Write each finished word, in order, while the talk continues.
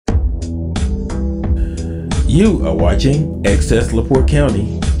You are watching Access LaPorte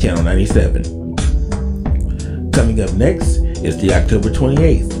County, Channel 97. Coming up next is the October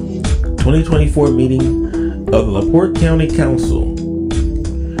 28th, 2024 meeting of the LaPorte County Council.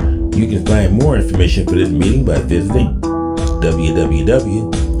 You can find more information for this meeting by visiting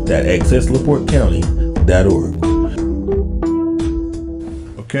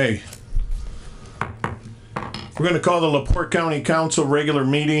www.accesslaportecounty.org. Okay. We're going to call the LaPorte County Council regular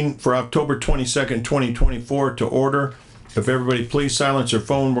meeting for October 22nd, 2024 to order. If everybody please silence their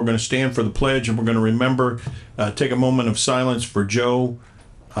phone, we're going to stand for the pledge, and we're going to remember, take a moment of silence for Joe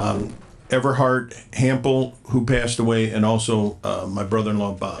Everhart Hampel, who passed away, and also my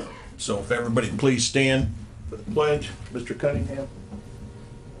brother-in-law Bob. So if everybody please stand for the pledge. Mr. Cunningham.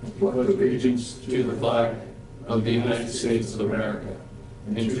 Pledge allegiance to the flag of the United States of America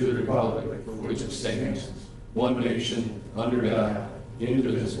and to the republic for which it stands, one nation, under God,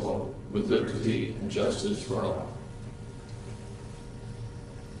 indivisible, with liberty and justice for all.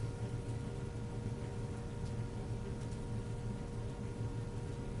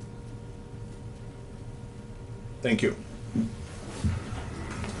 Thank you.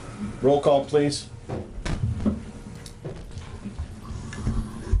 Roll call, please.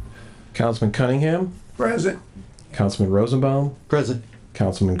 Councilman Cunningham. Present. Councilman Rosenbaum. Present.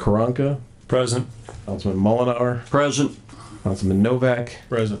 Councilman Karanka. Present. Councilman Mullenhour. Present. Councilman Novak.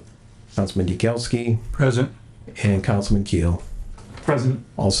 Present. Councilman Yagelski. Present. And Councilman Keel. Present.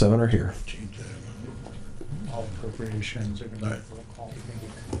 All 7 are here. All appropriations are going to be roll call.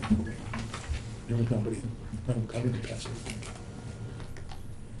 There was nobody.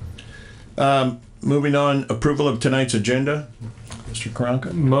 Moving on, approval of tonight's agenda. Mr.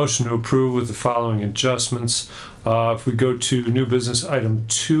 Karanka. Motion to approve with the following adjustments. If we go to new business item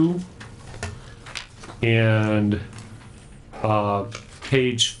 2 and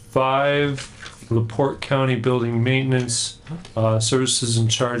page 5, LaPorte County Building Maintenance Services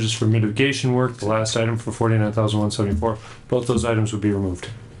and Charges for Mitigation Work, the last item for $49,174. Both those items would be removed.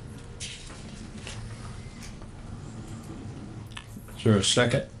 Is there a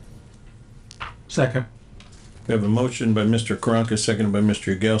second? Second. We have a motion by Mr. Karanka, seconded by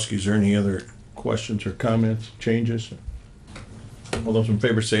Mr. Yagelski. Is there any other questions or comments, changes? All those in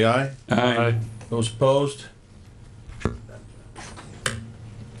favor say aye. Aye. Those opposed?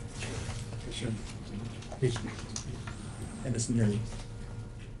 And it's nearly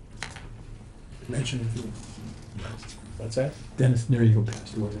mentioned. What's that? Dennis Neary will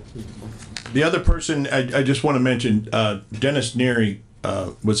pass away. The other person, I just want to mention, Dennis Neary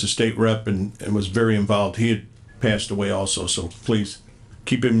was a state rep and was very involved. He had passed away also, so please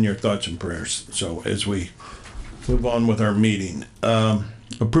keep him in your thoughts and prayers. So as we move on with our meeting.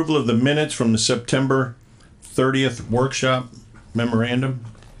 Approval of the minutes from the September 30th workshop memorandum.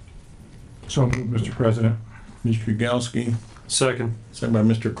 So moved, Mr. President. Mr. Yagelski, Second. second by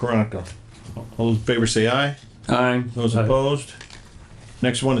Mr. Karanka. All those in favor say aye. Aye. Those Aye. opposed?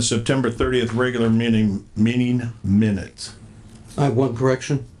 Next one is September 30th regular meeting minutes. I have one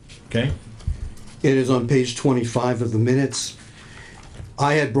correction. Okay? It is on page 25 of the minutes.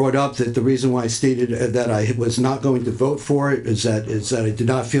 I had brought up that the reason why I stated that I was not going to vote for it is that I did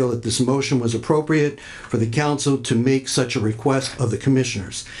not feel that this motion was appropriate for the council to make such a request of the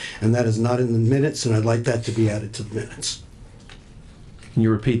commissioners. And that is not in the minutes, and I'd like that to be added to the minutes. Can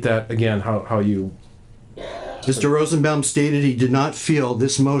you repeat that again, how you... Mr. Rosenbaum stated he did not feel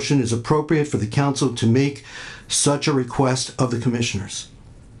this motion is appropriate for the council to make such a request of the commissioners.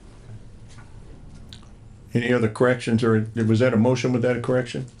 Any other corrections, or was that a motion with that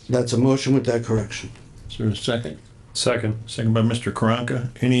correction? That's a motion with that correction. Is there a second? Second. Second by Mr. Karanka.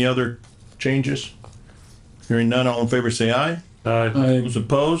 Any other changes? Hearing none, all in favor say aye. Aye. Those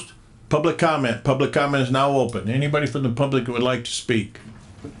opposed? Public comment. Public comment is now open. Anybody from the public who would like to speak?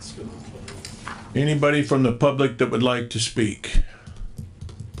 Anybody from the public that would like to speak?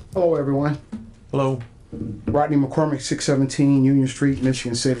 Hello, everyone. Hello? Rodney McCormick, 617 Union Street,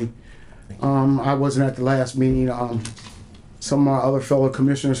 Michigan City. I wasn't at the last meeting. Some of my other fellow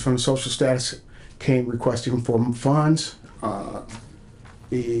commissioners from social status came requesting for funds.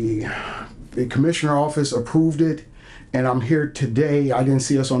 The commissioner office approved it, and I'm here today. I didn't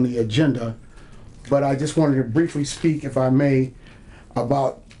see us on the agenda, but I just wanted to briefly speak, if I may,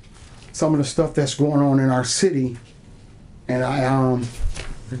 about some of the stuff that's going on in our city. And I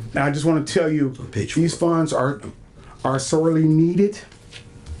just want to tell you, these funds are sorely needed.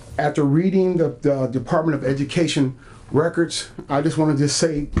 After reading the Department of Education records, I just want to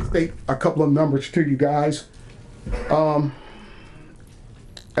state a couple of numbers to you guys. At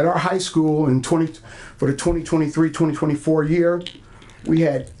our high school for the 2023-2024 year, we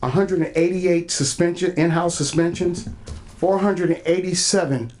had 188 in-house suspensions,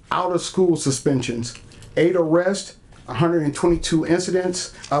 487 out-of-school suspensions, 8 arrests, 122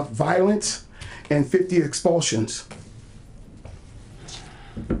 incidents of violence, and 50 expulsions.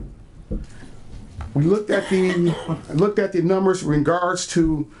 We looked at the numbers in regards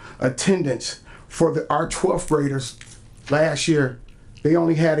to attendance for our 12th graders last year. They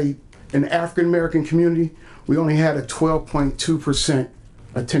only had in the African American community, we only had a 12.2%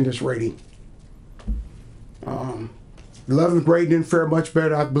 attendance rating. 11th grade didn't fare much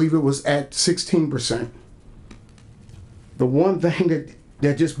better. I believe it was at 16%. The one thing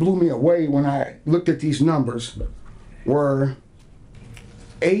that just blew me away when I looked at these numbers were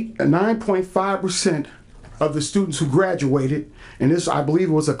 9.5% of the students who graduated, and this, I believe,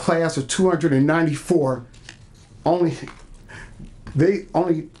 was a class of 294. Only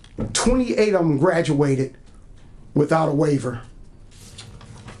 28 of them graduated without a waiver.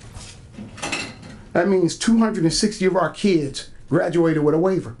 That means 260 of our kids graduated with a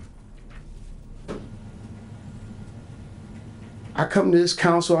waiver. I come to this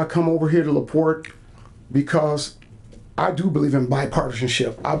council, I come over here to LaPorte because I do believe in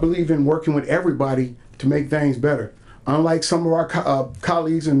bipartisanship. I believe in working with everybody to make things better. Unlike some of our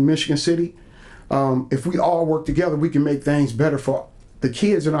colleagues in Michigan City, if we all work together, we can make things better for the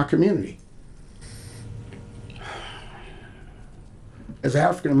kids in our community. As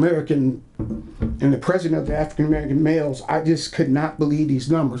African American and the president of the African American males, I just could not believe these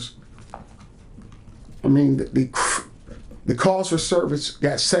numbers. I mean, the calls for service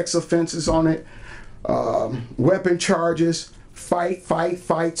got sex offenses on it, weapon charges,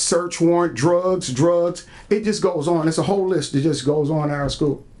 fight, search warrant, drugs. It just goes on. It's a whole list that just goes on in our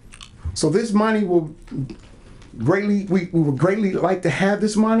school. So this money will greatly, we would greatly like to have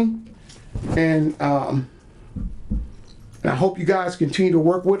this money, and I hope you guys continue to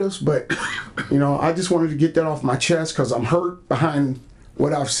work with us, but you know, I just wanted to get that off my chest because I'm hurt behind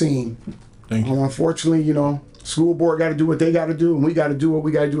what I've seen. Thank you. Unfortunately, you know, school board got to do what they got to do, and we got to do what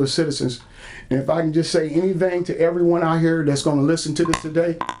we got to do as citizens. And if I can just say anything to everyone out here that's going to listen to this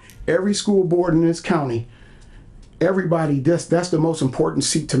today, every school board in this county, everybody, that's the most important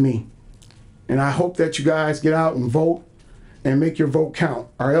seat to me. And I hope that you guys get out and vote and make your vote count,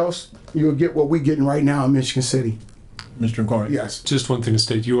 or else you'll get what we're getting right now in Michigan City. Mr. McCormick? Yes. Just one thing to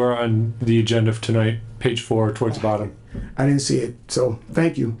state, you are on the agenda for tonight, page 4, towards the bottom. I didn't see it, so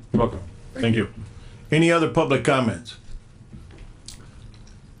thank you. You're welcome. Thank you. Any other public comments?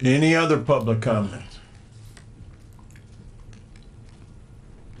 Any other public comments?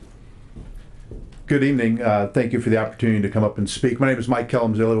 Good evening. Thank you for the opportunity to come up and speak. My name is Mike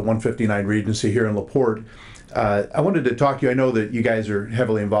Kellamzilla at 159 Regency here in LaPorte. I wanted to talk to you. I know that you guys are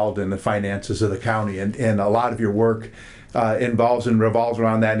heavily involved in the finances of the county, and a lot of your work involves and revolves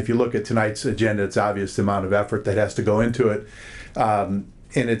around that. And if you look at tonight's agenda, it's obvious the amount of effort that has to go into it.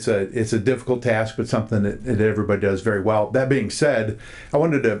 And it's a difficult task, but something that everybody does very well. That being said, I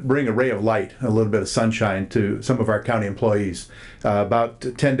wanted to bring a ray of light, a little bit of sunshine to some of our county employees. About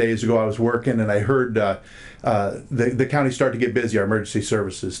 10 days ago, I was working and I heard the county start to get busy, our emergency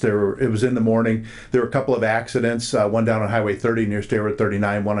services. It was in the morning. There were a couple of accidents, one down on Highway 30 near State Road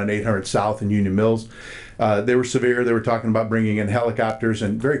 39, one on 800 South in Union Mills. They were severe. They were talking about bringing in helicopters,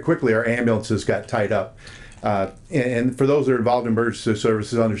 and very quickly our ambulances got tied up. And for those that are involved in emergency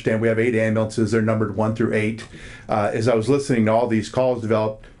services, understand we have 8 ambulances. They're numbered 1 through 8. As I was listening to all these calls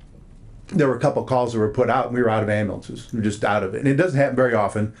develop, there were a couple calls that were put out, and we were out of ambulances. We were just out of it. And it doesn't happen very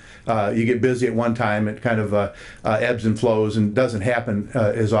often. You get busy at one time, it kind of ebbs and flows, and doesn't happen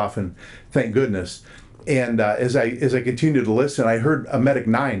as often, thank goodness. And as I continued to listen, I heard a Medic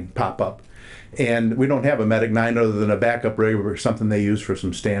 9 pop up. And we don't have a Medic 9 other than a backup rig or something they use for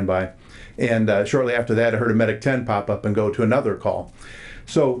some standby. And shortly after that, I heard a Medic 10 pop up and go to another call.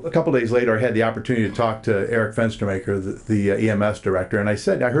 So a couple days later, I had the opportunity to talk to Eric Fenstermaker, the EMS director, and I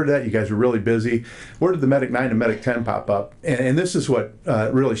said, I heard that you guys were really busy. Where did the Medic 9 and Medic 10 pop up? And this is what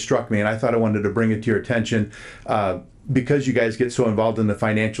really struck me, and I thought I wanted to bring it to your attention. Because you guys get so involved in the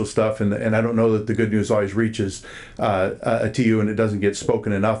financial stuff, and I don't know that the good news always reaches to you, and it doesn't get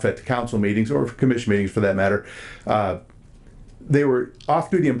spoken enough at the council meetings or commission meetings for that matter. They were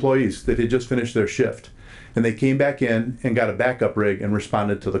off-duty employees that had just finished their shift, and they came back in and got a backup rig and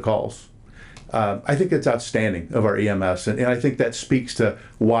responded to the calls. I think that's outstanding of our EMS, and I think that speaks to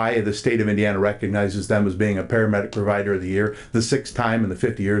why the state of Indiana recognizes them as being a paramedic provider of the year, the 6th time in the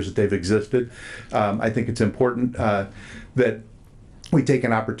 50 years that they've existed. I think it's important that we take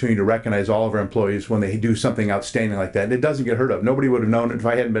an opportunity to recognize all of our employees when they do something outstanding like that. And it doesn't get heard of. Nobody would have known it if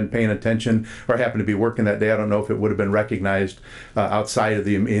I hadn't been paying attention or happened to be working that day. I don't know if it would have been recognized outside of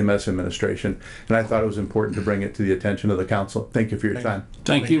the EMS administration. And I thought it was important to bring it to the attention of the council. Thank you for your time.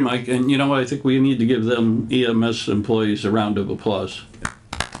 Thank you, Mike. And you know what? I think we need to give them EMS employees a round of applause.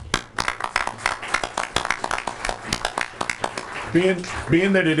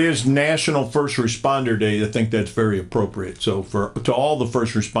 Being that it is National First Responder Day, I think that's very appropriate. So to all the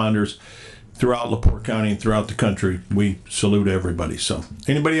first responders throughout LaPorte County and throughout the country, we salute everybody. So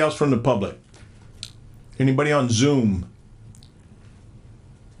anybody else from the public? Anybody on Zoom?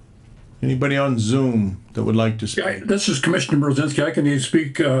 Anybody on Zoom that would like to speak? This is Commissioner Brzezinski. I can either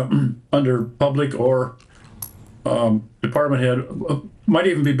speak under public or department head. Might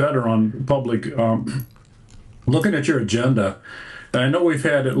even be better on public. Looking at your agenda, I know we've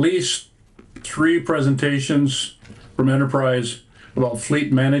had at least 3 presentations from Enterprise about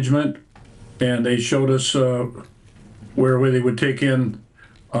fleet management, and they showed us where they would take in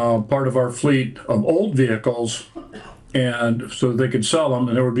part of our fleet of old vehicles, and so they could sell them,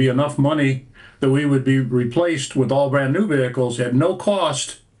 and there would be enough money that we would be replaced with all brand new vehicles at no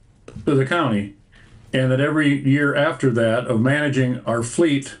cost to the county, and that every year after that of managing our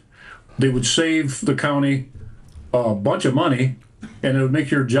fleet, they would save the county a bunch of money, and it would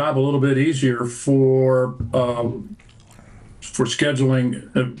make your job a little bit easier for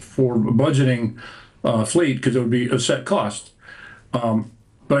scheduling, for budgeting fleet, because it would be a set cost. But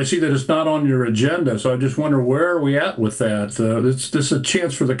I see that it's not on your agenda, so I just wonder, where are we at with that? This is a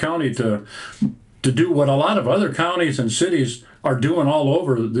chance for the county to do what a lot of other counties and cities are doing all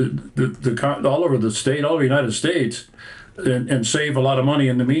over all over the state, all over the United States, and save a lot of money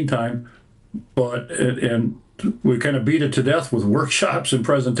in the meantime. But we kind of beat it to death with workshops and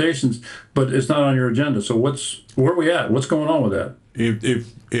presentations, but it's not on your agenda. So where are we at? What's going on with that?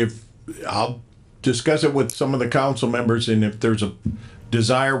 If I'll discuss it with some of the council members, and if there's a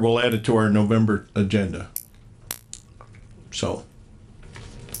desire, we'll add it to our November agenda. So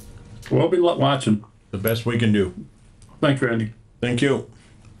We'll be watching. The best we can do. Thanks, Randy. Thank you.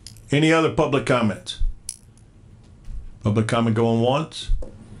 Any other public comments? Public comment going once,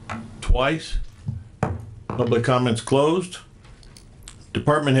 twice. Public comments closed.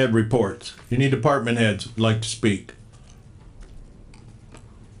 Department head reports. Any department heads would like to speak?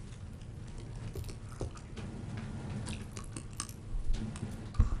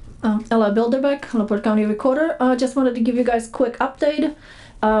 Ella Bilderbeck, LaPorte County Recorder. Just wanted to give you guys a quick update.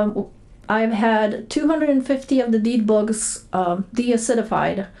 I've had 250 of the deed books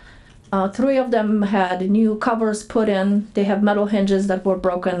deacidified. 3 of them had new covers put in. They have metal hinges that were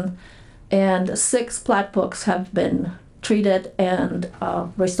broken. And 6 plat books have been treated and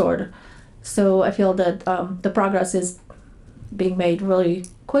restored. So I feel that the progress is being made really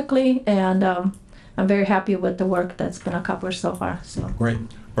quickly, and I'm very happy with the work that's been accomplished so far. So Great.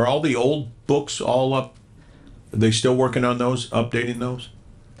 Are all the old books all up? Are they still working on those, updating those?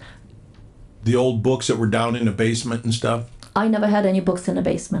 The old books that were down in the basement and stuff? I never had any books in the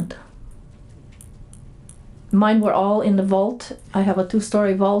basement. Mine were all in the vault. I have a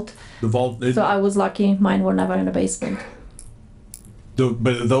 2-story vault. The vault. So I was lucky. Mine were never in the basement.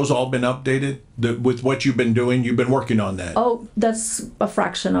 But have those all been updated? With what you've been doing, you've been working on that? Oh, that's a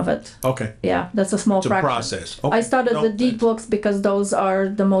fraction of it. Okay. Yeah, that's a small It's a fraction. process. Okay. I started No, the deed books because those are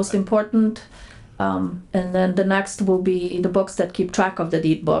the most important. And then the next will be the books that keep track of the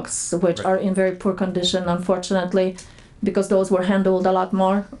deed books, which are in very poor condition, unfortunately, because those were handled a lot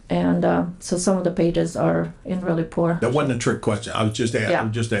more. And so some of the pages are in really poor. That wasn't a trick question. I was just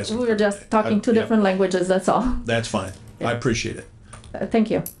asking. We were just talking 2 different languages, that's all. That's fine. I appreciate it.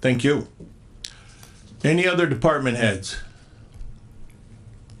 Thank you. Thank you. Any other department heads?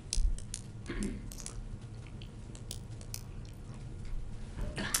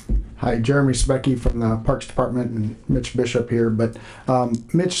 Hi, Jeremy Specky from the Parks Department and Mitch Bishop here. But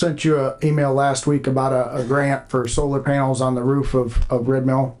Mitch sent you an email last week about a grant for solar panels on the roof of Red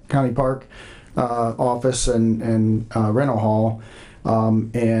Mill County Park office and rental hall.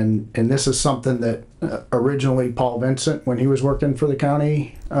 And this is something that originally Paul Vincent, when he was working for the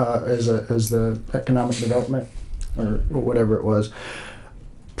county as the economic development or whatever it was,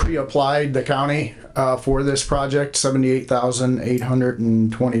 pre-applied the county for this project,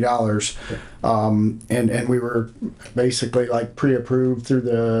 $78,820. And we were basically like pre-approved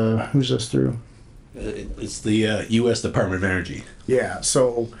through who's this through? It's the U.S. Department of Energy. Yeah,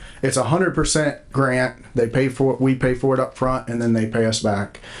 so it's 100% grant. They pay for it. We pay for it up front, and then they pay us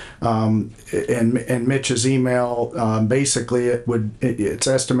back. And Mitch's email, basically, it's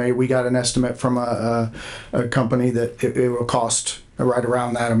estimated. We got an estimate from a company that it will cost right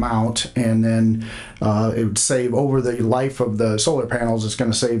around that amount. And then it would save, over the life of the solar panels, it's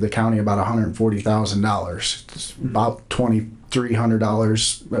going to save the county about $140,000. It's about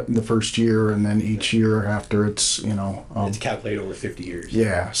 $2,300 in the first year, and then each year after it's, It's calculated over 50 years.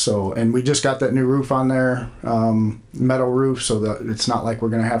 yeah. So, and we just got that new roof on there, metal roof, so that it's not like we're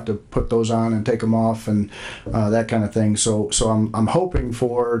going to have to put those on and take them off and that kind of thing. So I'm hoping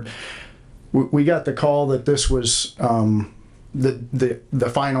for. We got the call that this was the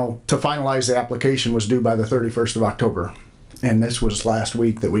final, to finalize the application was due by the 31st of October. And this was last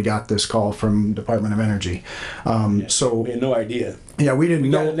week that we got this call from Department of Energy. So We had no idea. yeah, we didn't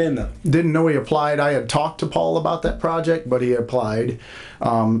Got know. it in though. Didn't know he applied. I had talked to Paul about that project, but he applied,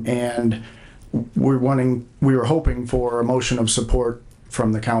 and we were hoping for a motion of support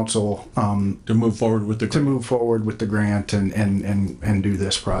from the council To move forward with the. to move forward with the grant and do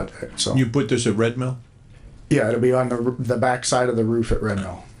this project. So You put this at Red Mill? yeah, it'll be on the back side of the roof at Red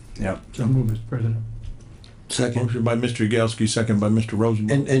Mill. Yep. So move, Mr. President. Second. Motion by Mr. Yagowski, second by Mr.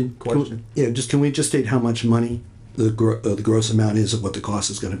 Rosenbaum. And Question? can we just state how much money the gross amount is of what the cost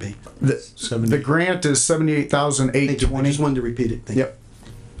is going to be? The grant is Thank you. I $78,820. just wanted to repeat it. Thank you.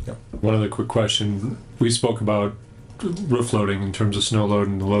 Yep. One other quick question. We spoke about roof loading in terms of snow load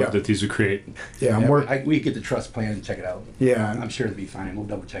and the load Yeah. that these would create. Yeah, We get the trust plan and check it out. yeah. I'm sure it'll be fine. We'll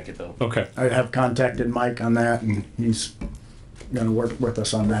double check it though. Okay, I have contacted Mike on that, and he's gonna work with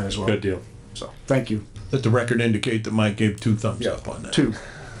us on that as well. good deal. So, thank you. Let the record indicate that Mike gave 2 thumbs up on that. Two.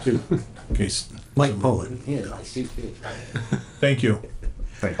 In case- Mike Poland. Thank you.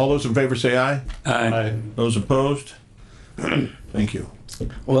 All those in favor say aye. Aye. Those opposed? Thank you.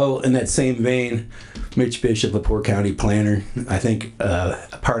 Well, in that same vein, Mitch Bishop, LaPorte County Planner, I think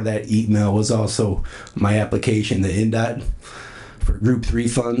part of that email was also my application to INDOT for Group 3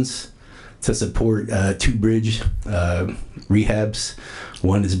 funds to support 2 bridge rehabs.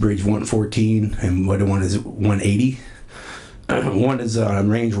 One is Bridge 114 and the other one is 180. One is on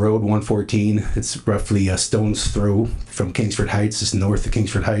Range Road 114. It's roughly a stone's throw from Kingsford Heights. It's north of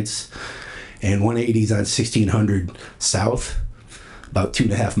Kingsford Heights. And 180 is on 1600 South, about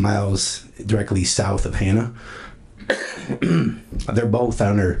 2.5 miles directly south of Hannah. They're both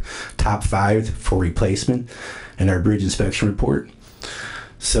on our top 5 for replacement in our bridge inspection report.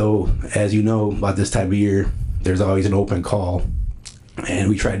 So, as you know, about this time of year, there's always an open call, and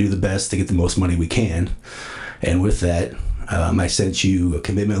we try to do the best to get the most money we can. And with that, I sent you a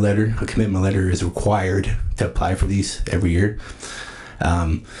commitment letter. A commitment letter is required to apply for these every year.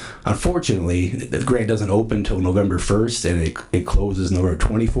 Unfortunately, the grant doesn't open until November 1st, and it closes November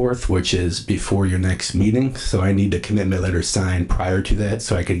 24th, which is before your next meeting. So I need a commitment letter signed prior to that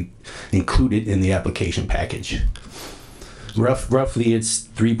so I can include it in the application package. Roughly, it's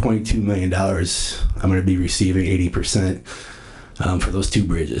 $3.2 million. I'm going to be receiving 80% for those 2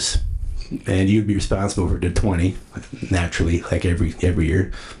 bridges. And you'd be responsible for the 20, naturally, like every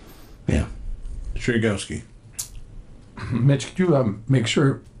year. Yeah. Mr. Yagowski. Mitch, could you make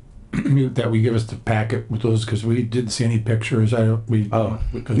sure that we give us the packet with those, because we didn't see any pictures. Well,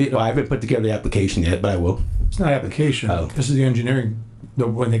 I haven't put together the application yet, but I will. It's not application. Oh. This is the engineering,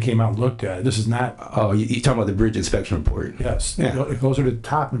 when they came out and looked at it. This is not. Oh, you're talking about the bridge inspection report? Yes. Yeah. It goes to the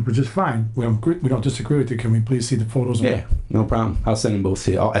top, and we're just fine. We don't disagree with you. Can we please see the photos? Yeah, no problem. I'll send them both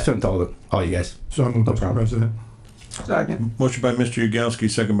to you. I sent them to all you guys. So I'm No Mr. problem. President. Motion by Mr. Yagowski,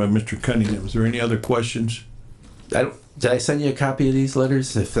 second by Mr. Cunningham. Is there any other questions? Did I send you a copy of these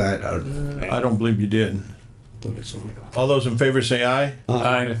letters? If not, I don't believe you did. All those in favor say aye.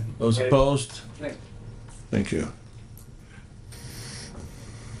 Aye. Those opposed? Thank you.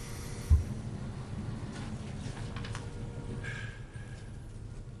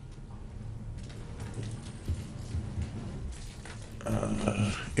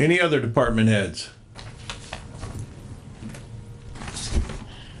 Any other department heads?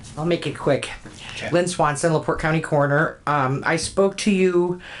 I'll make it quick. Lynn Swanson, LaPorte County Coroner. I spoke to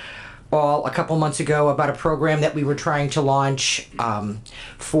you all a couple months ago about a program that we were trying to launch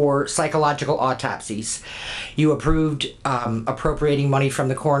for psychological autopsies. You approved appropriating money from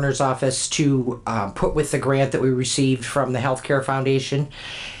the coroner's office to put with the grant that we received from the Healthcare Foundation.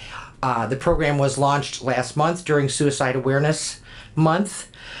 The program was launched last month during Suicide Awareness Month.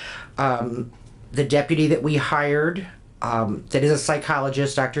 The deputy that we hired, that is a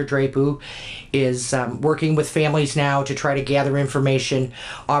psychologist, Dr. Drapu, is working with families now to try to gather information,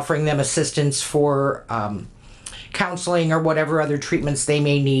 offering them assistance for counseling or whatever other treatments they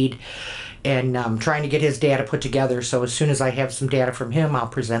may need, and trying to get his data put together. So as soon as I have some data from him, I'll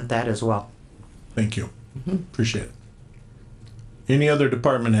present that as well. Thank you. Appreciate it. Any other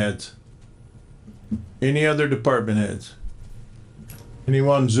department heads? Any other department heads?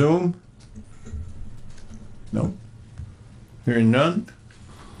 Anyone on Zoom? No. Hearing none.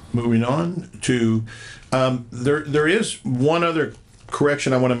 Moving on to, there is one other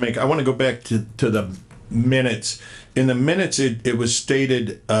correction I want to make. I want to go back to the minutes. In the minutes, it was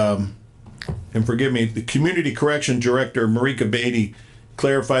stated, and forgive me, the Community Correction Director, Marika Beatty,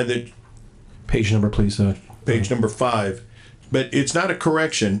 clarified that. Page number, please. Page number 5. But it's not a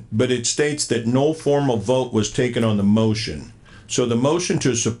correction, but it states that no formal vote was taken on the motion. So the motion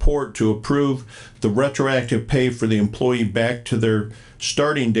to approve the retroactive pay for the employee back to their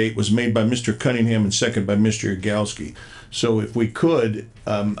starting date was made by Mr. Cunningham and second by Mr. Yagowski. So if we could,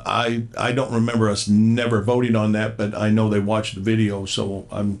 I don't remember us never voting on that, but I know they watched the video,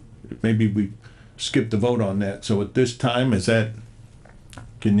 so maybe we skipped the vote on that. So at this time,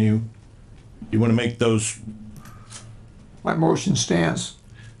 you want to make those? My motion stands.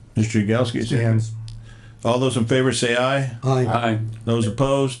 Mr. Yagowski? Stands. All those in favor say aye. Aye. Aye. Those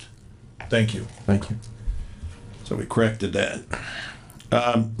opposed? Thank you. Thank you. So we corrected that.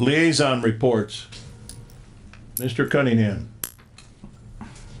 Liaison reports. Mr. Cunningham.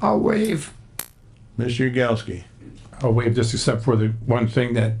 I'll waive. Mr. Yagowski. I'll waive just except for the one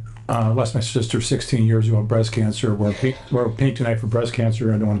thing that lost my sister 16 years ago with breast cancer. We're pink tonight for breast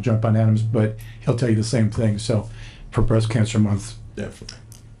cancer. I don't want to jump on Adams, but he'll tell you the same thing. So for Breast Cancer Month. Definitely.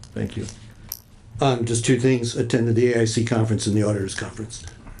 Thank you. Just two things, attended the AIC conference and the auditors conference.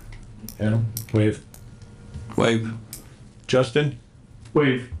 Adam? Waive. Waive. Justin?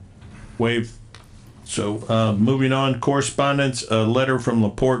 Waive. Waive. So, moving on, correspondence, a letter from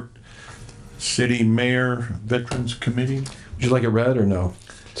LaPorte City Mayor Veterans Committee. Would you like it read or no?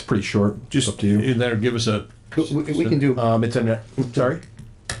 It's pretty short. Just up to you. That'll give us a. We can do. It's in. Sorry.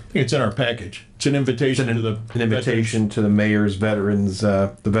 I think it's in our package. It's an invitation to the. An invitation to the mayor's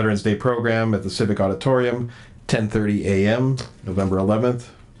the Veterans Day program at the Civic Auditorium, 10:30 a.m., November 11th.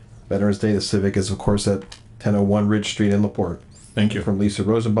 Veterans Day. The Civic is of course at 1001 Ridge Street in LaPorte. Thank you. From Lisa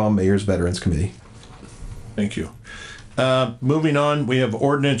Rosenbaum, Mayor's Veterans Committee. Thank you. Moving on, we have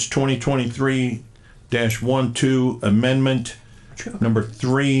ordinance 2023-12 amendment number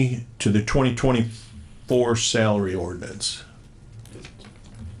 3 to the 2024 salary ordinance.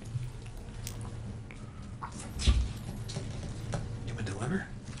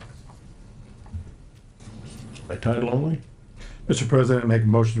 By title only? Mr. President, I make a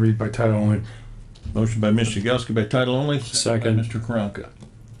motion to read by title only. Motion by Mr. Yagowski by title only. Second. By Mr. Karanka.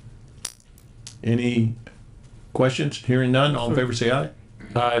 Any questions? Hearing none, all in favor say aye.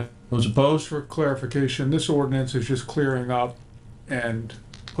 Aye. Those opposed? For clarification, this ordinance is just clearing up and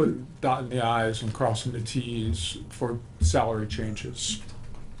dotting the i's and crossing the t's for salary changes.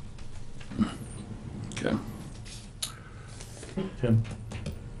 Okay. Tim?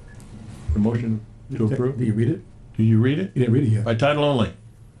 The motion to approve? Do you read it? Do you read it? You didn't read it yet. By title only.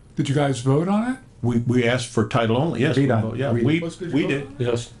 Did you guys vote on it? We asked for title only, yes. Read on it. Yeah, Read we it. we did.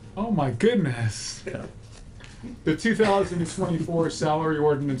 Yes. Oh my goodness. Yeah. The 2024 salary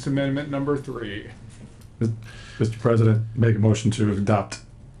ordinance amendment number 3. Mr. President, make a motion to adopt.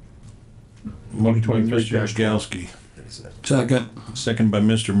 Motion by 2023 Mr. Yagowski. Second. Second by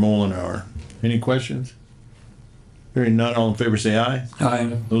Mr. Molinauer. Any questions? Hearing none, all in favor say aye.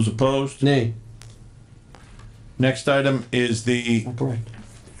 Aye. Those opposed? Nay. Next item is the.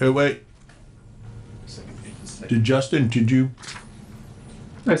 Wait. Did you?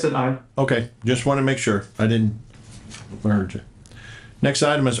 I said aye. Okay, just want to make sure. I heard you. Next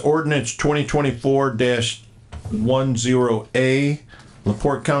item is ordinance 2024-10A,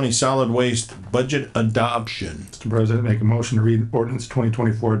 LaPorte County Solid Waste Budget Adoption. Mr. President, make a motion to read ordinance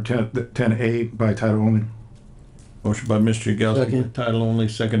 2024-10A by title only. Motion by Mr. Yagowski, Second. title only,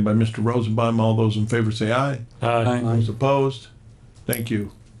 second by Mr. Rosenbaum. All those in favor say aye. Aye. Those opposed? Thank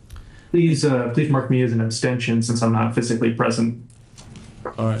you. Please mark me as an abstention since I'm not physically present.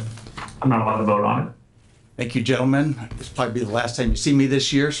 All right. I'm not allowed to vote on it. Thank you, gentlemen. This will probably be the last time you see me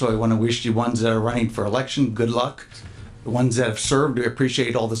this year, so I want to wish you ones that are running for election good luck. The ones that have served, we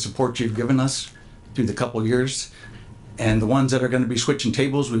appreciate all the support you've given us through the couple years. And the ones that are going to be switching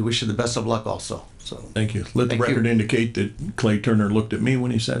tables, we wish you the best of luck also. So Thank you. Let the Thank you. record indicate that Clay Turner looked at me when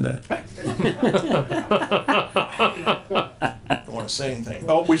he said that. Don't want to say anything.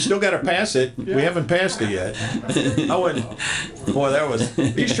 Oh, we still got to pass it. We haven't passed it yet. I wouldn't. Boy, that was.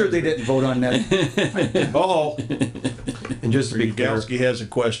 be sure they didn't vote on that. Oh, And just to be clear, Yagowski has a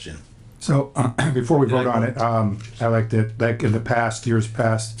question. so before we vote on it, I like that, like in the past, years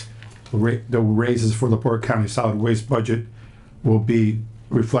past, the raises for the LaPorte County solid waste budget will be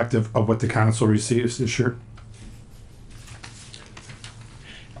reflective of what the council receives this year.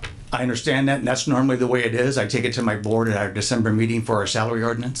 I understand that, and that's normally the way it is. I take it to my board at our December meeting for our salary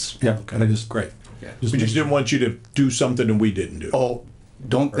ordinance. Yeah, okay, that's great. We just didn't want you to do something that we didn't do. Oh,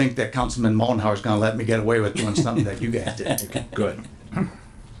 don't think that Councilman Mullenhour is gonna let me get away with doing something that you guys did. Good.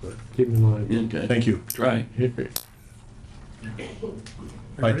 Keep in mind. Okay. Thank you. Try.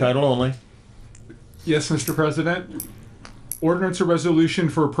 By title only. Yes, Mr. President. Ordinance or resolution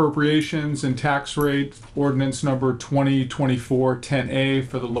for appropriations and tax rate, ordinance number 2024-10A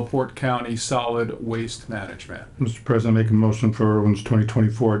for the LaPorte County Solid Waste Management. Mr. President, make a motion for ordinance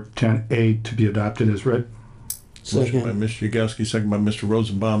 2024-10A to be adopted as read. Motion by Mr. Yagowski, second by Mr.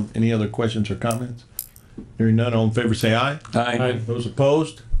 Rosenbaum. Any other questions or comments? Hearing none, all in favor say aye. Aye. Those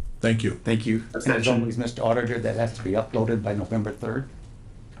opposed? Thank you. Thank you. And as always, Mr. Auditor, that has to be uploaded by November 3rd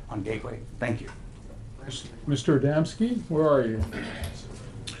on Gateway. Thank you. Mr. Adamski, where are you?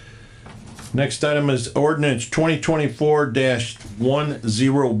 Next item is ordinance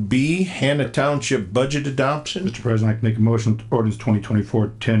 2024-10B, Hannah Township budget adoption. Mr. President, I can make a motion to ordinance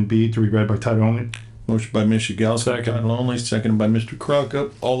 2024-10B to be read by title only. Motion by Mr. Yagowski, Second. title only, seconded by Mr.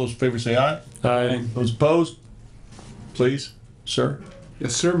 Kronka. All those in favor say aye. Aye. Those opposed? Please, sir.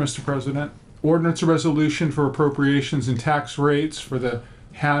 Yes, sir, Mr. President. Ordinance or resolution for appropriations and tax rates for the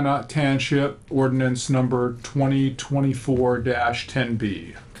Hannah Township, ordinance number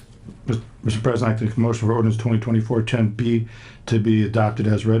 2024-10B. Mr. President, I can make a motion for ordinance 2024-10B to be adopted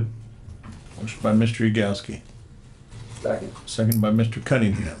as read. Motion by Mr. Yagowski. Second. Second by Mr.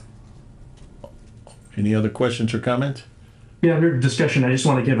 Cunningham. Any other questions or comments? Yeah, under discussion, I just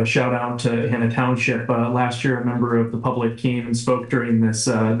want to give a shout out to Hannah Township. Last year, a member of the public came and spoke during this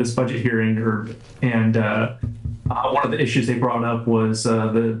budget hearing, and one of the issues they brought up was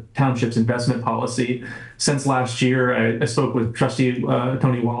the township's investment policy. Since last year, I spoke with Trustee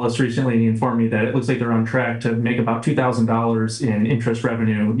Tony Wallace recently, and he informed me that it looks like they're on track to make about $2,000 in interest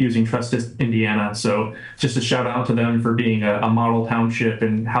revenue using Trust Indiana. So just a shout out to them for being a model township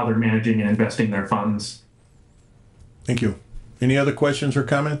and how they're managing and investing their funds. Thank you. Any other questions or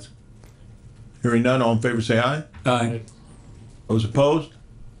comments? Hearing none, all in favor say aye. Aye. Those opposed?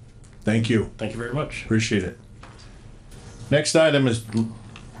 Thank you. Thank you very much. Appreciate it. Next item is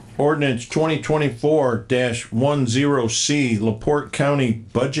ordinance 2024-10C, LaPorte County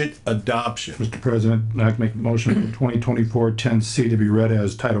budget adoption. Mr. President, I can make a motion for 2024-10C to be read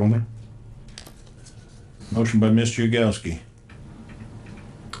as title only. Motion by Mr. Yagowski.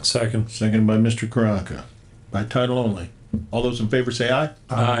 Second. Second by Mr. Karanka. By title only. All those in favor say aye.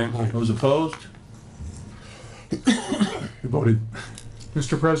 Aye. Those opposed? You voted.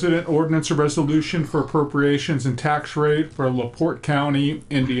 Mr. President, ordinance or resolution for appropriations and tax rate for LaPorte County,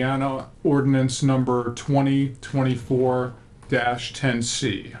 Indiana, ordinance number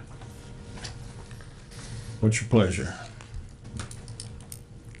 2024-10C. What's your pleasure?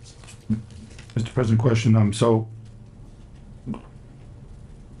 Mr. President, question, so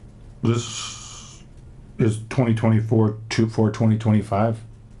this is 2024 for 2025?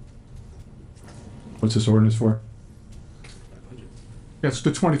 What's this ordinance for? It's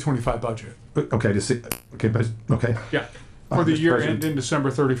the 2025 budget. Okay, to see, okay, but, okay. Yeah, for the Mr. year President. ending December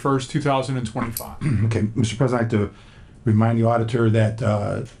 31st, 2025. Okay, Mr. President, I'd like to remind the auditor that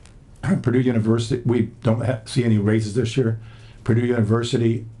Purdue University, we don't see any raises this year. Purdue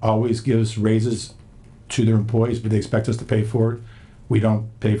University always gives raises to their employees, but they expect us to pay for it. We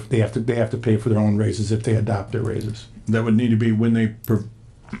don't pay, they have to pay for their own raises if they adopt their raises. That would need to be when they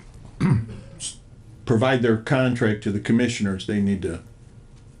provide their contract to the commissioners, they need to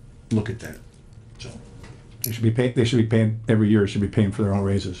look at that. So They should be paying, every year, should be paying for their own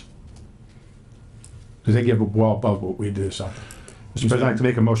raises. Because they give well above what we do, so. Mr. President, I'd like to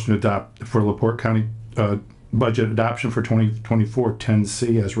make a motion to adopt for LaPorte County budget adoption for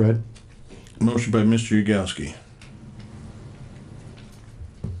 2024-10C as read. Motion by Mr. Yagowski.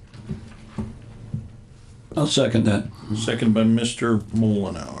 I'll second that. Second by Mr.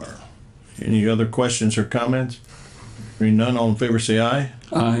 Mullenhour. Any other questions or comments? Hearing none, all in favor say aye.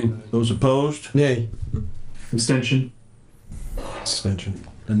 Aye. Those opposed? Nay. Abstention. Extension.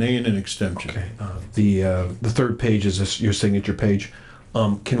 A nay and an extension. Okay. The third page is your signature page.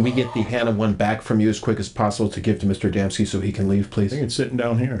 Can we get the Hannah one back from you as quick as possible to give to Mr. Damsky so he can leave, I please? think it's sitting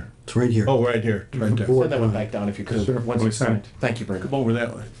down here. It's right here. Oh, right here. It's right there. Send that one back down if you could, Sure. once it's signed. Thank you very much. Come over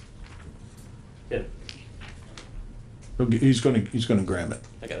that way. Yeah, He's gonna grab it.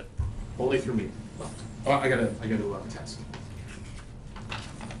 I got it. Only through me. Oh, I gotta test.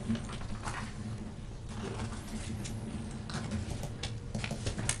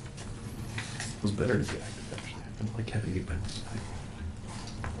 It was better to be active, actually. I don't like having it by my side.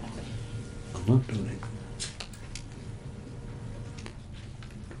 I'm not doing it.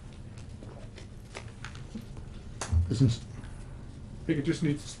 I think it just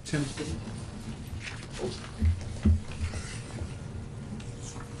needs Tim's. We'll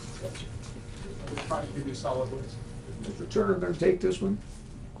try to give you solid waste. Mr. Turner, gonna take this one?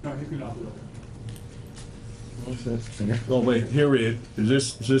 No, you can not. Oh, wait, here it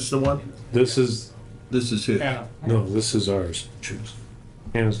is. Is this the one? This is it. Anna. no. This is ours.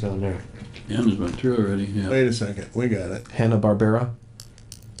 Hannah's down there. Hannah's went through already, yeah. Wait a second, we got it. Hanna-Barbera.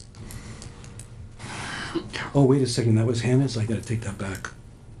 Oh, wait a second, that was Hannah's? I gotta take that back.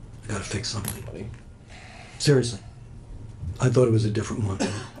 I gotta fix something. Seriously. I thought it was a different one.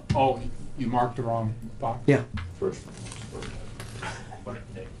 Oh, you marked the wrong box. Yeah,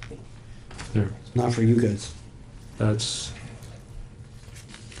 There. not for you guys. That's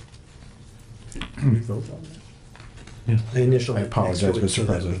I initially. I apologize, Mr.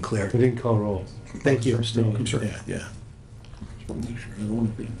 President. Clear. we didn't call roll. Thank you. Yeah.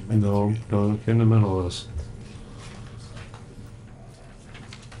 No, don't get in the middle of this.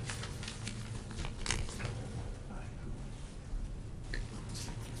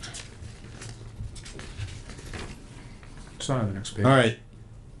 It's on the next page. All right,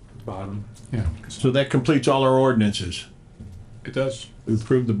 Bottom. Yeah, so that completes all our ordinances. it does. We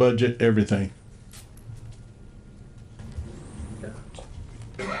approved the budget, everything.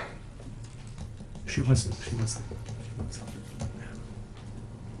 She wants.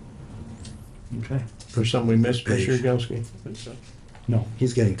 Okay. For something we missed, Mr. Yagowski? No,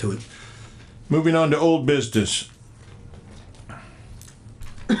 he's getting to it. Moving on to old business.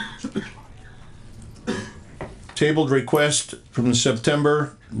 Tabled request from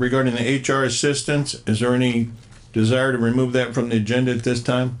September regarding the HR assistance. Is there any desire to remove that from the agenda at this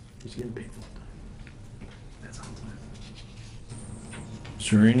time? Is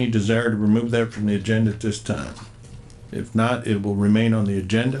there any desire to remove that from the agenda at this time? If not, it will remain on the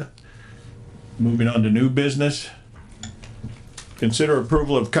agenda. Moving on to new business. Consider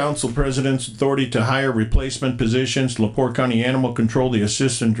approval of council president's authority to hire replacement positions, LaPorte County Animal Control, the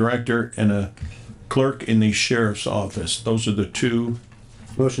assistant director, and a clerk in the sheriff's office. Those are the two.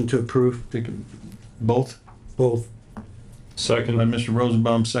 Motion to approve. Both? Both. Second. By Mr.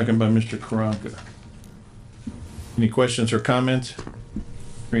 Rosenbaum, second by Mr. Karanka. Any questions or comments?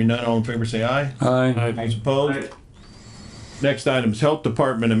 Hearing none, all in favor say aye. Aye. Those opposed? Next item is Health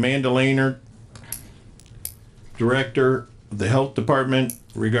Department. Amanda Lehner, Director of the Health Department,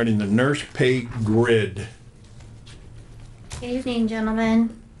 regarding the nurse pay grid. Good evening,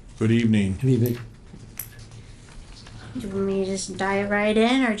 gentlemen. Good evening. Good evening. Do you want me to just dive right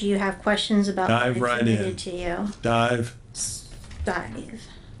in, or do you have questions about Dive what I right in. submitted to you? Dive. Dive.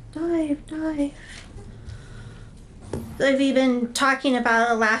 So we've been talking about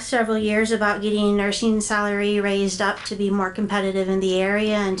the last several years about getting nursing salary raised up to be more competitive in the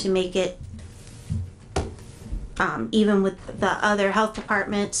area and to make it even with the other health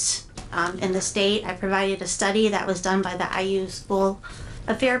departments in the state. I provided a study that was done by the IU School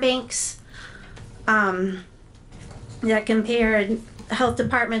of Fairbanks that compared health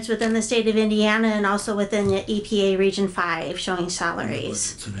departments within the state of Indiana and also within the EPA Region 5 showing salaries.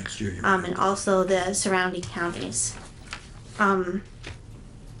 So next year. And also the surrounding counties. Since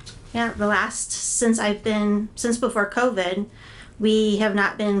before COVID, we have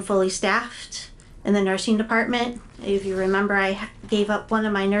not been fully staffed in the nursing department. If you remember, I gave up one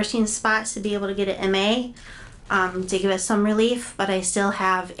of my nursing spots to be able to get an MA to give us some relief, but I still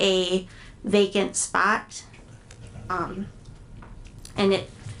have a vacant spot. And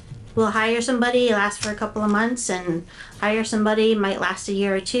we'll hire somebody, last for a couple of months, and hire somebody, might last a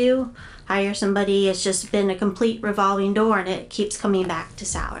year or two. Hire somebody, it's just been a complete revolving door, and it keeps coming back to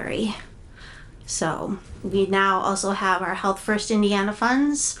salary. So we now also have our Health First Indiana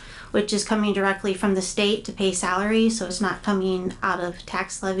funds, which is coming directly from the state to pay salary, so it's not coming out of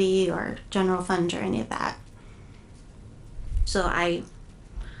tax levy or general funds or any of that. So I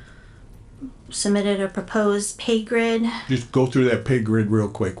submitted a proposed pay grid. Just go through that pay grid real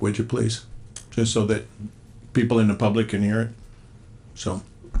quick, would you please? Just so that people in the public can hear it. So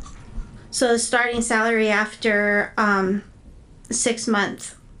the starting salary after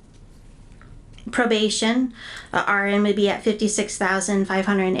 6-month probation, RN would be at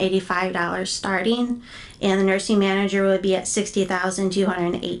 $56,585 starting, and the nursing manager would be at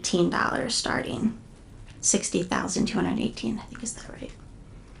 $60,218 starting. $60,218, I think, is that right?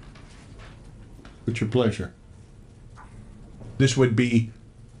 what's your pleasure? This would be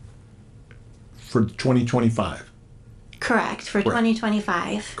for 2025. Correct, for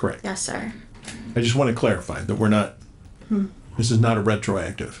 2025. Correct. Yes, sir. I just want to clarify that we're not, this is not a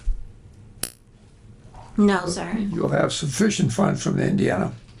retroactive. No, sir. You'll have sufficient funds from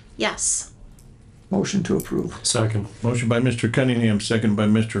Indiana. Yes. Motion to approve. Second. Motion by Mr. Cunningham, second by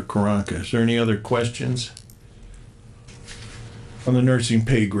Mr. Karanka. Is there any other questions on the nursing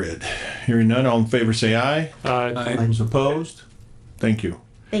pay grid? Hearing none, all in favor say aye. Aye. Those opposed? Thank you.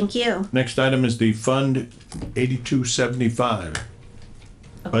 Thank you. Next item is the Fund 8275,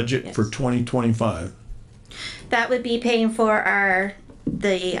 budget for 2025. That would be paying for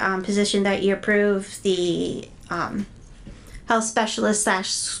the position that you approved, the health specialist /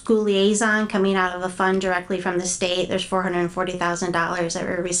 school liaison, coming out of a fund directly from the state. There's $440,000 that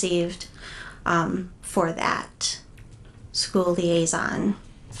were received for that school liaison.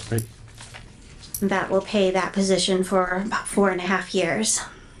 Right. That will pay that position for about 4.5 years.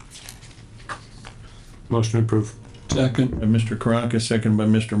 Motion approved. Second. By Mr. Karanka, second by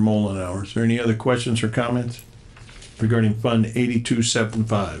Mr. Mullenhour. Is there any other questions or comments regarding Fund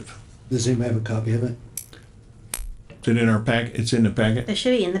 8275? Does anybody have a copy of it? Is it in our pack? It's in the packet? It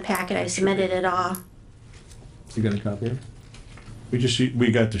should be in the packet. I submitted it all. You got a copy of it?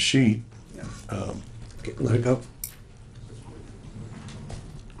 We got the sheet. Let it go.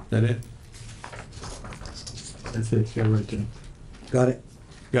 Is that it? That's it, yeah, right there. Got it?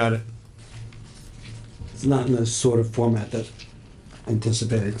 Got it. It's not in the sort of format that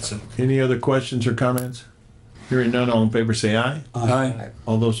anticipated, so. Any other questions or comments? Hearing none, all in favor say aye. Aye.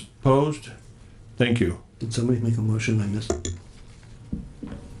 All those opposed? Thank you. Did somebody make a motion I missed?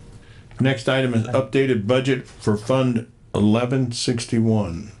 Next item is updated budget for Fund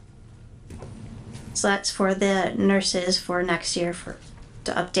 1161. So that's for the nurses for next year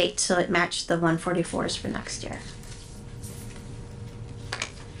to update so it matched the 144s for next year.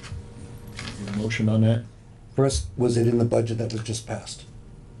 Motion on that? First, was it in the budget that was just passed?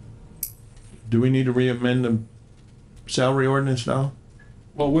 Do we need to re-amend the salary ordinance now?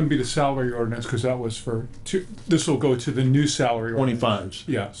 Well, it wouldn't be the salary ordinance, because that was this will go to the new salary ordinance. 25s?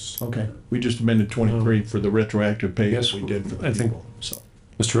 Yes. Okay, we just amended 23 for the retroactive pay that we did for the people, so.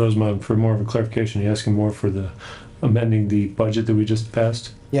 Mr. Rosemont, for more of a clarification, you asking more for the amending the budget that we just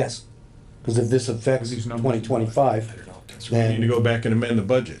passed? Yes, because if this affects 2025, We need to go back and amend the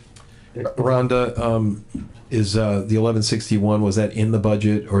budget. Rhonda, is the 1161, was that in the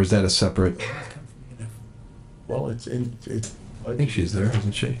budget or is that a separate? Well, it's I think she's there,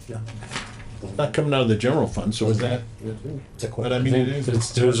 isn't she? Yeah. It's not coming out of the general fund, so is that? But I mean, it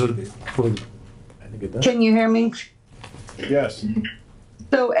is. Can you hear me? Yes.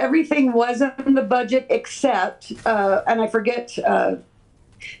 So everything was in the budget except, and I forget,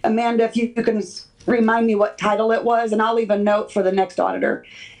 Amanda, if you can remind me what title it was, and I'll leave a note for the next auditor.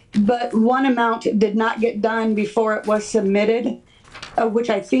 But one amount did not get done before it was submitted,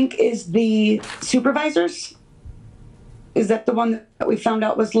 which I think is the supervisors. Is that the one that we found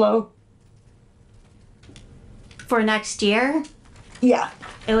out was low? For next year? Yeah.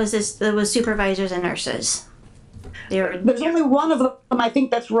 It was supervisors and nurses. There's only one of them I think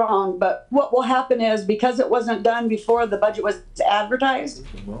that's wrong, but what will happen is because it wasn't done before the budget was advertised,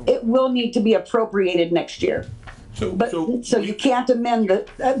 it will need to be appropriated next year. So you can't amend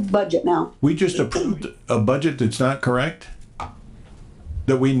the budget now. We just approved a budget that's not correct?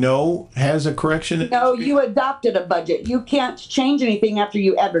 That we know has a correction? No, you adopted a budget. You can't change anything after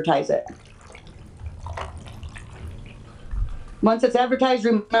you advertise it. Once it's advertised,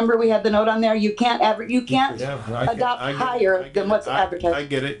 remember we had the note on there, you can't adopt higher than what's advertised. I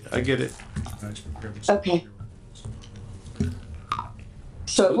get it. Okay.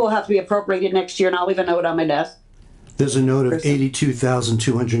 So it will have to be appropriated next year, and I'll leave a note on my desk. There's a note of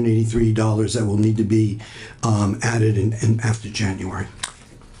 $82,283 that will need to be added in after January.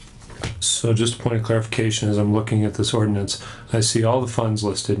 So just a point of clarification, as I'm looking at this ordinance, I see all the funds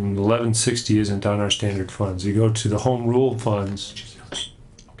listed, and 1160 isn't on our standard funds. You go to the home rule funds.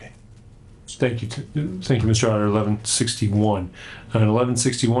 Okay. Thank you, Mr. Auditor. 1161, and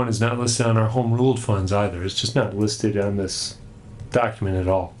 1161 is not listed on our home ruled funds either. It's just not listed on this document at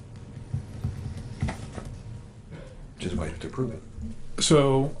all. Just wait to approve it.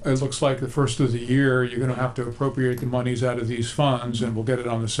 So it looks like the first of the year, you're gonna have to appropriate the monies out of these funds, and we'll get it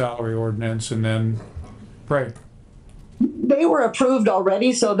on the salary ordinance, and then pray. They were approved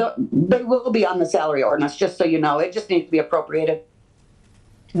already, so they will be on the salary ordinance, just so you know. It just needs to be appropriated.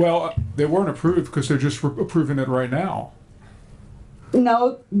 Well, they weren't approved because they're just approving it right now.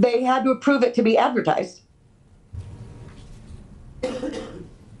 No, they had to approve it to be advertised.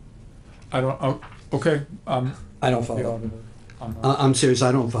 I don't, okay. I don't follow. I'm serious,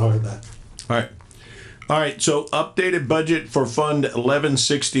 I don't follow that. All right, so updated budget for Fund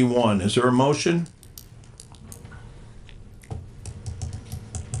 1161. Is there a motion?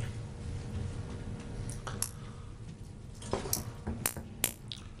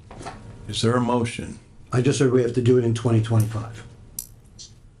 Is there a motion? I just heard we have to do it in 2025.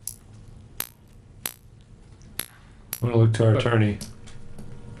 I'm gonna look to our attorney.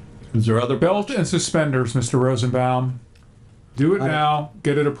 Is there other? Belt and suspenders, Mr. Rosenbaum. Do it now,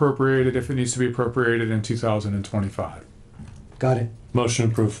 get it appropriated if it needs to be appropriated in 2025. Got it.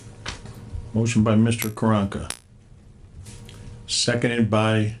 Motion approved. Motion by Mr. Karanka. Seconded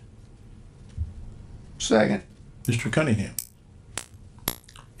by Second. Mr. Cunningham.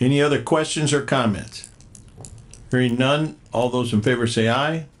 Any other questions or comments? Hearing none, all those in favor say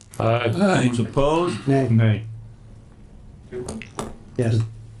aye. Aye. Those opposed? Nay. Nay. Yes.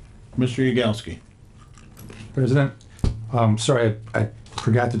 Mr. Yagowski. President, sorry, I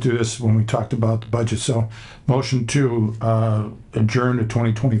forgot to do this when we talked about the budget, so motion to adjourn the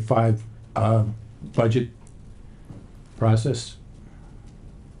 2025 budget process.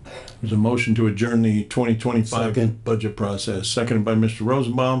 There's a motion to adjourn the 2025 Second. budget process, seconded by Mr.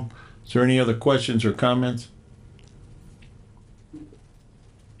 Rosenbaum. Is there any other questions or comments?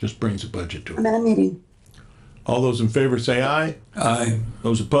 Just brings the budget to I'm it. in a meeting. All those in favor say aye. Aye.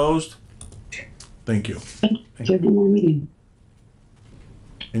 Those opposed? Thank you. I'm in a meeting.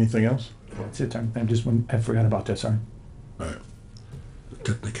 Anything else? That's it, I forgot about that, sorry. All right.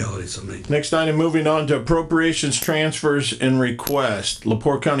 Technicality, somebody. Next item, moving on to appropriations, transfers, and request.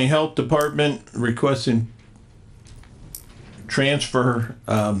 LaPorte County Health Department requesting transfer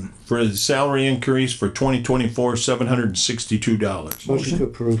for the salary increase for 2024, $762. Motion to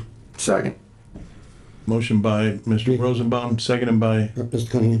approve. Second. Motion by Mr. Rosenbaum, seconded by Mr.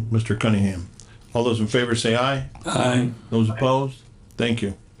 Cunningham. Mr. Cunningham. All those in favor say aye. Aye. Those opposed? Thank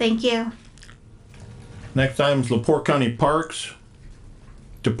you. Thank you. Next item is LaPorte County Parks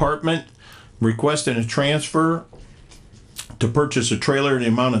Department requesting a transfer to purchase a trailer in the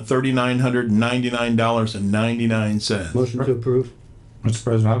amount of $3,999.99. Motion to approve. Mr.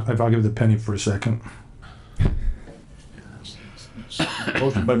 President, I'll give the penny for a second.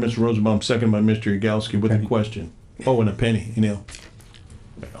 Motion by Mr. Rosenbaum, second by Mr. Yagowski with a question. Oh, and a penny, you know.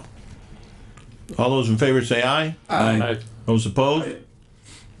 All those in favor say aye. Aye. Those opposed?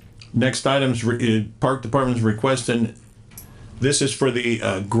 Next item is Park Department's requesting, this is for the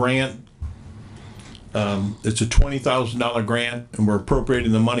grant. It's a $20,000 grant and we're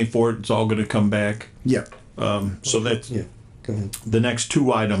appropriating the money for it. It's all gonna come back. Yep. So that's, Yeah, go ahead. the next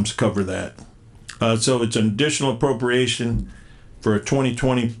two items cover that. So it's an additional appropriation for a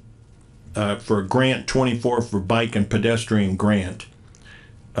 2020, for a grant 24 for bike and pedestrian grant,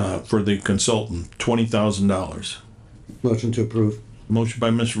 for the consultant, $20,000. Motion to approve. Motion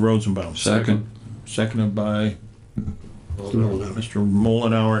by Mr. Rosenbaum. Second. Seconded by Mollenauer. Mr.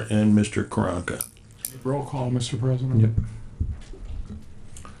 Mollenauer and Mr. Karanka. Roll call, Mr. President. Yep.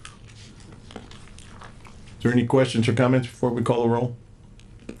 Is there any questions or comments before we call the roll?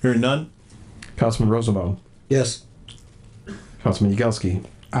 Hearing none? Councilman Rosenbaum. Yes. Councilman Yagowski.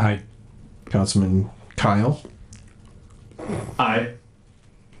 Aye. Councilman Kyle. Aye.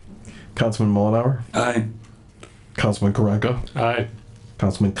 Councilman Mollenauer. Aye. Councilman Karanka. Aye.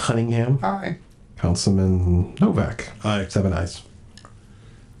 Councilman Cunningham. Aye. Councilman Novak. Aye. 7 ayes.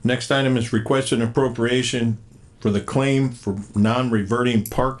 Next item is request an appropriation for the claim for non-reverting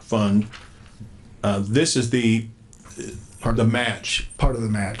park fund. This is the match. Part of the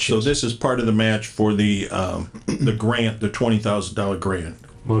match. So this is part of the match for the grant, the $20,000 grant.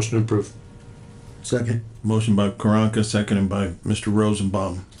 Motion approved. Second. Motion by Karanka, seconded by Mr.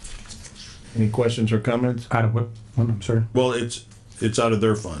 Rosenbaum. Any questions or comments? Out of what? I'm sorry. Well, it's out of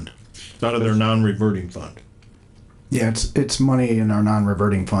their fund. It's out of their non-reverting fund. Yeah, it's money in our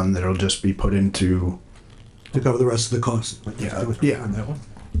non-reverting fund that'll just be put into. To cover the rest of the cost. Yeah. Yeah. That one?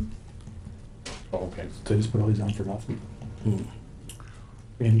 Oh, okay. So they just put all these on for nothing?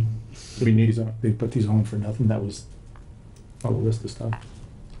 And we need these on, they put these on for nothing? That was all the list of stuff.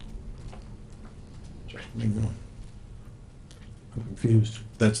 I'm confused.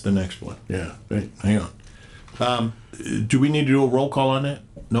 That's the next one. Yeah, right, hang on. Do we need to do a roll call on that?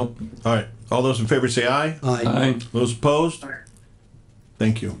 Nope. All right. All those in favor say aye. Aye. Aye. Those opposed?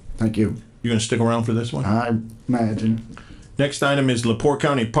 Thank you. Thank you. You gonna stick around for this one? I imagine. Next item is LaPorte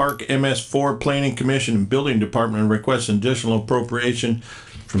County Park MS4 Planning Commission and Building Department requests additional appropriation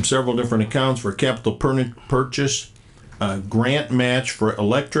from several different accounts for capital purchase, grant match for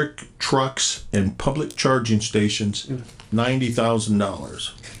electric trucks and public charging stations,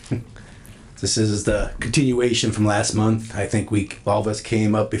 $90,000. This is the continuation from last month. I think all of us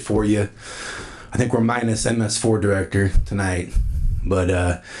came up before you. I think we're minus MS4 director tonight,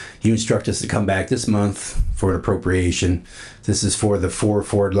 but you instruct us to come back this month for an appropriation. This is for the 4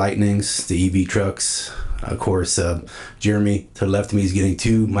 Ford Lightnings, the EV trucks, Of course, Jeremy to the left of me is getting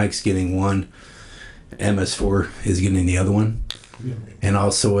 2. Mike's getting 1. MS4 is getting the other one, and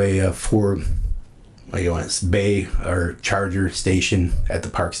also a 4. Bay or charger station at the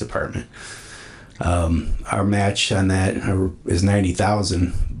Parks Department. Our match on that is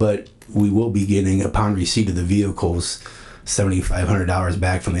 $90,000, but we will be getting, upon receipt of the vehicles, $7,500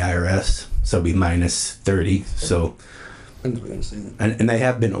 back from the IRS. So it'll be minus 30. So, and they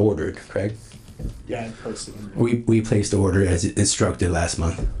have been ordered, correct? Yeah, I posted them. We placed the order as instructed last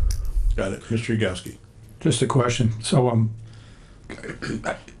month. Got it. Mr. Yagowski. Just a question. So,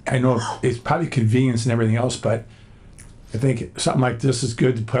 I know it's probably convenience and everything else, but I think something like this is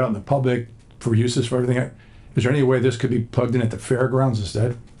good to put out in the public for uses for everything. Is there any way this could be plugged in at the fairgrounds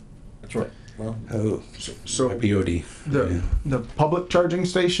instead? That's right. Well, So POD. the public charging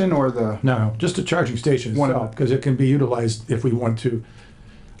station or the? No, just a charging station itself, because it can be utilized if we want to.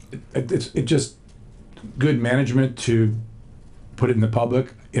 It's just good management to put it in the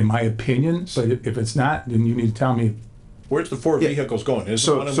public, in my opinion. But if it's not, then you need to tell me. Where's the 4 vehicles going? Is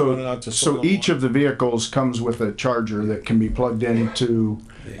one of them going out to So each of the vehicles comes with a charger that can be plugged into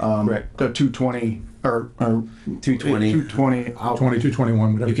the 220 or 220, 220 out.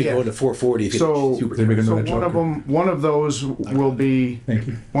 2221, whatever. You can go to 440 if So, it's super. one of those will be,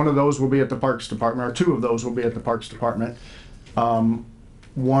 one of those will be at the Parks Department, or 2 of those will be at the Parks Department.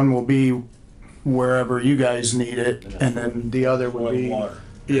 One will be wherever you guys need it, and then the other will be.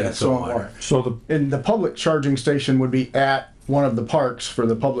 Yeah, so water. So and the public charging station would be at one of the parks for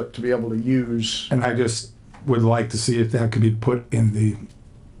the public to be able to use. And I just would like to see if that could be put in the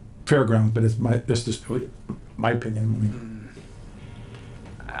fairgrounds, but that's just my opinion.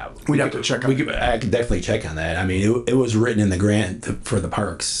 We'd have to check. I could definitely check on that. I mean, it was written in the grant for the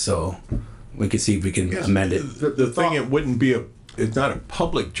parks, so we could see if we can amend it. The thing, it wouldn't be it's not a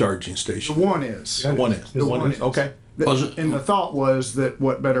public charging station. The one is. The one is. The one is. Okay. And the thought was that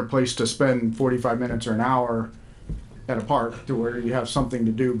what better place to spend 45 minutes or an hour at a park to where you have something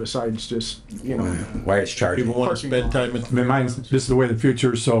to do besides just, why it's charging. People want to spend time at This is the way of the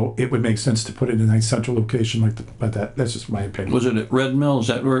future, so it would make sense to put it in a nice central location like that. That's just my opinion. Was it at Red Mill? Is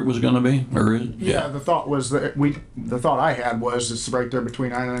that where it was going to be? Or yeah, the thought was that the thought I had was it's right there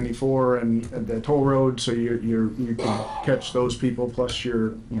between I-94 and the toll road, so you can catch those people, plus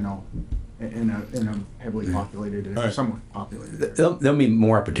you're, in a heavily populated, somewhat populated. There'll be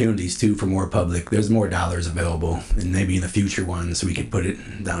more opportunities too for more public. There's more dollars available, and maybe in the future ones we could put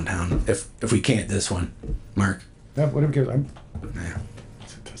it downtown. If we can't this one, Mark. Yeah, whatever.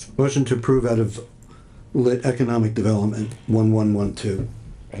 Motion to approve out of Lit Economic Development 1112.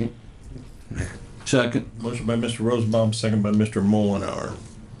 Right. Second. Motion by Mr. Rosenbaum, second by Mr. Mullenhour.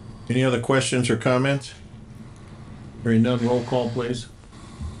 Any other questions or comments? Hearing none, roll call, please.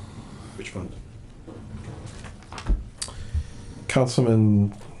 Which one?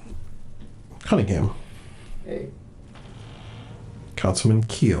 Councilman Cunningham. Hey. Councilman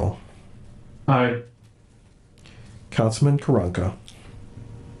Keel. Aye. Councilman Karanka.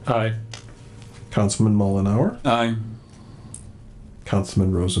 Aye. Councilman Mullenhour. Aye.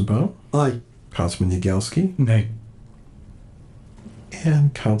 Councilman Rosenbaum. Aye. Councilman Yagowski. Nay.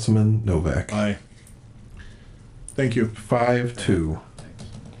 And Councilman Novak. Aye. Thank you. 5-2.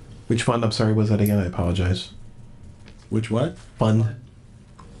 Which fund, I'm sorry, was that again? I apologize. Which what? Fund.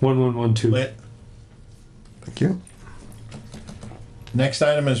 1112. Lit. Thank you. Next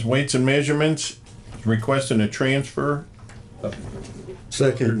item is weights and measurements. Requesting a transfer of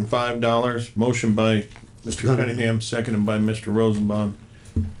Second. $105. Motion by Mr. Cunningham, seconded by Mr. Rosenbaum.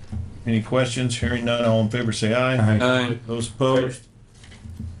 Any questions? Hearing none, all in favor say aye. Aye. Those opposed?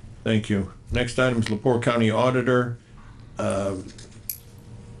 Thank you. Next item is LaPorte County Auditor,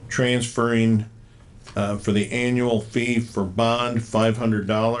 transferring for the annual fee for bond,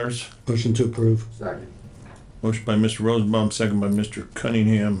 $500. Motion to approve. Second. Motion by Mr. Rosenbaum, second by Mr.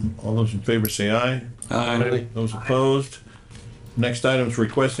 Cunningham. All those in favor say aye. Aye. Those opposed? Next item is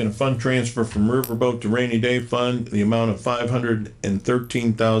requesting a fund transfer from Riverboat to Rainy Day Fund, the amount of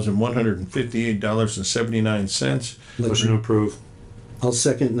 $513,158.79. Motion to approve. I'll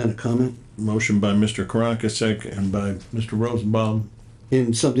second and then a comment. Motion by Mr. Karanka, second by Mr. Rosenbaum.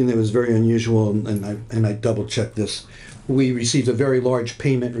 In something that was very unusual, and I double checked this, we received a very large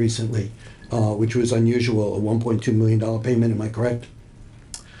payment recently, which was unusual, a $1.2 million payment. Am I correct?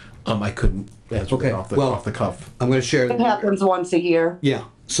 I couldn't answer that off the cuff. I'm going to share. It happens once a year. Yeah.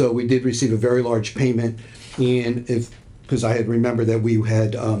 So we did receive a very large payment, and because I had remembered that we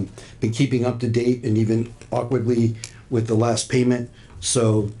had been keeping up to date and even awkwardly with the last payment,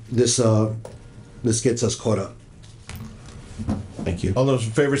 so this gets us caught up. Thank you. All those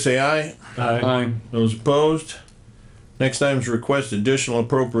in favor say aye. Aye. Those opposed? Next item is request additional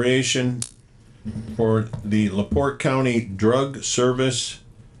appropriation for the LaPorte County Drug Service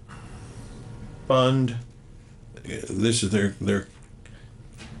Fund. This is their,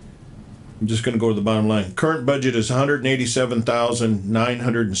 I'm just gonna go to the bottom line. Current budget is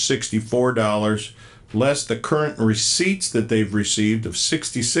 $187,964, less the current receipts that they've received of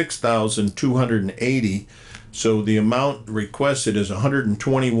 $66,280. So the amount requested is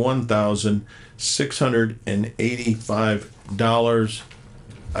 $121,685.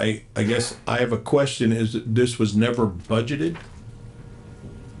 I guess I have a question, is that this was never budgeted?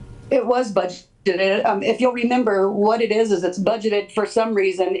 It was budgeted. If you'll remember, what it is it's budgeted for some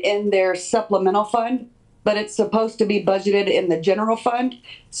reason in their supplemental fund, but it's supposed to be budgeted in the general fund.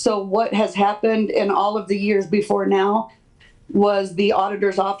 So what has happened in all of the years before now was the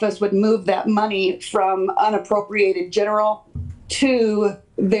auditor's office would move that money from unappropriated general to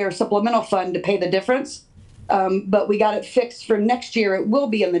their supplemental fund to pay the difference. But we got it fixed for next year. It will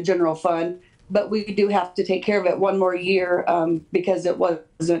be in the general fund, but we do have to take care of it one more year because it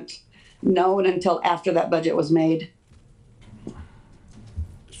wasn't known until after that budget was made.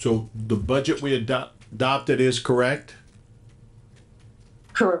 So the budget we adopted is correct?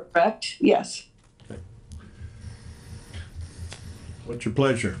 Correct, yes. What's your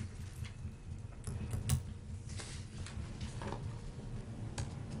pleasure?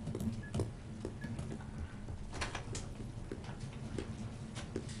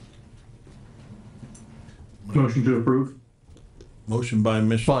 Motion to approve. Motion by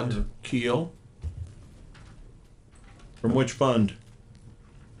Mr. Keel. From which fund?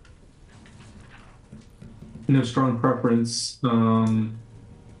 No strong preference. Well,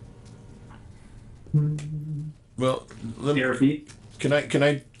 let me, ARP? Can I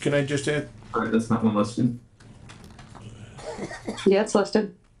just add? All right, that's not one listed. Yeah, it's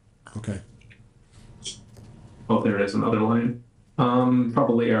listed. Okay. Oh, there it is, another line.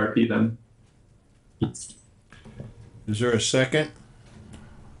 Probably ARP then. Is there a second?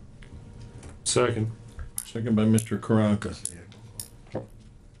 Second. Second by Mr. Karanka.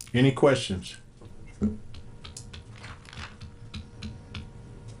 Any questions?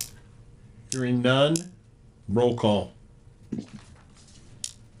 Hearing none, roll call.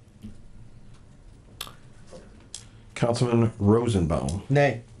 Councilman Rosenbaum.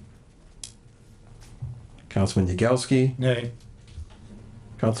 Nay. Councilman Yagowski. Nay.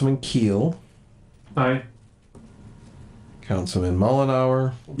 Councilman Keel. Aye. Councilman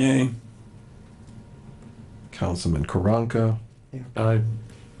Mullenhour. Yay. Councilman Karanka. Aye.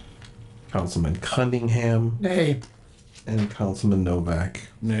 Councilman Cunningham. Nay. And Councilman Novak.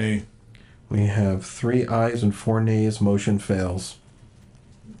 Nay. We have 3 ayes and 4 nays. Motion fails.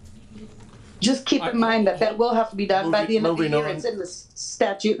 Just keep in mind that that will have to be done by the end of the year. It's in the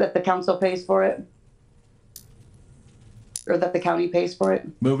statute that the council pays for it. Or that the county pays for it.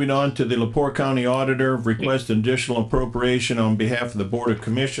 Moving on to the LaPorte County Auditor, request additional appropriation on behalf of the Board of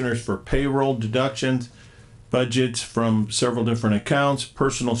Commissioners for payroll deductions, budgets from several different accounts,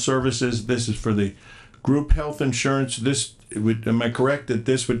 personal services. This is for the group health insurance. This would, am I correct that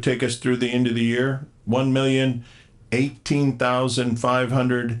this would take us through the end of the year?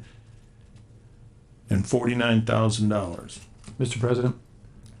 $1,018,549,000. Mr. President?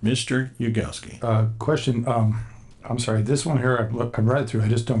 Mr. Yagowski. Question, I'm sorry, this one here, I've read through, I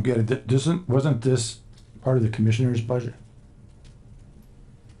just don't get it. Wasn't this part of the commissioner's budget?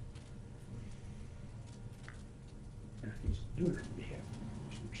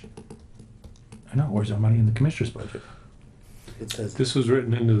 I know, where's the money in the commissioner's budget? It says This was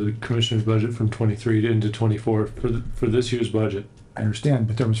written into the commissioner's budget from 23 into 24 for this year's budget. I understand,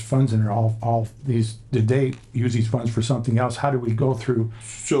 but there was funds in there, all these, did they use these funds for something else? How do we go through?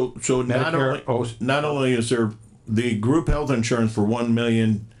 So Medicare, not only is there the group health insurance for 1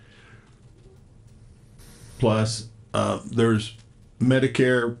 million plus, there's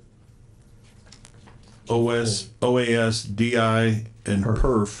Medicare, OAS, DI, and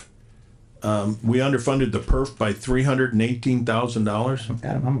PERF. We underfunded the PERF by $318,000.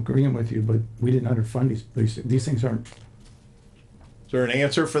 Adam, I'm agreeing with you, but we didn't underfund these things aren't. Is there an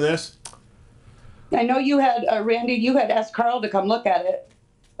answer for this? I know you had, Randy, you had asked Carl to come look at it.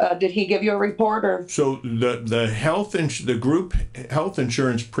 Did he give you a report or? So the group health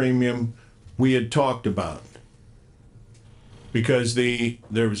insurance premium we had talked about. Because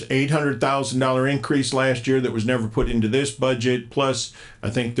there was $800,000 increase last year that was never put into this budget. Plus, I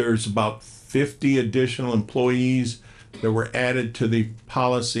think there's about 50 additional employees that were added to the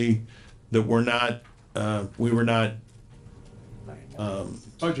policy that were not, we were not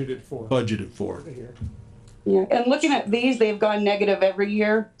budgeted for. budgeted for. Yeah, and looking at these, they've gone negative every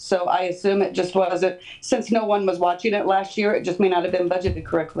year, so I assume it just wasn't, since no one was watching it last year, it just may not have been budgeted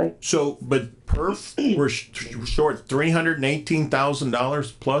correctly. So, but perf, we're short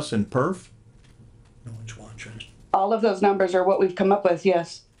 $318,000 plus in perf? All of those numbers are what we've come up with,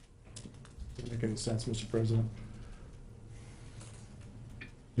 yes. Doesn't make any sense, Mr. President.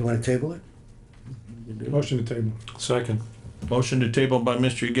 You want to table it? Motion to table. Second. Motion to table by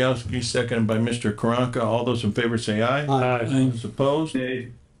Mr. Yagowski, seconded by Mr. Karanka. All those in favor say aye. Aye. Those opposed? I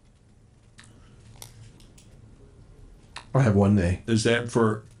have one nay. Is that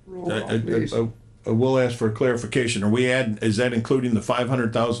for, we'll ask for clarification. Are we adding, is that including the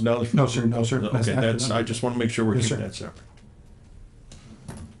 $500,000? No, sir, no, sir. Okay, that's, I just want to make sure we're Yes, keeping sir. that separate.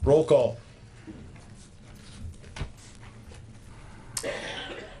 Roll call.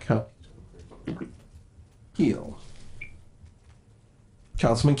 Keel.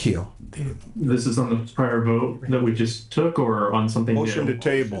 Councilman Keel. This is on the prior vote that we just took, or on something new? Motion to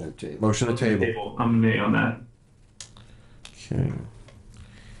table. Motion to table. I'm a nay on that. Okay.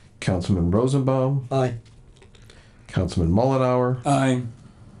 Councilman Rosenbaum. Aye. Councilman Mullenhour. Aye.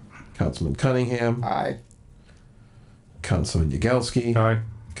 Councilman Cunningham. Aye. Councilman Yagowski. Aye.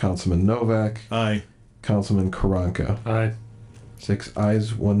 Councilman Novak. Aye. Councilman Karanka. Aye. 6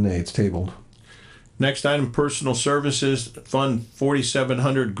 ayes, 1 nay. It's tabled. Next item, personal services, Fund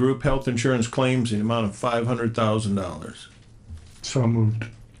 4700, group health insurance claims in the amount of $500,000. So moved.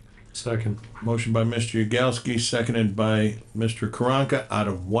 Second. Motion by Mr. Yagowski, seconded by Mr. Karanka. Out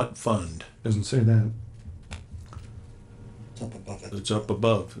of what fund? Doesn't say that. It's up above it. It's up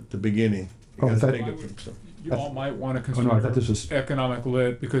above at the beginning. You Oh, gotta that- take it from some- You all might want to Oh, no, I thought consider this was. economic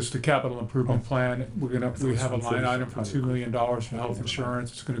lit, because the capital improvement plan, we have a line item for $2 million for health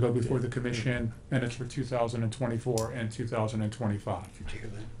insurance. It's gonna go before the commission, and it's for 2024 and 2025.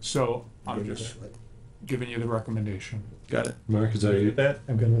 So I'm just giving you the recommendation. Got it. Mark, is that you? That?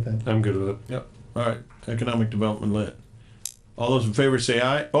 I'm good with that. I'm good with it. Yep. All right. Economic development lit. All those in favor say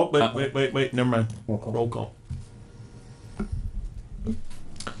aye. Oh, wait. Never mind. Roll call.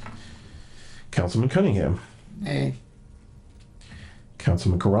 Councilman Cunningham. Nay.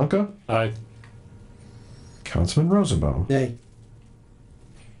 Councilman Karanka. Aye. Councilman Rosenbaum. Nay.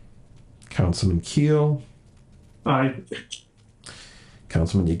 Councilman Keel. Aye.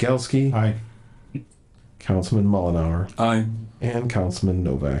 Councilman Yagowski. Aye. Councilman Mullenhour. Aye. And Councilman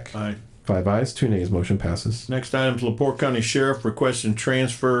Novak. Aye. 5 ayes, 2 nays. Motion passes. Next item is LaPorte County Sheriff requesting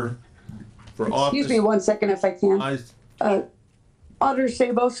transfer for office. Excuse me 1 second if I can. Auditor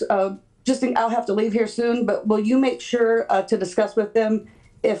Sabos, I'll have to leave here soon, but will you make sure to discuss with them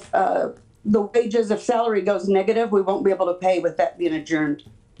if the wages, if salary goes negative, we won't be able to pay with that being adjourned?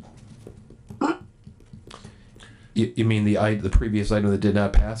 You mean the previous item that did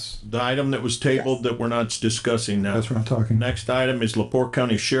not pass? The item that was tabled that we're not discussing now. That's what I'm talking. Next item is LaPorte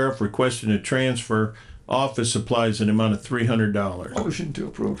County Sheriff requesting to transfer office supplies in the amount of $300. Motion to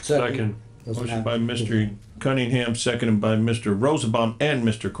approve. Second. Motion by Mr. Cunningham, seconded by Mr. Rosenbaum and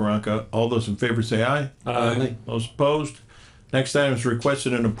Mr. Karanka. All those in favor say aye. Aye. Those opposed? Next item is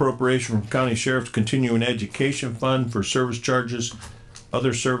requested an appropriation from County Sheriff's Continuing Education Fund for service charges,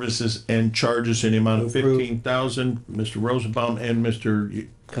 other services and charges in the amount of $15,000. Mr. Rosenbaum and Mr.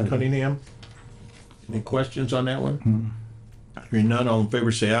 Cunningham. Any questions on that one? Hearing none, all in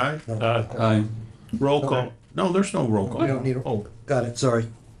favor say aye. Aye. Roll call. No, there's no roll call. We don't need a, Oh, got it, sorry.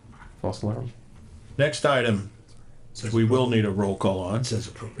 False alarm. next item, which we will need a roll call on,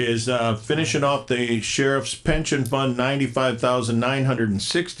 is finishing off the sheriff's pension fund,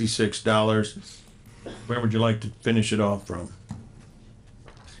 $95,966. Where would you like to finish it off from?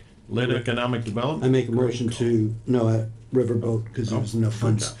 Lit Economic Development? I make a motion to, no, Riverboat, because there was enough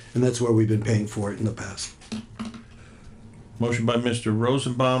funds, and that's where we've been paying for it in the past. Motion by Mr.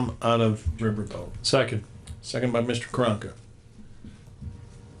 Rosenbaum out of Riverboat. Second. Second by Mr. Karanka.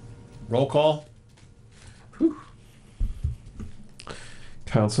 Roll call?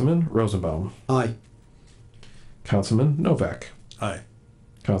 Councilman Rosenbaum. Aye. Councilman Novak. Aye.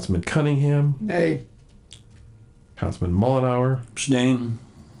 Councilman Cunningham. Nay. Councilman Mullenhour. Abstain.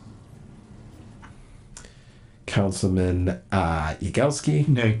 Councilman Yagowski.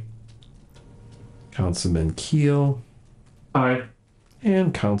 Nay. Councilman Keel. Aye.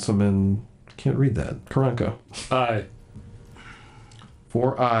 And Councilman, can't read that, Karanka. Aye.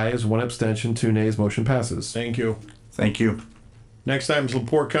 4 ayes, 1 abstention, 2 nays. Motion passes. Thank you. Thank you. Next item is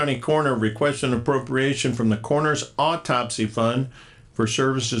LaPorte County Coroner requesting appropriation from the Coroner's Autopsy Fund for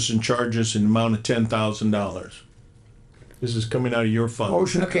services and charges in the amount of $10,000. This is coming out of your fund.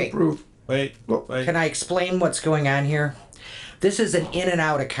 Motion to Okay. approve. Wait. Can I explain what's going on here? This is an in and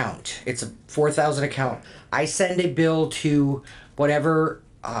out account. It's a 4,000 account. I send a bill to whatever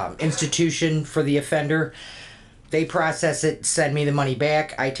institution for the offender. They process it, send me the money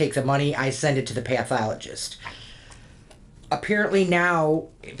back. I take the money, I send it to the pathologist. Apparently now,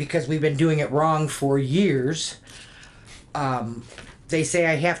 because we've been doing it wrong for years, they say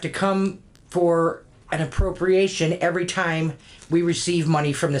I have to come for an appropriation every time we receive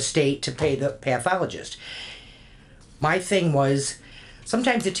money from the state to pay the pathologist. My thing was,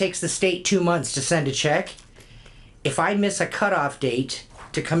 sometimes it takes the state 2 months to send a check. If I miss a cutoff date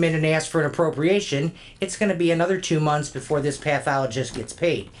to come in and ask for an appropriation, it's going to be another 2 months before this pathologist gets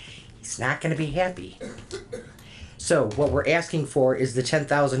paid. He's not going to be happy. So what we're asking for is the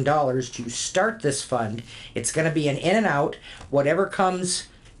 $10,000 to start this fund. It's going to be an in and out. Whatever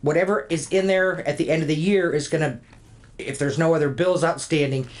is in there at the end of the year is going to, if there's no other bills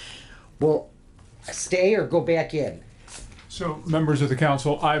outstanding, will stay or go back in. So, members of the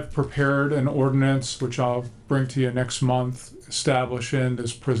council, I've prepared an ordinance, which I'll bring to you next month, establishing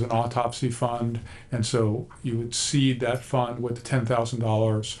this prison autopsy fund. And so you would seed that fund with the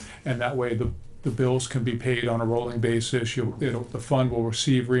 $10,000, and that way the bills can be paid on a rolling basis. The fund will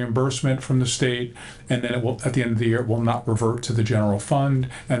receive reimbursement from the state, and then it will, at the end of the year, it will not revert to the general fund,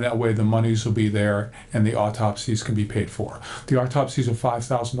 and that way the monies will be there and the autopsies can be paid for. The autopsies are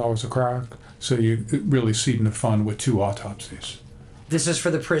 $5,000 a crack, so you really seeding the fund with 2 autopsies. This is for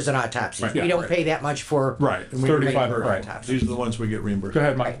the prison autopsies. Right. We don't pay that much for Right. And 35, regular right. autopsies. These are the ones we get reimbursed. Go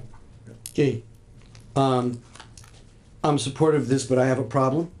ahead, Mike. Okay. I'm supportive of this, but I have a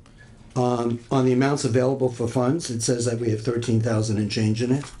problem. On the amounts available for funds, it says that we have 13,000 and change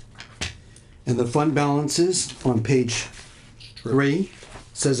in it. And the fund balances on page 3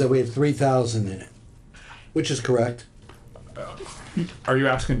 says that we have 3,000 in it, which is correct. Are you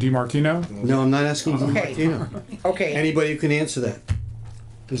asking DiMartino? No, I'm not asking you, Okay. Martino. Okay. Anybody who can answer that.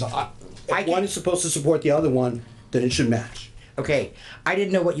 Because if one is supposed to support the other one, then it should match. Okay, I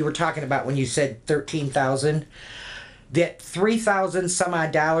didn't know what you were talking about when you said 13,000. That 3,000 some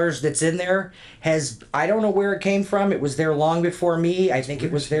odd dollars that's in there I don't know where it came from. It was there long before me. I think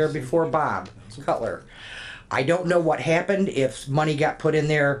it was there before Bob Cutler. I don't know what happened, if money got put in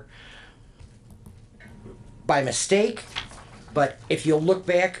there by mistake, but if you'll look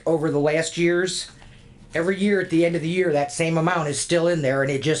back over the last years, every year at the end of the year, that same amount is still in there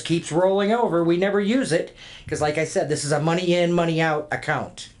and it just keeps rolling over. We never use it because, like I said, this is a money in, money out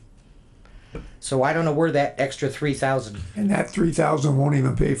account. So I don't know where that extra 3,000. And that 3,000 won't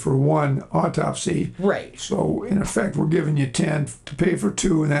even pay for one autopsy. Right. So in effect, we're giving you 10 to pay for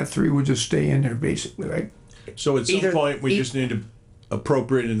 2, and that 3 would just stay in there basically, right? So at some point, we just need to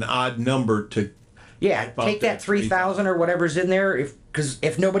appropriate an odd number to. Yeah, take that 3,000 or whatever's in there, because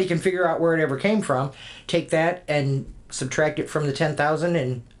if nobody can figure out where it ever came from, take that and subtract it from the 10,000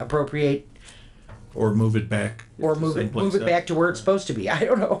 and appropriate. Or move it back. Or move it back to where it's supposed to be. I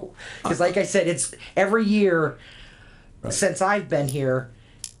don't know, because like I said, it's every year since I've been here,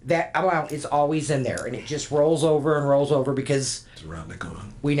 that amount is always in there, and it just rolls over and rolls over because it's around the corner.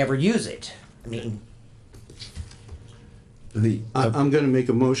 We never use it. I mean. I'm going to make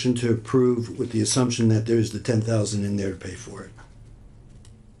a motion to approve with the assumption that there's the 10,000 in there to pay for it.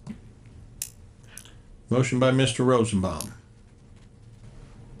 Motion by Mr. Rosenbaum.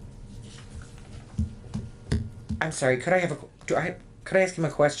 I'm sorry. Could I ask him a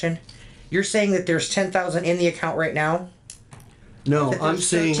question? You're saying that there's 10,000 in the account right now? No, I'm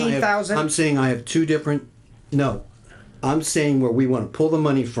saying I have 2 different. No, I'm saying where we want to pull the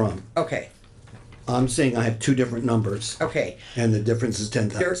money from. Okay. I'm saying I have 2 different numbers. Okay. And the difference is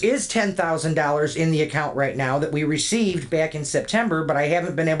 10,000. There is $10,000 in the account right now that we received back in September, but I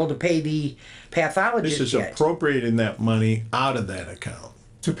haven't been able to pay the pathologist This is yet. appropriating that money out of that account.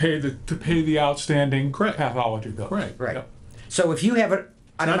 To pay the outstanding pathology bill. Right. Right. Yep. So if you have an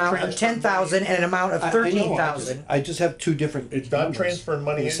amount of 10,000 and an amount of 13,000. I just have 2 different. It's not transferring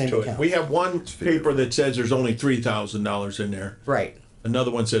money in the same into it. account. We have one paper that says there's only $3,000 in there. Right.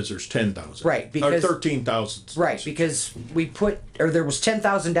 Another one says there's 10,000. Right, because or 13,000. Right, because there was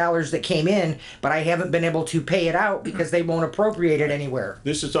 $10,000 that came in, but I haven't been able to pay it out because they won't appropriate it anywhere.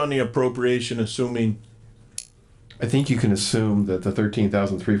 This is on the appropriation, assuming. I think you can assume that the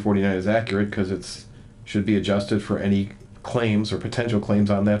 13,349 is accurate because it's should be adjusted for any claims or potential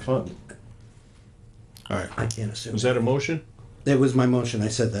claims on that fund. All right. I can't assume. Was that a motion? That was my motion. I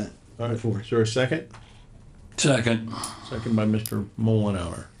said that before. Is there a second? Second. Second by Mr.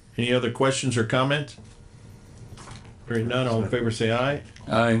 Mullenhour. Any other questions or comments? Hearing none, all in favor say aye.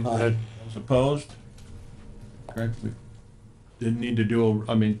 Aye. Those opposed? Okay, we didn't need to do,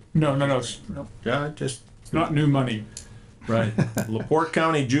 No. yeah, just. It's not new money. Right. LaPorte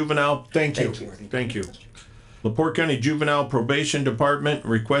County Juvenile, thank you. Thank you. LaPorte County Juvenile Probation Department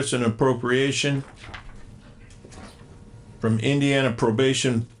requests an appropriation from Indiana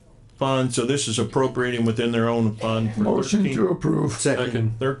Probation Fund, so this is appropriating within their own fund. For Motion to approve.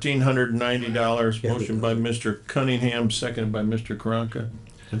 Second. $1,390. Motion by Mr. Cunningham, seconded by Mr. Karanka.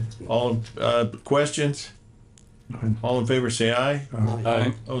 All, questions? All in favor say aye.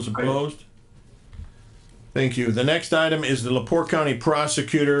 Aye. Those opposed? Thank you. The next item is the LaPorte County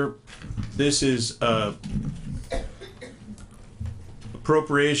Prosecutor. This is,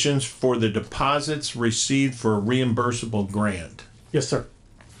 appropriations for the deposits received for a reimbursable grant. Yes, sir.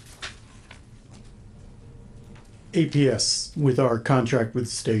 APS with our contract with the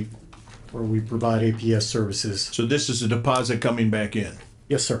state where we provide APS services. So this is a deposit coming back in.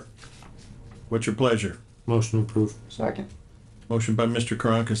 Yes, sir. What's your pleasure? Motion approved. Second. Motion by Mr.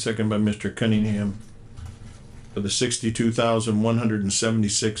 Karanka, second by Mr. Cunningham for the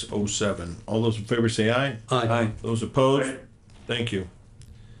 $62,176.07. All those in favor say aye. Aye. Those opposed? Thank you.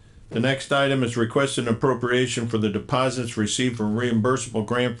 The next item is requested an appropriation for the deposits received from reimbursable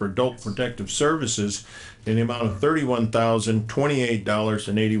grant for adult protective services in the amount of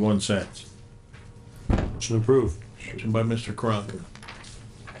 $31,028.81. Motion approved. Motion by Mr. Karanka,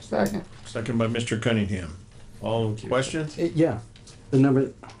 Second. second by Mr. Cunningham. All questions? Yeah, the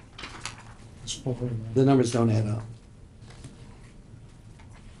numbers don't add up.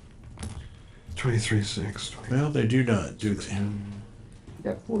 23,600. Well, they do not, do they?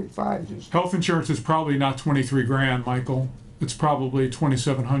 Got 45, just. Health insurance is probably not 23 grand, Michael. It's probably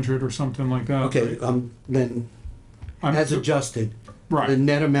 2,700 or something like that. Okay, then, as adjusted, Right. the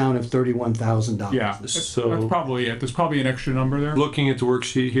net amount of $31,000. Yeah, that's So- probably it. There's probably an extra number there. Looking at the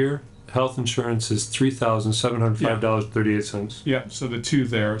worksheet here, health insurance is $3,705.38. Yeah, so the two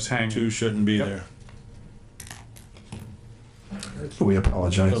there is hanging. Two shouldn't be there. We A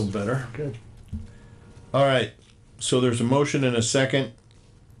apologize. little better. All right, so there's a motion and a second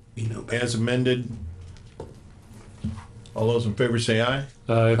as amended. All those in favor say aye.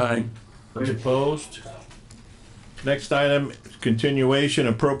 Aye. Those opposed? Next item, continuation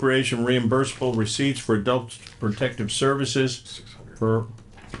appropriation reimbursable receipts for adult protective services for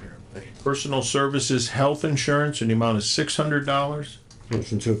personal services health insurance in the amount of $600.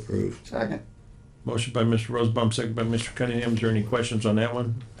 Motion to approve. Second. Motion by Mr. Rosenbaum, second by Mr. Cunningham. Is there any questions on that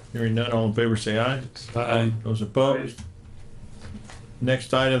one? Hearing none, all in favor say aye. Aye. Those opposed?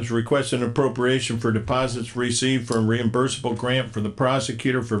 Next item is request an appropriation for deposits received from reimbursable grant for the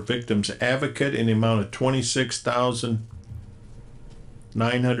prosecutor for victims advocate in the amount of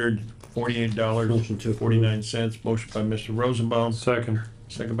 $26,948.49. Motion by Mr. Rosenbaum. Second.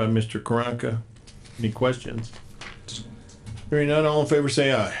 Second by Mr. Karanka. Any questions? Hearing none, all in favor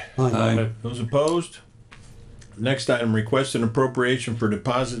say aye. Aye. Those opposed? Next item, request an appropriation for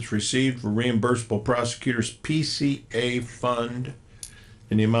deposits received for reimbursable prosecutors PCA fund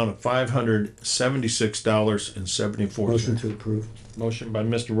in the amount of $576.74. Motion to approve. Motion by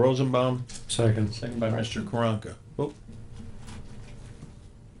Mr. Rosenbaum, Second. second by Mr. Karanka. Oh,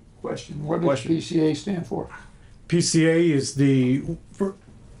 Question. What does Question. PCA stand for? PCA is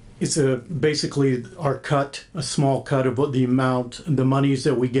it's basically our cut, a small cut of what the monies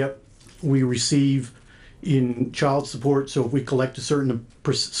that we receive in child support. So if we collect a certain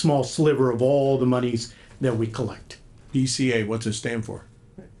small sliver of all the monies that we collect. PCA, what's it stand for?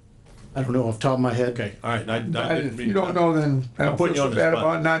 I don't know off the top of my head. Okay, all right. I didn't If mean- you don't know, then I I'm don't putting feel you on so the bad spot.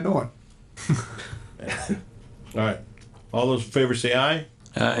 about not knowing. All right. All those in favor say aye.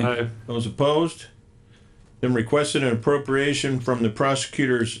 Aye. Those opposed? Then requested an appropriation from the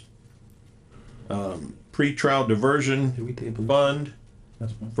prosecutor's pretrial diversion fund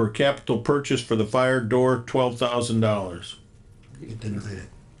for capital purchase for the fire door, $12,000. You can deny it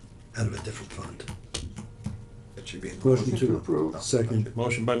out of a different fund. That should be. Motion to approve. Second.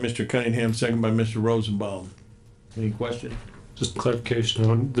 Motion by Mr. Cunningham, second by Mr. Rosenbaum. Any question? Just clarification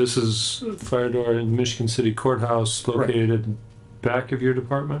on, this is fire door in Michigan City Courthouse located at the back of your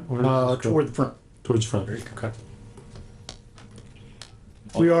department? Where does this go? Toward the front. Towards front, okay.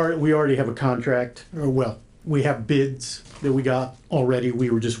 We already have a contract, we have bids that we got already. We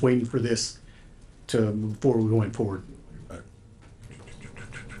were just waiting for this before we went forward.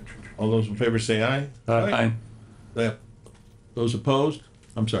 All those in favor say aye. Aye. Yep. Those opposed?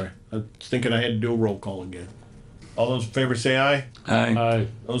 I'm sorry. I was thinking I had to do a roll call again. All those in favor say aye. Aye.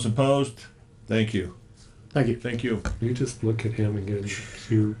 Those opposed? Thank you. Thank you. Thank you. You just look at him again.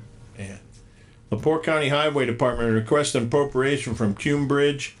 You. And LaPorte County Highway Department requests an appropriation from Cume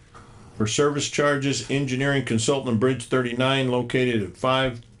Bridge for service charges, engineering consultant Bridge 39 located at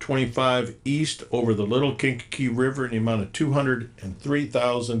 520 25 east over the Little Kankakee River in the amount of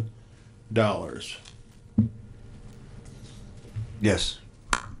 $203,000. Yes.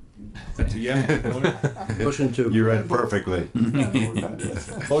 Yeah. Motion to. You read perfectly.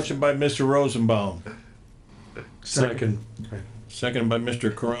 Motion by Mr. Rosenbaum. Second. Second by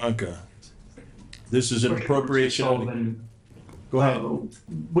Mr. Karanka. This is an appropriation. Go ahead.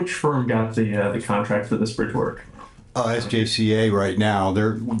 Which firm got the contract for this bridge work? SJCA right now,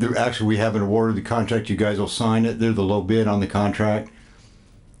 they're actually, we haven't awarded the contract. You guys will sign it. They're the low bid on the contract.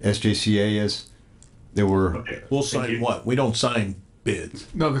 SJCA is. There were. We'll sign what? We don't sign bids.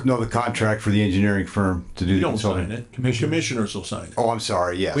 No, the contract for the engineering firm to do We the don't consulting. sign it. Commissioners will sign it. Oh, I'm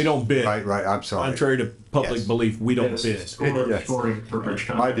sorry, yes. We don't bid. Right, I'm sorry. Contrary to public Yes. belief, we don't bid. Yes. Scoring for bridge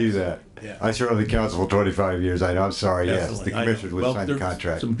I contracts. do that. Yeah. I served on the council for 25 years. I'm sorry, yes. Definitely. The I know. commissioners would Well, sign the there's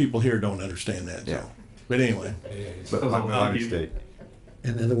contract. Some people here don't understand that, so. Yeah. But anyway. But my mistake.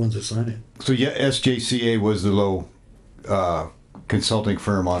 And they're the ones that sign it. So yeah, SJCA was the low consulting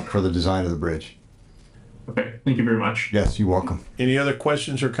firm for the design of the bridge. Okay, thank you very much. Yes, you're welcome. Any other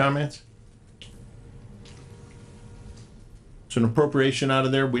questions or comments? It's an appropriation out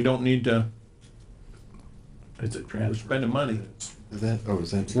of there. We don't need to. It's a transfer. Spending money. Is that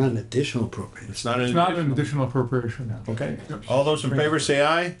it's not an additional appropriation. It's not an It's not an additional. additional appropriation. Okay. All those in favor say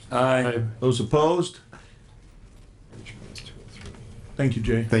aye. Aye. Those opposed? Thank you,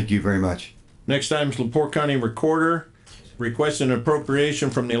 Jay. Thank you very much. Next item is LaPorte County Recorder requesting an appropriation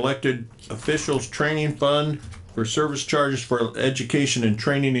from the Elected Officials Training Fund for service charges for education and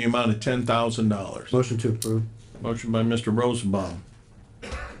training in the amount of $10,000. Motion to approve. Motion by Mr. Rosenbaum.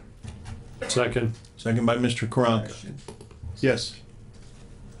 Second. Second by Mr. Karanka. Yes.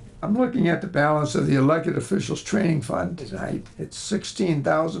 I'm looking at the balance of the elected officials training fund tonight. It's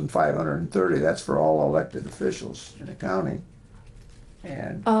 16,530. That's for all elected officials in the county.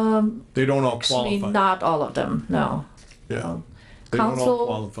 And They don't all Actually, qualify. not all of them, no. Yeah. They don't all Council,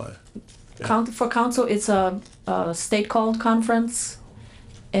 qualify. for council, it's a state called conference.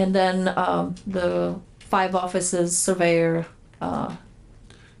 And then the 5 offices, surveyor,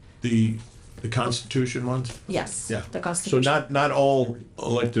 The Constitution ones? yes, Yeah. the So constitution. not all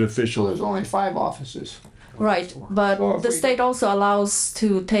elected officials. there's only 5 offices. Right, but So if the we- state also allows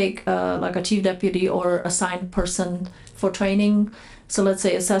to take like a chief deputy or assigned person for training. So let's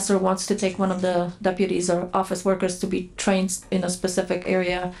say assessor wants to take one of the deputies or office workers to be trained in a specific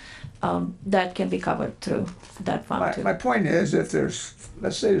area, that can be covered through that fund too. My point is, if there's,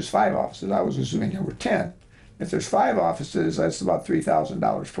 let's say there's 5 offices, I was assuming there were 10. If there's 5 offices, that's about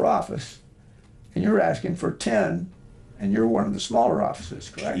 $3,000 per office. And you're asking for 10, and you're one of the smaller offices,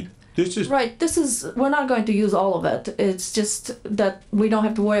 correct? This is Right, we're not going to use all of it. It's just that we don't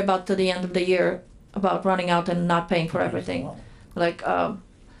have to worry about to the end of the year about running out and not paying for everything. Like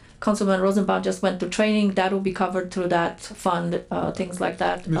Councilman Rosenbaum just went to training, that will be covered through that fund, things like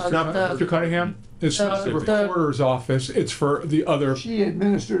that. Mr. Cunningham, it's not the the- recorder's office, it's for the other. She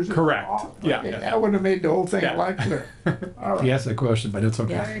administers it. Correct, yeah. Okay, that would have made the whole thing a lot clearer. All right, He asked that question, but it's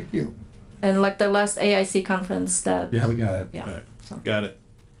okay. Yeah. thank you. And like the last AIC conference that, Yeah, we got it. yeah. Got it.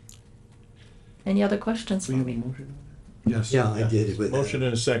 Any other questions for me? Yes. Yeah, I did it with Motion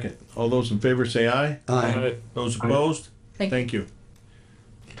and a second. All those in favor say aye. Aye. Those opposed? Thank you. Thank you.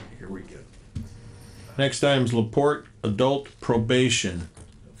 Here we go. Next item is LaPorte Adult Probation.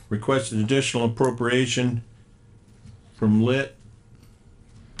 Requested additional appropriation from Lit,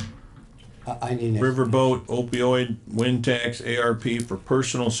 I need an Riverboat, Opioid, Wind Tax, ARP for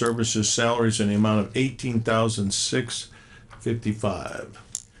personal services salaries in the amount of $18,655.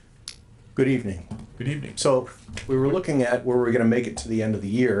 Good evening. Good evening. So we were looking at where we're gonna make it to the end of the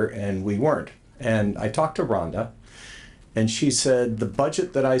year, and we weren't. And I talked to Rhonda, and she said the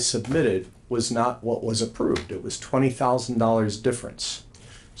budget that I submitted was not what was approved. It was $20,000 difference.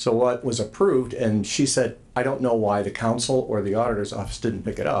 So what was approved, and she said, I don't know why the council or the auditor's office didn't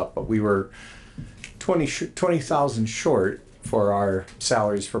pick it up, but we were 20,000 short for our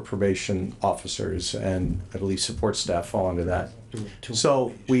salaries for probation officers, and I believe support staff fall under that.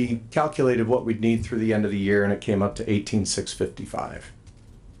 So we calculated what we'd need through the end of the year, and it came up to 18,655.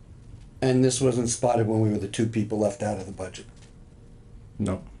 And this wasn't spotted when we were the 2 people left out of the budget.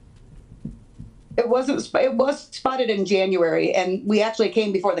 No. It wasn't, it was spotted in January, and we actually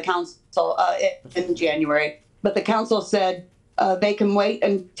came before the council in January. But the council said they can wait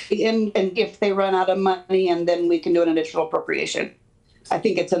and if they run out of money, and then we can do an additional appropriation. I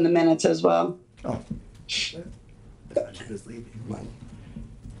think it's in the minutes as well. Oh. Should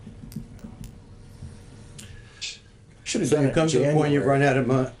have done it. Comes to the point you run out of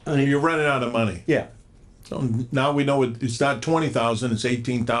money. You're running out of money. Yeah. So now we know it's not 20,000, it's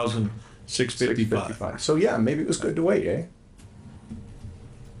 18,655. So yeah, maybe it was good to wait, eh?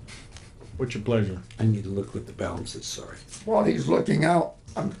 What's your pleasure? I need to look what the balance is, sorry. While he's looking out,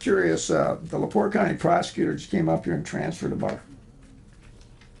 I'm curious, the LaPorte County prosecutor just came up here and transferred about,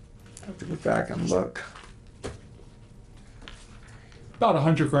 I have to go back and look, About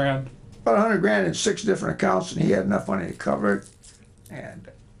 100 grand. about 100 grand in 6 different accounts, and he had enough money to cover it. And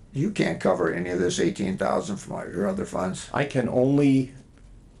you can't cover any of this 18,000 from all your other funds. I can only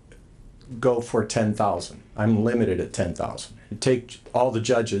go for 10,000. I'm limited at 10,000. It takes all the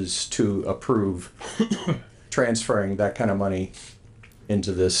judges to approve transferring that kind of money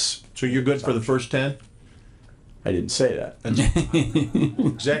into this. So you're good for the first 10? I didn't say that. That's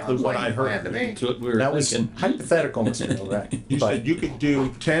exactly what I heard. That was hypothetical, Mr. Novak. You said you could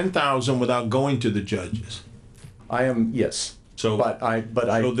do 10,000 without going to the judges. I am, yes. So,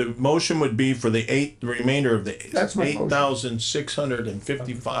 so the motion would be for the remainder of the That's my motion.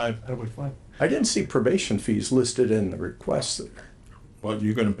 8,655. I didn't see probation fees listed in the request. Well,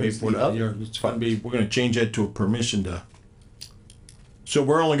 you're gonna pay for that. It's gonna be, we're gonna change that to a permission to. So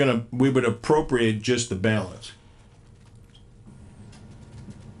we're only gonna, we would appropriate just the balance.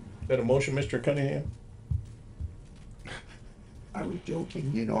 Is that a motion, Mr. Cunningham? I was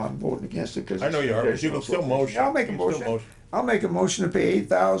joking, you know I'm voting against it because. I know you are, but you can still motion. I'll make a You can still motion. I'll make a motion to pay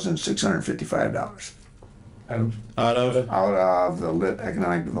 $8,655 Out of? out of the Lit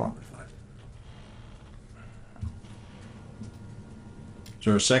Economic Development Fund. Is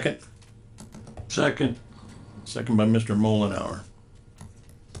there a second? Second. Second by Mr. Mullenhour.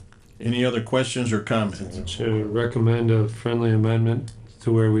 Any other questions or comments? To recommend a friendly amendment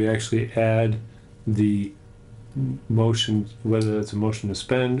to where we actually add the motion, whether it's a motion to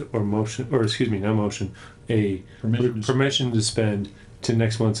spend or motion, or excuse me, not motion, a permission to spend to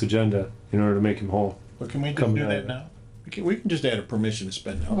next month's agenda in order to make him whole. But can we just do that now? We can just add a permission to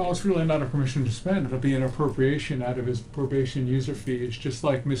spend now. Well, it's really not a permission to spend. It'll be an appropriation out of his probation user fees, just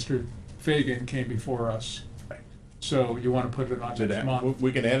like Mr. Fagan came before us. So you want to put it on next month.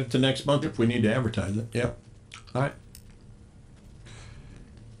 We can add it to next month if we need to advertise it. Yep. All right.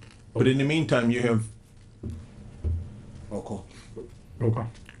 But in the meantime, you have. Roll call. Roll call.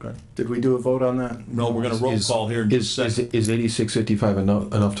 Okay. Did we do a vote on that? No, we're gonna roll call here in just a second. Is 8655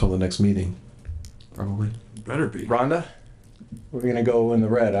 enough till the next meeting? Probably. Better be. Rhonda? We're gonna go in the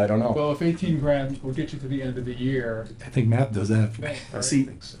red, I don't know. Well, if 18 grand will get you to the end of the year. I think math does that. See,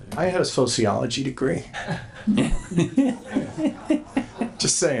 I had a sociology degree.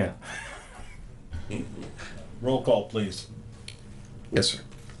 Just saying. Roll call, please. Yes, sir.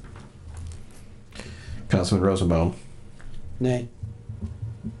 Councilman Rosenbaum. Nay.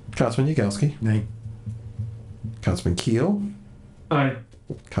 Councilman Yagowski. Nay. Councilman Keel. Aye.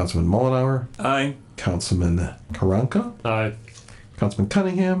 Councilman Mullenhour. Aye. Councilman Karanka. Aye. Councilman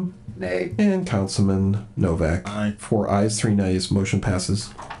Cunningham. Nay. And Councilman Novak. Aye. 4 ayes, 3 nays. Motion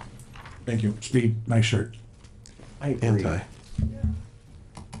passes. Thank you. Steve, nice shirt. I agree. Anti.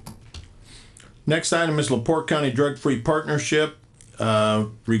 Next item is LaPorte County Drug-Free Partnership.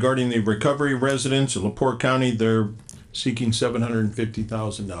 Regarding the recovery residents of LaPorte County, they're seeking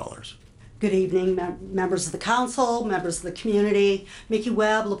 $750,000. Good evening, members of the council, members of the community. Mickey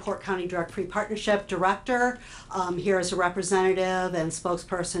Webb, LaPorte County Drug-Free Partnership Director, here as a representative and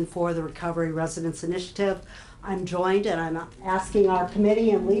spokesperson for the Recovery Residents Initiative. I'm joined and I'm asking our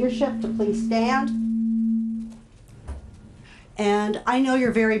committee and leadership to please stand. And I know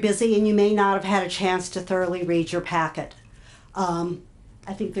you're very busy and you may not have had a chance to thoroughly read your packet.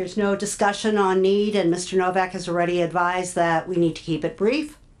 I think there's no discussion on need, and Mr. Novak has already advised that we need to keep it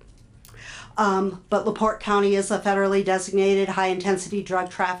brief. But LaPorte County is a federally designated high-intensity drug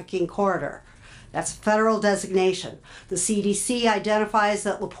trafficking corridor. That's a federal designation. The CDC identifies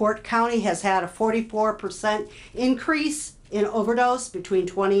that LaPorte County has had a 44% increase in overdose between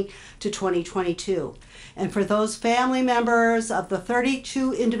 20 to 2022. And for those family members of the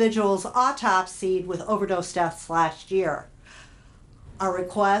 32 individuals autopsied with overdose deaths last year, our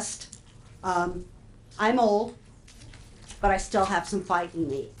request, I'm old, but I still have some fight in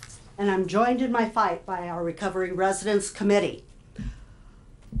me. And I'm joined in my fight by our Recovery Residents Committee.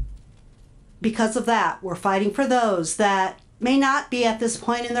 Because of that, we're fighting for those that may not be at this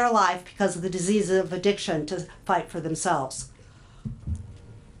point in their life because of the disease of addiction to fight for themselves.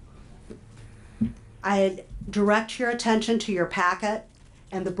 I direct your attention to your packet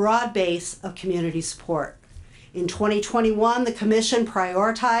and the broad base of community support. In 2021, the Commission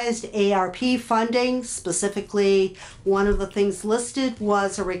prioritized ARP funding. Specifically, one of the things listed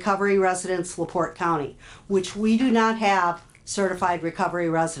was a recovery residence LaPorte County, which we do not have certified recovery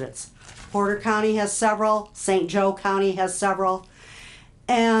residents. Porter County has several, St. Joe County has several.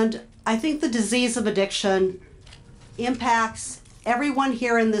 And I think the disease of addiction impacts everyone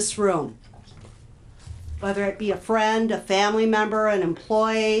here in this room, whether it be a friend, a family member, an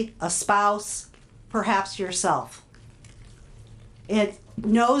employee, a spouse, perhaps yourself. It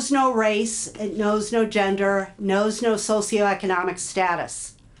knows no race, it knows no gender, knows no socioeconomic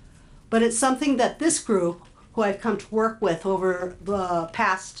status. But it's something that this group, who I've come to work with over the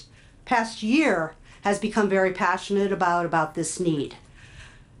past year, has become very passionate about this need.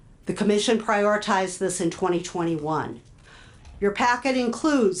 The Commission prioritized this in 2021. Your packet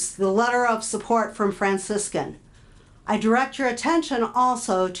includes the letter of support from Franciscan. I direct your attention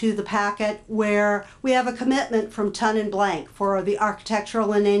also to the packet where we have a commitment from Ton and Blank for the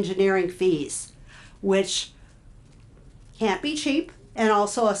architectural and engineering fees, which can't be cheap, and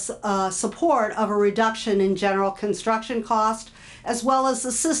also a support of a reduction in general construction cost, as well as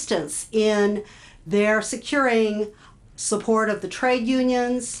assistance in their securing support of the trade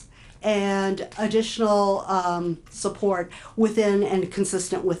unions and additional support within and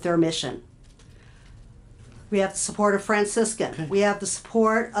consistent with their mission. We have the support of Franciscan. Okay. We have the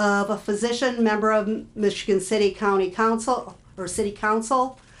support of a physician, member of Michigan City County Council, or City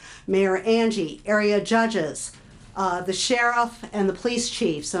Council, Mayor Angie, area judges, the sheriff and the police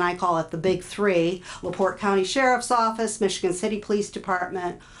chiefs, and I call it the big three: LaPorte County Sheriff's Office, Michigan City Police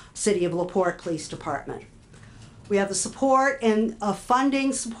Department, City of LaPorte Police Department. We have the support and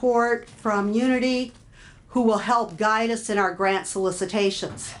funding support from Unity, who will help guide us in our grant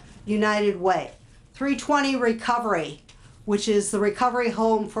solicitations. United Way. 320 Recovery, which is the recovery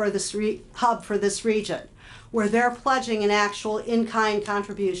home for this hub for this region, where they're pledging an actual in-kind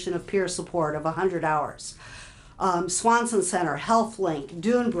contribution of peer support of 100 hours. Swanson Center, HealthLink,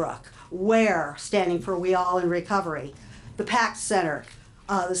 Dunebrook, WARE, standing for We All in Recovery, the PAC Center,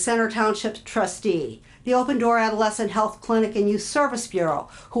 the Center Township Trustee, the Open Door Adolescent Health Clinic and Youth Service Bureau,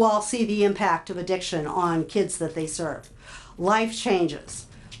 who all see the impact of addiction on kids that they serve. Life Changes,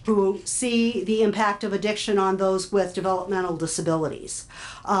 who see the impact of addiction on those with developmental disabilities.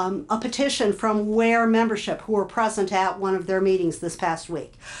 A petition from WARE membership who were present at one of their meetings this past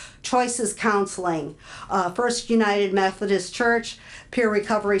week. Choices Counseling, First United Methodist Church, peer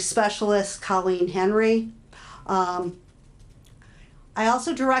recovery specialist Colleen Henry. I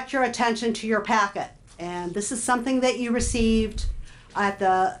also direct your attention to your packet, and this is something that you received at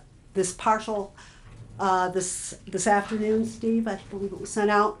this afternoon, Steve, I believe it was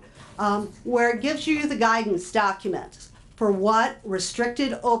sent out, where it gives you the guidance document for what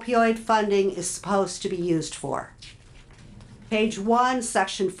restricted opioid funding is supposed to be used for. Page 1,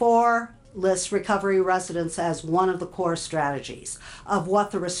 Section 4 lists recovery residents as one of the core strategies of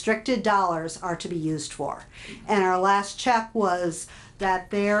what the restricted dollars are to be used for. And our last check was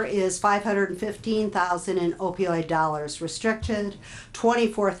that there is $515,000 in opioid dollars restricted,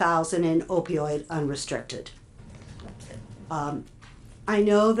 $24,000 in opioid unrestricted. I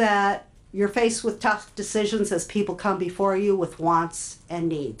know that you're faced with tough decisions as people come before you with wants and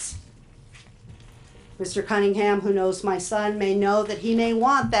needs. Mr. Cunningham, who knows my son, may know that he may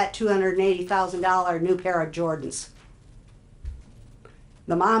want that $280,000 new pair of Jordans.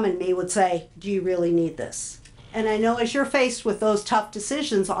 The mom in me would say, do you really need this? And I know as you're faced with those tough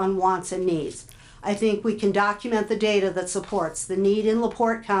decisions on wants and needs, I think we can document the data that supports the need in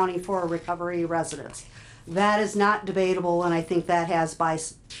LaPorte County for recovery residents. That is not debatable, and I think that has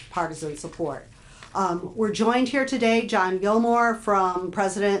bipartisan support. We're joined here today, John Gilmore, from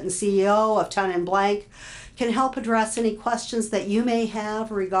President and CEO of Ton and Blank, can help address any questions that you may have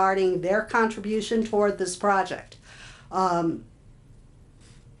regarding their contribution toward this project.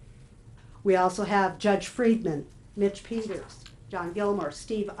 We also have Judge Friedman, Mitch Peters, John Gilmore,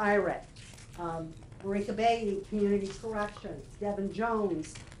 Steve Irett, Marika Beatty, Community Corrections, Devin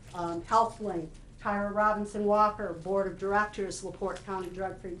Jones, HealthLink, Tyra Robinson Walker, Board of Directors, LaPorte County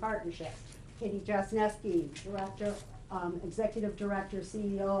Drug-Free Partnership, Katie Jasneski, Director, Executive Director,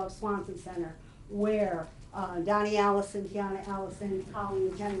 CEO of Swanson Center, WARE, Donnie Allison, Tiana Allison,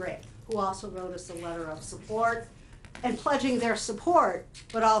 Colleen Henry, who also wrote us a letter of support and pledging their support,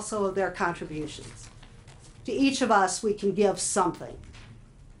 but also their contributions. To each of us, we can give something.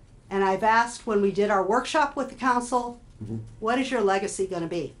 And I've asked when we did our workshop with the council, what is your legacy going to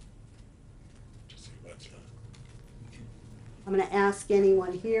be? I'm going to ask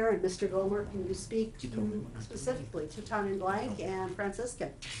anyone here, and Mr. Gomer, can you speak specifically to Ton and Blank and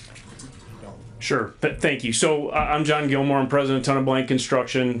Franciscan? Sure, thank you. So I'm John Gilmore, I'm president of Ton and Blank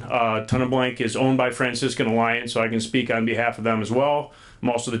Construction. Ton and Blank is owned by Franciscan Alliance, so I can speak on behalf of them as well. I'm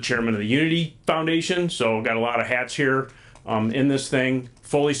also the chairman of the Unity Foundation, so I've got a lot of hats here. in this thing,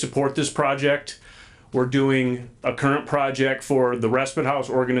 fully support this project. We're doing a current project for the respite house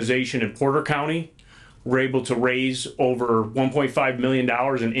organization in Porter County. We're able to raise over $1.5 million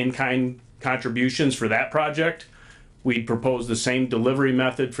in in-kind contributions for that project. We proposed the same delivery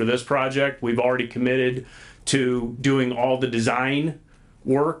method for this project. We've already committed to doing all the design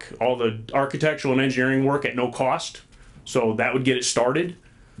work, all the architectural and engineering work at no cost. So that would get it started.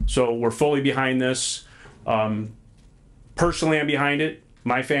 So we're fully behind this. Personally, I'm behind it.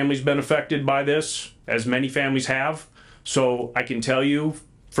 My family's been affected by this, as many families have. So I can tell you,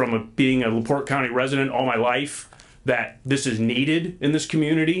 from being a LaPorte County resident all my life, that this is needed in this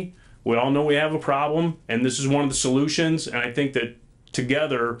community. We all know we have a problem, and this is one of the solutions. And I think that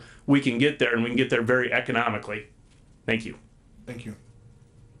together we can get there, and we can get there very economically. Thank you. Thank you.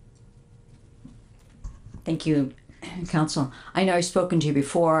 Thank you, Council. I know I've spoken to you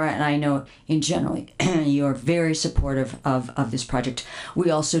before, and I know in general you are very supportive of this project. We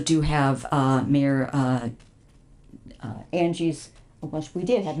also do have Mayor Angie's. Well, we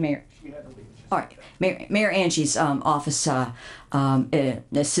did have Mayor. All right, Mayor Angie's office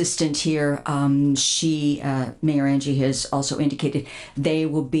assistant here. Mayor Angie has also indicated they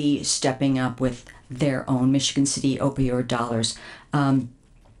will be stepping up with their own Michigan City opioid dollars.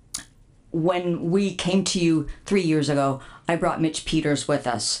 When we came to you 3 years ago, I brought Mitch Peters with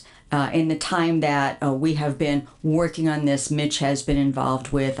us. In the time that we have been working on this, Mitch has been involved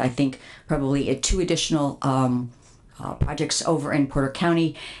with, I think, probably 2 additional projects over in Porter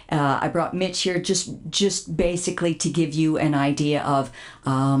County. I brought Mitch here just basically to give you an idea of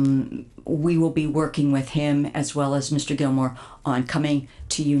we will be working with him as well as Mr. Gilmore on coming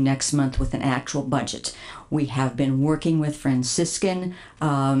to you next month with an actual budget. We have been working with Franciscan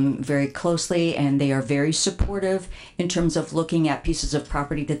very closely, and they are very supportive in terms of looking at pieces of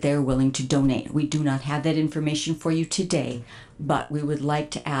property that they're willing to donate. We do not have that information for you today, but we would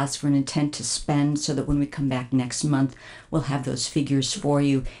like to ask for an intent to spend so that when we come back next month, we'll have those figures for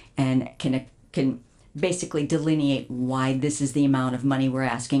you and can basically delineate why this is the amount of money we're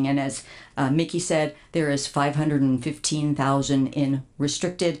asking. And as Mickey said, there is $515,000 in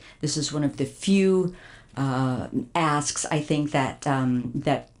restricted. This is one of the few asks, I think, that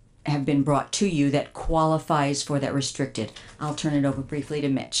that have been brought to you that qualifies for that restricted. I'll turn it over briefly to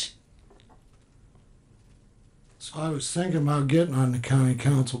Mitch. So I was thinking about getting on the county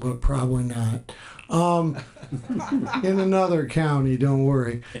council, but probably not. In another county, don't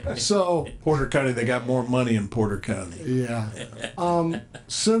worry. So Porter County, they got more money in Porter County. Yeah.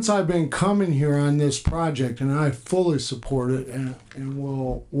 Since I've been coming here on this project, and I fully support it, and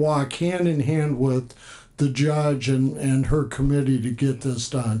will walk hand in hand with the judge and her committee to get this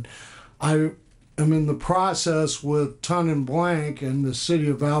done. I am in the process with Ton and Blank and the city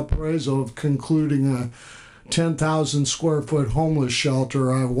of Valparaiso of concluding a 10,000 square foot homeless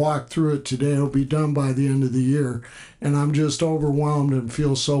shelter. I walked through it today. It'll be done by the end of the year. And I'm just overwhelmed and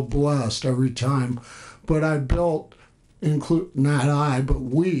feel so blessed every time. But I built, not I, but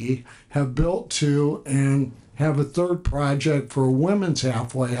we have built 2 and have a 3rd project for a women's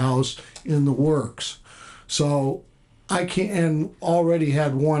halfway house in the works. So I can't, and already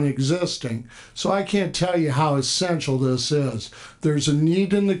had 1 existing. So I can't tell you how essential this is. There's a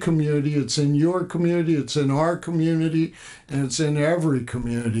need in the community. It's in your community, it's in our community, and it's in every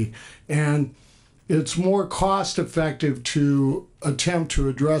community. And it's more cost effective to attempt to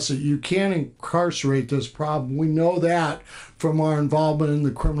address it. You can't incarcerate this problem. We know that from our involvement in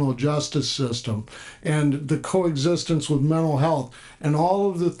the criminal justice system and the coexistence with mental health and all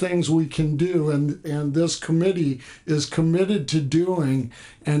of the things we can do. And this committee is committed to doing,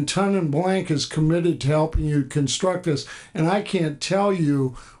 and Ton and Blank is committed to helping you construct this. And I can't tell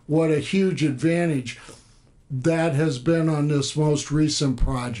you what a huge advantage that has been on this most recent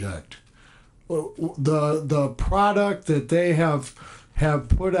project. The product that they have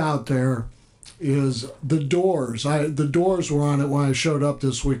put out there is the doors. The doors were on it when I showed up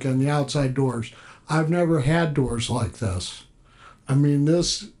this weekend, the outside doors. I've never had doors like this. I mean,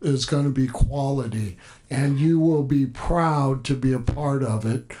 this is going to be quality, and you will be proud to be a part of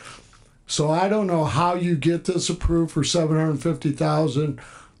it. So I don't know how you get this approved for $750,000.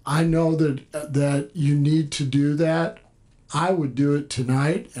 I know that you need to do that. I would do it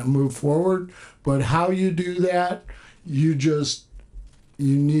tonight and move forward, but how you do that, you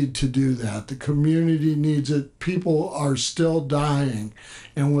need to do that. The community needs it. People are still dying.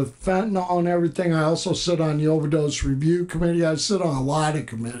 And with fentanyl and everything, I also sit on the overdose review committee. I sit on a lot of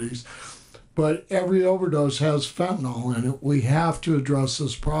committees, but every overdose has fentanyl in it. We have to address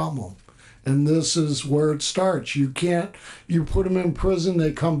this problem. And this is where it starts. You put them in prison,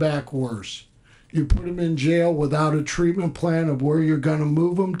 they come back worse. You put them in jail without a treatment plan of where you're going to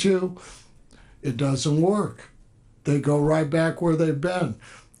move them to, it doesn't work. They go right back where they've been.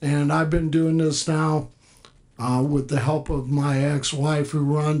 And I've been doing this now with the help of my ex-wife who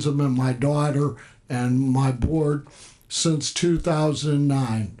runs them and my daughter and my board since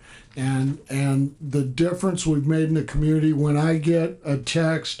 2009. And the difference we've made in the community, when I get a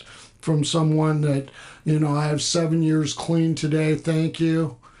text from someone that, you know, I have 7 years clean today, thank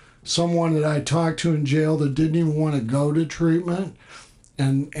you. Someone that I talked to in jail that didn't even want to go to treatment,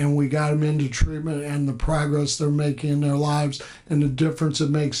 and we got them into treatment, and the progress they're making in their lives and the difference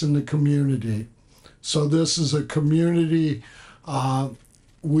it makes in the community. So this is a community,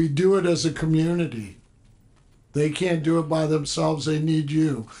 we do it as a community. They can't do it by themselves. They need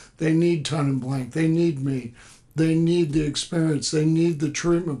you. They need Ton and Blank. They need me. They need the experience. They need the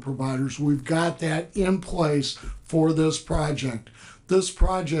treatment providers. We've got that in place for this project. This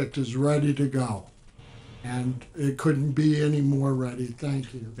project is ready to go. And it couldn't be any more ready.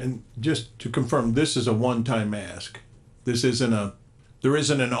 Thank you. And just to confirm, this is a one-time ask. This isn't there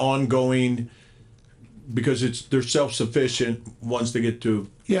isn't an ongoing, because they're self-sufficient once they get to.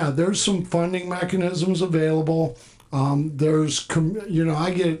 Yeah, there's some funding mechanisms available. There's,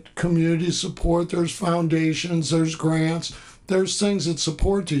 I get community support. There's foundations. There's grants. There's things that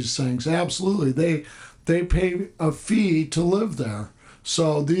support these things. Absolutely, they pay a fee to live there.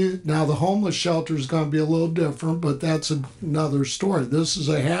 So now the homeless shelter is going to be a little different, but that's another story. This is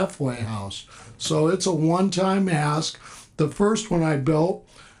a halfway house, so it's a one-time ask. The first one I built,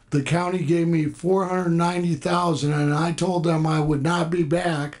 the county gave me $490,000, and I told them I would not be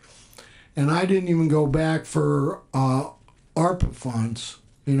back, and I didn't even go back for ARPA funds.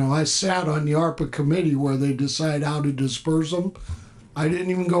 You know, I sat on the ARPA committee where they decide how to disperse them. I didn't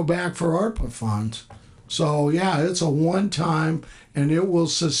even go back for ARPA funds. So yeah, it's a one-time, and it will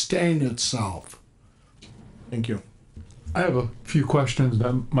sustain itself. Thank you. I have a few questions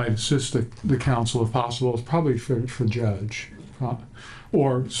that might assist the council if possible. It's probably for Judge.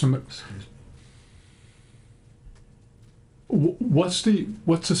 Or some. What's the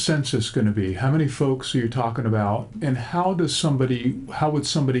census going to be? How many folks are you talking about? And how would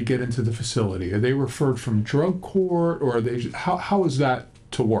somebody get into the facility? Are they referred from drug court, or are they? How is that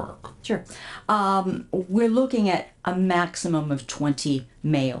to work? Sure. We're looking at a maximum of 20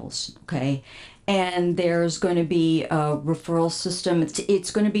 males. Okay. And there's going to be a referral system.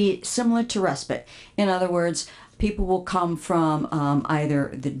 It's going to be similar to respite. In other words, people will come from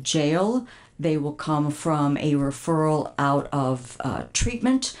either the jail, they will come from a referral out of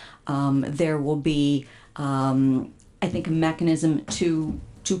treatment. There will be, I think, a mechanism to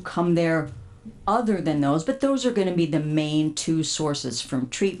come there other than those, but those are going to be the main two sources, from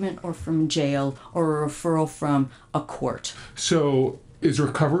treatment or from jail, or a referral from a court. So is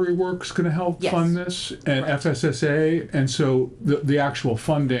Recovery Works going to help fund this, and Correct. FSSA, and so the actual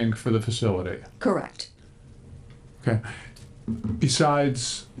funding for the facility? Correct. Okay.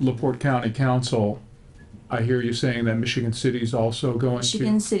 Besides LaPorte County Council, I hear you saying that Michigan City is also going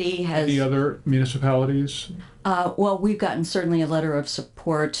Michigan City has. Any other municipalities? Well, we've gotten certainly a letter of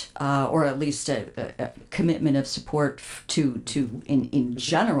support, or at least a commitment of support to in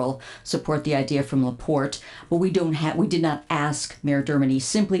general support the idea from LaPorte. But we did not ask Mayor Dermody,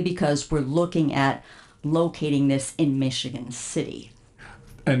 simply because we're looking at locating this in Michigan City.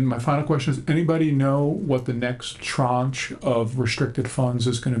 And my final question is, anybody know what the next tranche of restricted funds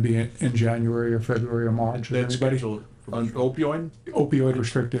is going to be in January or February or March? That's scheduled on opioid? Opioid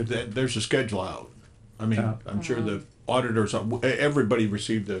restricted. There's a schedule out. I mean, I'm sure the auditors, everybody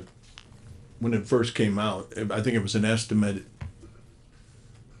received when it first came out. I think it was an estimate.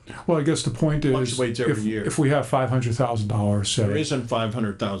 Well, I guess the point is, Fluctuates every year. if we have $500,000, say. There isn't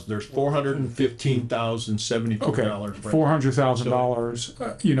 500,000. There's $415,072. Okay,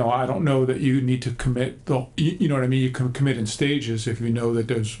 $400,000. I don't know that you need to commit you know what I mean? You can commit in stages if you know that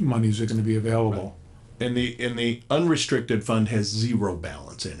those monies are going to be available. Right. And the unrestricted fund has zero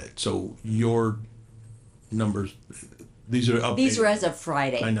balance in it. So your numbers, these are updated. These were as of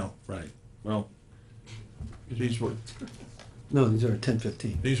Friday. I know, right. Well, these were. No, these are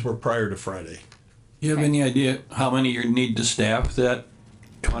 10-15. These were prior to Friday. You have any idea how many you need to staff that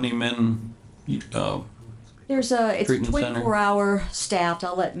 20 men? It's treatment center? 24-hour staffed.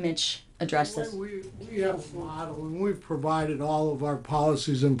 I'll let Mitch address this. We have a model, and we've provided all of our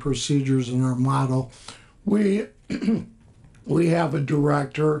policies and procedures in our model. We have a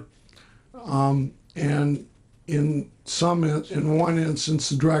director, and in one instance,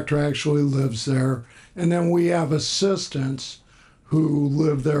 the director actually lives there, and then we have assistants who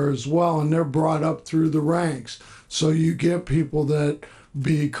live there as well, and they're brought up through the ranks. So you get people that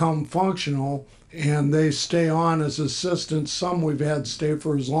become functional and they stay on as assistants. Some we've had stay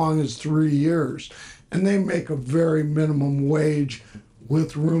for as long as 3 years, and they make a very minimum wage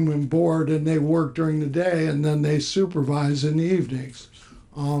with room and board, and they work during the day and then they supervise in the evenings.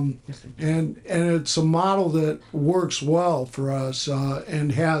 And it's a model that works well for us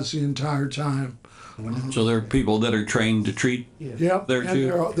and has the entire time. So there are people that are trained to treat Yep, there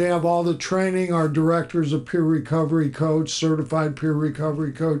too? they have all the training. Our director's a peer recovery coach, certified peer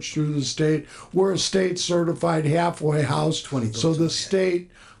recovery coach through the state. We're a state certified halfway house, so the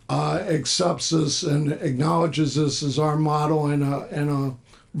state accepts us and acknowledges this as our model and a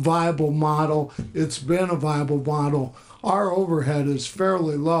viable model. It's been a viable model. Our overhead is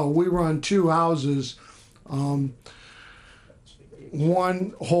fairly low. We run 2 houses. One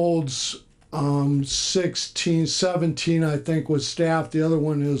holds 16, 17, I think, with staff. The other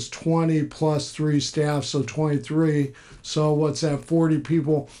one is 20 plus 3 staff, so 23. So what's that, 40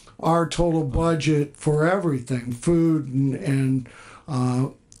 people? Our total budget for everything, food and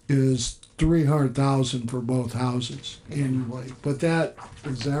is 300,000 for both houses annually. But that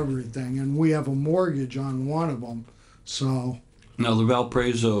is everything, and we have a mortgage on one of them. So Now, the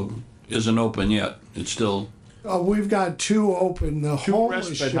Valparaiso isn't open yet. It's still, we've got 2 open. The Two homeless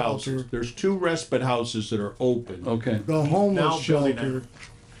respite shelter. houses. There's 2 respite houses that are open. okay. The Now homeless building shelter.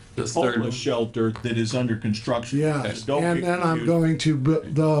 The third Homeless shelter that is under construction. Yes, Don't and be then I'm confused. going to,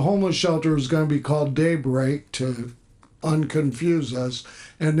 the homeless shelter is going to be called Daybreak to unconfuse us.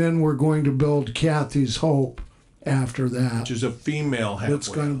 And then we're going to build Kathy's Hope after that. Which is a female halfway. It's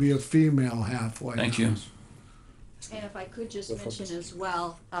going to be a female halfway. Thank you. And if I could just mention as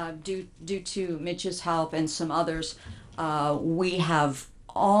well, due to Mitch's help and some others, we have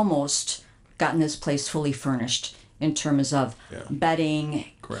almost gotten this place fully furnished in terms of bedding,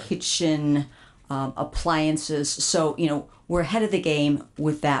 kitchen, appliances. So, we're ahead of the game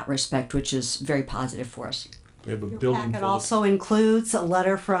with that respect, which is very positive for us. We have a Your building packet full of also includes a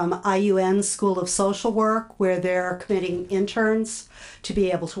letter from IUN School of Social Work where they're committing interns to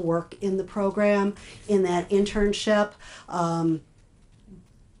be able to work in the program. In that internship, Tyra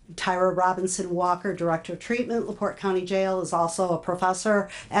Robinson Walker, Director of Treatment, LaPorte County Jail, is also a professor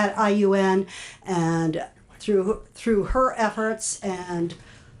at IUN, and through her efforts, and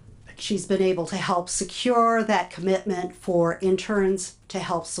she's been able to help secure that commitment for interns to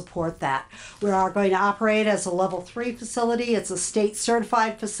help support that. We are going to operate as a level 3 facility. It's a state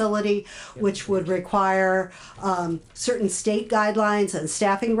certified facility, which would require certain state guidelines and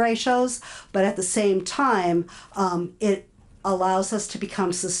staffing ratios, but at the same time, it allows us to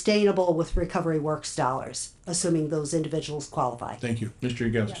become sustainable with Recovery Works dollars, assuming those individuals qualify. Thank you.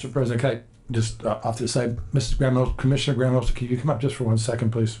 Mr. Yagowski. Mr. President, can I just off to the side, Mrs. Gramos, Commissioner Gramos, can you come up just for 1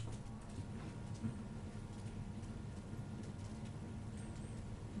 second, please?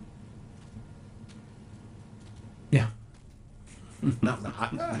 Yeah. No,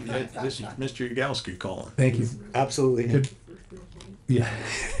 this is Mr. Yagowski calling. Thank you. Absolutely. Yeah.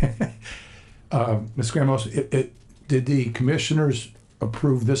 Ms. Gramos, did the commissioners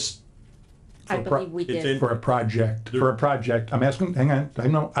approve this? I believe we did. For a project, I'm asking, hang on, I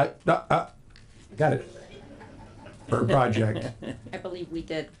know, I got it. For a project. I believe we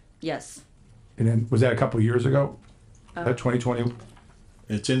did, yes. And then, was that a couple of years ago? That 2020?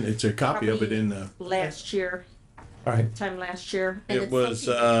 It's a copy of it in the. Last year, All right. time last year. And It it's was,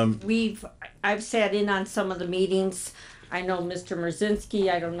 something I've sat in on some of the meetings. I know Mr.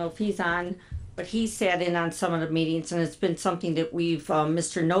 Merzinski, I don't know if he's on, but he sat in on some of the meetings, and it's been something that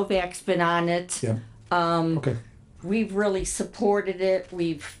Mr. Novak's been on it. Yeah. Okay. We've really supported it.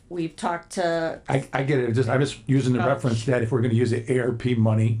 We've talked to. I get it. I'm just using the reference that if we're going to use the ARP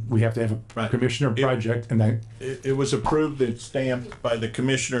money, we have to have a commissioner project, and then it was approved and stamped by the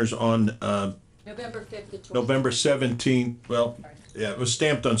commissioners on November 5th. November 17th. Well, yeah, it was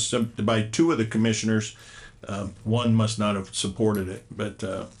stamped on by 2 of the commissioners. One must not have supported it, but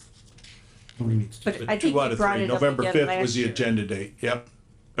I think 2 out we of brought 3. it up November again 5th was the last year. agenda date. Yep.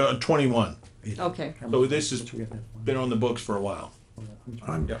 21. Okay. So this has been on the books for a while.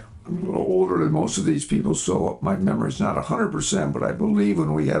 I'm a little older than most of these people, so my memory's not 100%, but I believe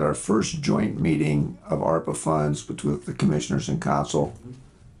when we had our first joint meeting of ARPA funds between the commissioners and council,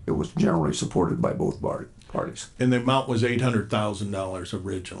 it was generally supported by both parties. And the amount was $800,000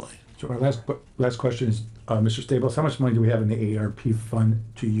 originally. So our last question is, Mr. Stables, how much money do we have in the ARP fund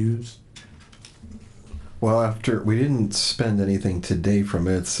to use? Well, we didn't spend anything today from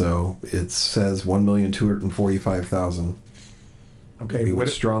it, so it says 1,245,000. Okay. We would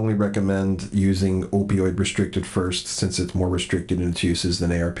strongly recommend using opioid restricted first, since it's more restricted in its uses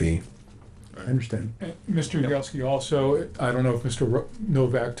than ARP. I understand. Mr. Yagowski, also, I don't know if Mr.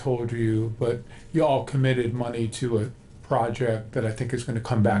 Novak told you, but you all committed money to a project that I think is gonna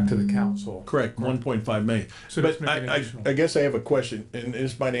come back to the council. Correct, 1.5 million. So But that's making I additional. guess I have a question, and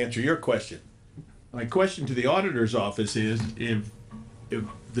this might answer your question. My question to the auditor's office is, if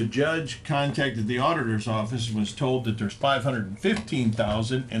the judge contacted the auditor's office and was told that there's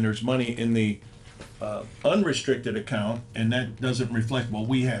 515,000 and there's money in the unrestricted account, and that doesn't reflect what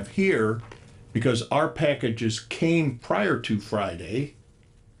we have here, because our packages came prior to Friday,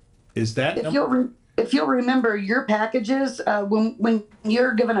 is that If you'll remember your packages, when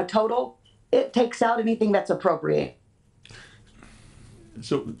you're given a total, it takes out anything that's appropriate.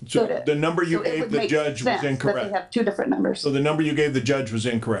 So the number you it gave would the make judge was sense that incorrect. They have two different numbers. So the number you gave the judge was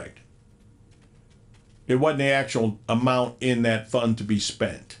incorrect. It wasn't the actual amount in that fund to be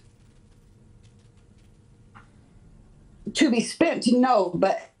spent. To be spent, no,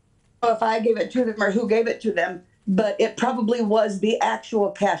 but if I gave it to them or who gave it to them, but it probably was the actual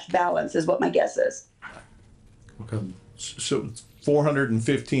cash balance is what my guess is. Okay. So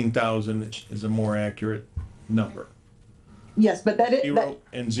 415,000 is a more accurate number. Yes, but that is Zero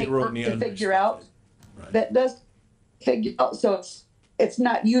and zero in the to others. figure out. That does figure out, so it's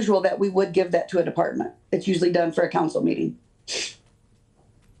not usual that we would give that to a department. It's usually done for a council meeting.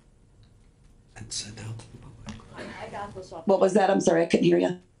 What was that? I'm sorry, I couldn't hear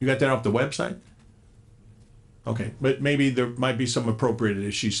you. You got that off the website? Okay, but maybe there might be some appropriated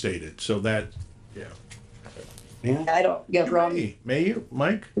as she stated, so that, yeah. I don't get wrong. May you,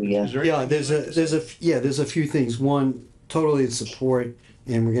 Mike? Yeah. Is there Yeah, anything there's a few things. One, totally support,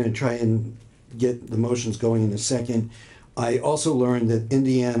 and we're gonna try and get the motions going in a second. I also learned that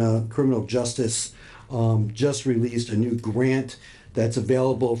Indiana Criminal Justice just released a new grant that's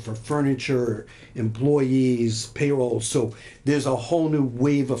available for furniture, employees, payroll. So there's a whole new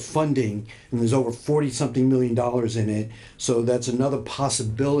wave of funding, and there's over 40-something million in it. So that's another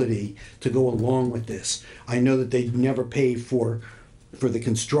possibility to go along with this. I know that they never pay for the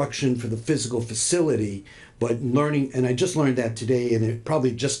construction, for the physical facility, but learning, and I just learned that today, and it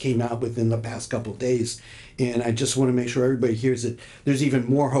probably just came out within the past couple of days. And I just want to make sure everybody hears that there's even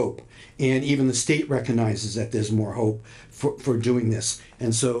more hope. And even the state recognizes that there's more hope for doing this.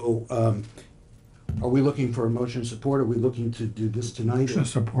 And so, are we looking for a motion of support? Are we looking to do this tonight? Motion of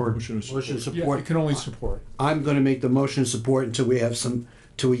support. Motion of Yeah, support. you can only support. I'm gonna make the motion of support until we have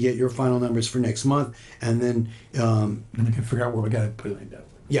till we get your final numbers for next month, and then, And we can figure out where we gotta put it.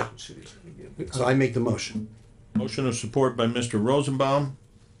 yeah. So I make the motion. Motion of support by Mr. Rosenbaum.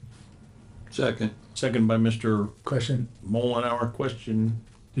 Second. Second by Mr. Question. Mullenhour. Question.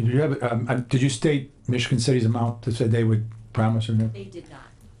 Did you have, did you state Michigan City's amount that said they would promise or not? They did not.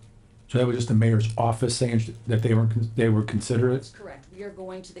 So that was just the mayor's office saying that they were considerate? Correct. We are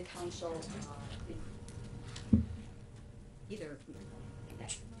going to the council, either.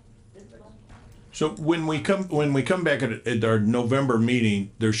 So when we come back at our November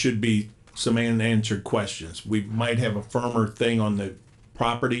meeting, there should be some unanswered questions. We might have a firmer thing on the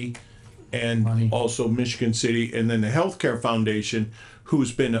property and also Michigan City, and then the Healthcare Foundation,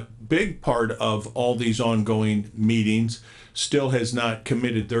 who's been a big part of all these ongoing meetings, still has not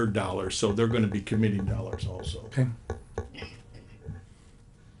committed their dollars, so they're gonna be committing dollars also. Okay.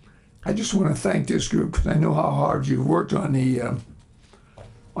 I just want to thank this group because I know how hard you've worked on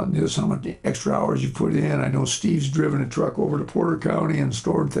this, how much extra hours you put in. I know Steve's driven a truck over to Porter County and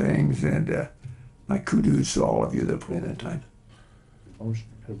stored things, and my kudos to all of you that put in that time. Motion,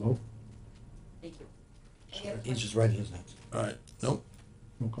 got a vote? Thank you. He's just writing his notes. All right, nope.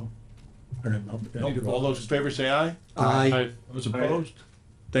 Okay. Nope. All those in favor say aye. Aye. Those opposed?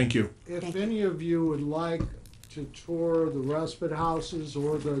 Thank you. If any of you would like to tour the respite houses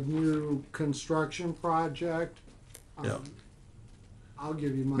or the new construction project, Yeah. I'll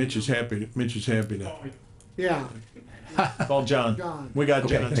give you my. Mitch is happy to. Yeah. Call John. John. We got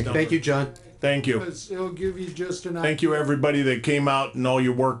Okay, John's number. thank you, John. Thank you. Because it'll give you just an. Thank you, everybody that came out and all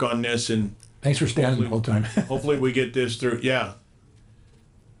your work on this, and Thanks for standing the whole time. hopefully we get this through. Yeah.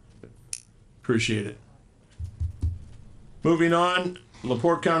 Appreciate it. Moving on,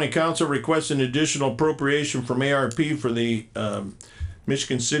 LaPorte County Council requests an additional appropriation from ARP for the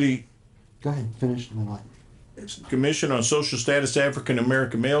Michigan City Go ahead, finish and then Commission on Social Status African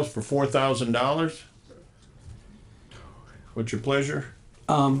American Males for $4,000. What's your pleasure?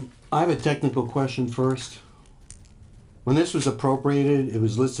 I have a technical question first. When this was appropriated, it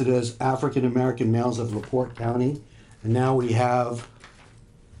was listed as African American males of LaPorte County, and now we have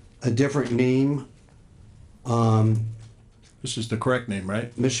a different name. This is the correct name,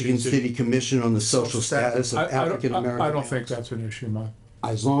 right? Michigan City Commission on the Social Status of African American. I don't think that's an issue, Mike.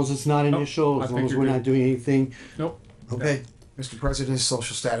 As long as it's not initial, I as think long as you're we're good. not doing anything. Nope. Okay. Mr. President,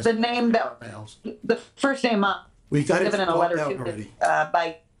 social status. The name that, the first name We got it given in a letter out to already.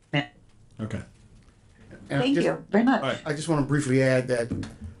 by. Okay. And Thank just- you very much. I just want to briefly add that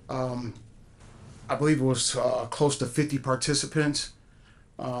I believe it was close to 50 participants.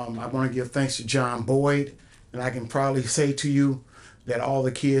 I want to give thanks to John Boyd, and I can proudly say to you that all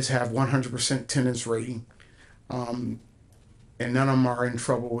the kids have 100% attendance rating, and none of them are in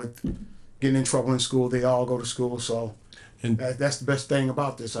trouble with getting in trouble in school. They all go to school, so And that's the best thing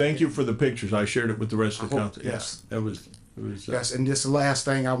about this. thank you for the pictures. I shared it with the rest of the council. yes. Yeah, it was. Yes, and this is the last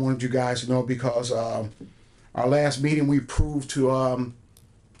thing I wanted you guys to know, because our last meeting, we proved to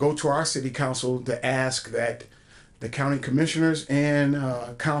go to our city council to ask that the county commissioners and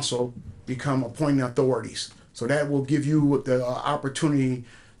council become appointing authorities. So that will give you the opportunity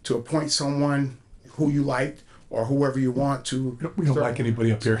to appoint someone who you like or whoever you want to. We don't like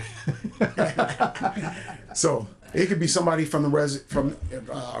anybody up here. So it could be somebody from a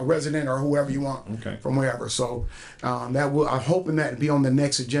resident or whoever you want, okay, from wherever. So I'm hoping that to be on the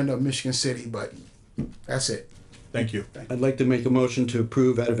next agenda of Michigan City, but that's it. Thank you. I'd like to make a motion to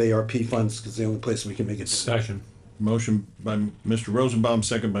approve out of ARP funds, because the only place we can make it. Second. Motion by Mr. Rosenbaum,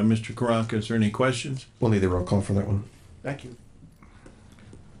 second by Mr. Karanka. Is there any questions? We'll need a roll call for that one. Thank you.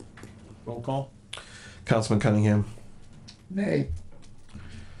 Roll call. Councilman Cunningham. Nay.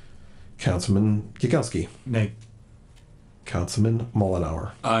 Councilman Yagowski. Nay. Councilman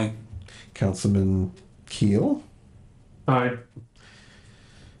Mullenhour. Aye. Councilman Keel. Aye.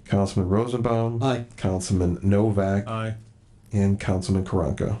 Councilman Rosenbaum. Aye. Councilman Novak. Aye. And Councilman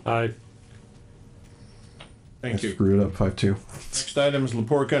Karanka. Aye. Thank you. Screwed up 5-2. Next item is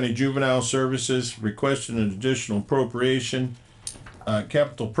LaPorte County Juvenile Services requesting an additional appropriation,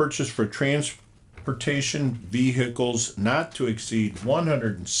 capital purchase for transportation vehicles not to exceed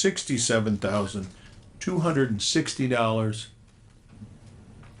 $167,260.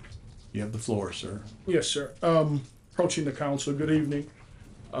 You have the floor, sir. Yes, sir. Approaching the council, good evening.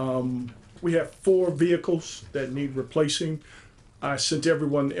 We have 4 vehicles that need replacing. I sent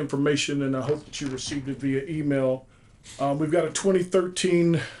everyone information, and I hope that you received it via email. We've got a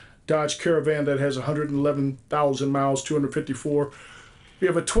 2013 Dodge Caravan that has 111,000 miles, 254. We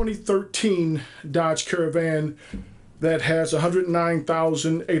have a 2013 Dodge Caravan that has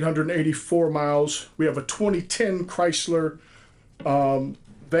 109,884 miles. We have a 2010 Chrysler van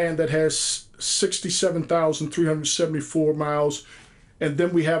that has 67,374 miles. And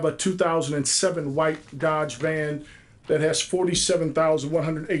then we have a 2007 white Dodge van that has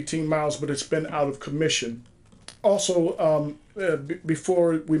 47,118 miles, but it's been out of commission. Also,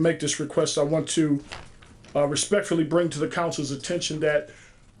 before we make this request, I want to respectfully bring to the council's attention that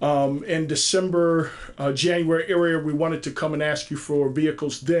in December, January area, we wanted to come and ask you for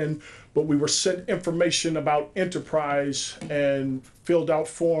vehicles then, but we were sent information about Enterprise and filled out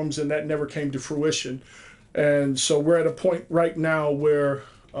forms, and that never came to fruition. And so we're at a point right now where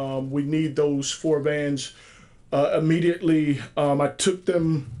we need those 4 vans immediately. I took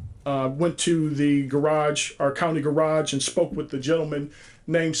them, went to the garage, our county garage, and spoke with the gentleman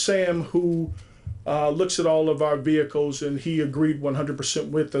named Sam who looks at all of our vehicles, and he agreed 100%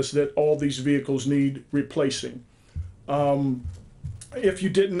 with us that all these vehicles need replacing. If you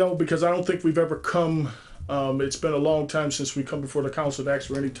didn't know, because I don't think we've ever come, it's been a long time since we come before the council to ask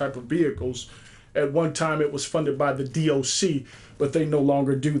for any type of vehicles. At one time it was funded by the DOC, but they no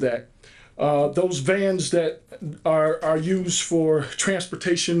longer do that. Those vans that are used for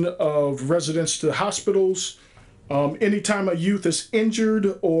transportation of residents to hospitals, anytime a youth is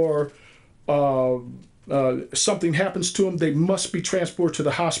injured or something happens to them, they must be transported to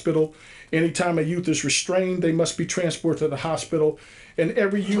the hospital. Anytime a youth is restrained, they must be transported to the hospital. And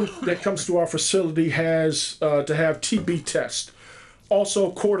every youth that comes to our facility has to have TB test.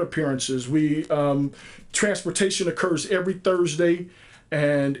 Also, court appearances. Transportation occurs every Thursday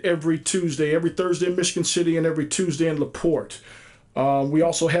and every Tuesday. Every Thursday in Michigan City and every Tuesday in LaPorte. We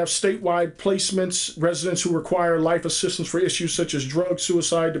also have statewide placements. Residents who require life assistance for issues such as drug,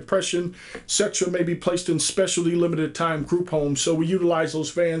 suicide, depression, etc. may be placed in specialty limited time group homes. So we utilize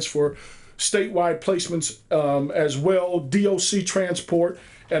those vans for statewide placements as well, DOC transport,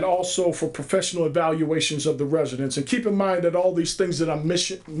 and also for professional evaluations of the residents. And keep in mind that all these things that I'm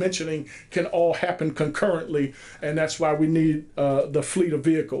mentioning can all happen concurrently, and that's why we need the fleet of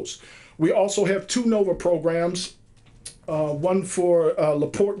vehicles. We also have 2 NOVA programs, one for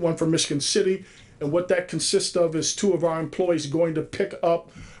LaPorte, one for Michigan City. And what that consists of is 2 of our employees going to pick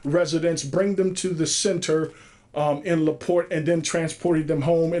up residents, bring them to the center in LaPorte, and then transporting them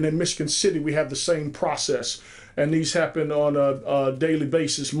home. And in Michigan City, we have the same process. And these happen on a daily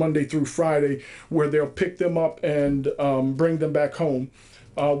basis, Monday through Friday, where they'll pick them up and bring them back home.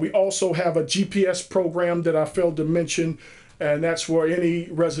 We also have a GPS program that I failed to mention, and that's for any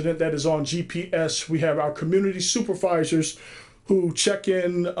resident that is on GPS. We have our community supervisors who check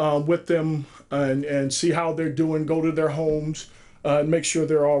in with them and see how they're doing, go to their homes, and make sure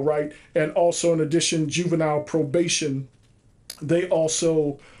they're all right. And also, in addition, juvenile probation, they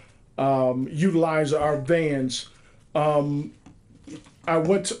also utilize our vans. I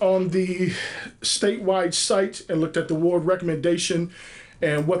went on the statewide site and looked at the ward recommendation,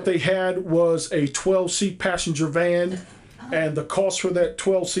 and what they had was a 12-seat passenger van, and the cost for that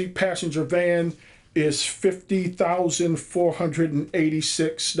 12-seat passenger van is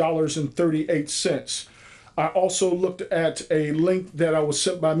 $50,486.38. I also looked at a link that I was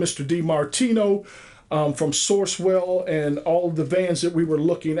sent by Mr. DiMartino from Sourcewell, and all of the vans that we were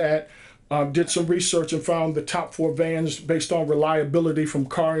looking at. Did some research and found the top 4 vans based on reliability from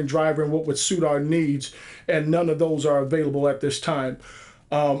car and driver and what would suit our needs, and none of those are available at this time.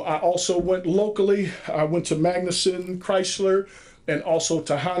 I also went locally. I went to Magnuson Chrysler and also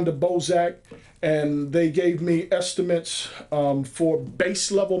to Honda Bozak, and they gave me estimates for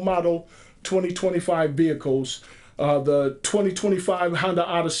base level model 2025 vehicles. The 2025 Honda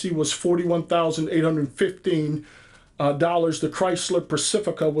Odyssey was $41,815. The Chrysler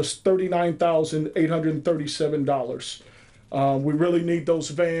Pacifica was $39,837. We really need those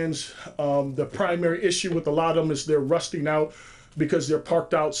vans. The primary issue with a lot of them is they're rusting out because they're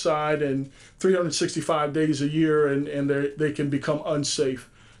parked outside and 365 days a year, and they can become unsafe.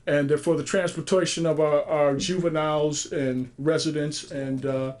 And they're for the transportation of our juveniles and residents, and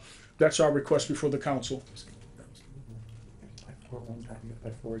that's our request before the council.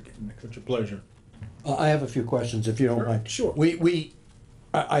 It's a pleasure. I have a few questions, if you don't mind. Sure.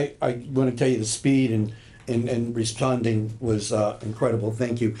 I want to tell you the speed and responding was incredible.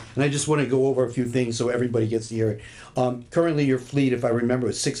 Thank you. And I just want to go over a few things so everybody gets to hear it. Currently, your fleet, if I remember,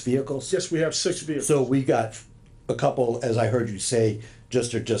 is 6 vehicles. Yes, we have 6 vehicles. So we got a couple, as I heard you say,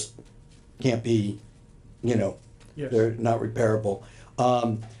 just can't be, Yes. they're not repairable.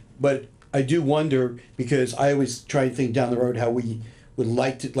 But I do wonder, because I always try and think down the road how we would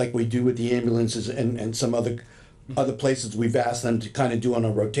like to, like we do with the ambulances and some other places we've asked them to kind of do on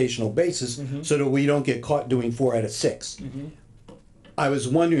a rotational basis, so that we don't get caught doing 4 out of 6. I was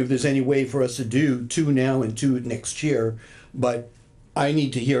wondering if there's any way for us to do 2 now and 2 next year, but I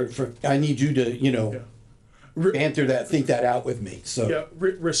need to hear it I need you to, think that out with me, so. Yeah,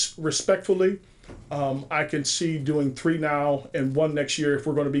 respectfully, I can see doing 3 now and 1 next year if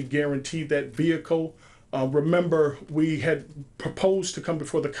we're going to be guaranteed that vehicle. Remember, we had proposed to come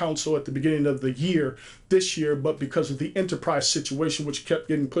before the council at the beginning of the year, this year, but because of the enterprise situation, which kept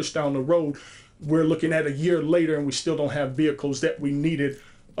getting pushed down the road, we're looking at a year later and we still don't have vehicles that we needed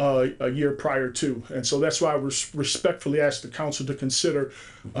a year prior to. And so that's why I respectfully asked the council to consider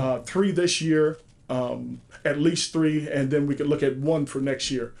 3 this year, at least 3, and then we could look at 1 for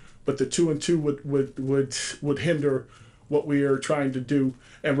next year. But the 2 and 2 would hinder what we are trying to do.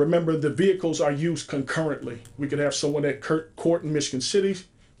 And remember, the vehicles are used concurrently. We could have someone at Court in Michigan City,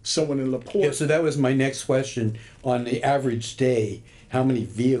 someone in LaPorte. Yeah, so that was my next question. On the average day, how many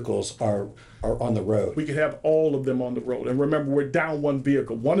vehicles are on the road? We could have all of them on the road. And remember, we're down 1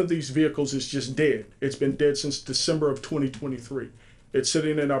 vehicle. One of these vehicles is just dead. It's been dead since December of 2023. It's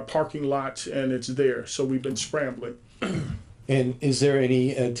sitting in our parking lot and it's there. So we've been scrambling. And is there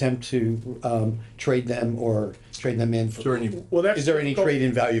any attempt to trade them in? Is there any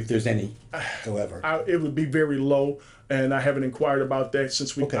trade-in value, if there's any whatsoever? It would be very low, and I haven't inquired about that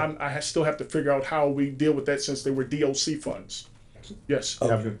since we. Okay. I still have to figure out how we deal with that since they were DOC funds. Yes.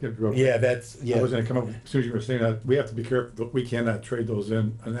 Yeah, that's. Yeah. I was going to come up as soon as you were saying that. We have to be careful. We cannot trade those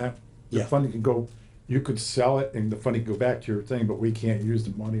in, and that the funding can go. You could sell it and the funding can go back to your thing, but we can't use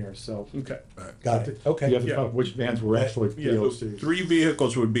the money ourselves. Okay. Got it. Okay. You have to find which vans were actually DOCs. 3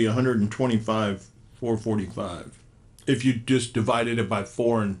 vehicles would be 125,445 if you just divided it by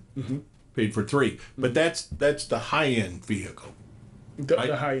 4 and paid for 3. But that's the high end vehicle.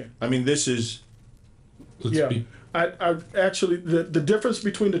 The high end. I mean, this is. I actually the difference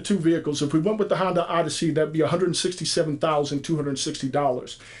between the 2 vehicles, if we went with the Honda Odyssey, that'd be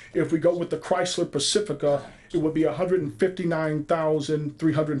 $167,260. If we go with the Chrysler Pacifica, it would be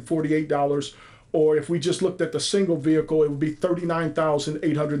 $159,348. Or if we just looked at the single vehicle, it would be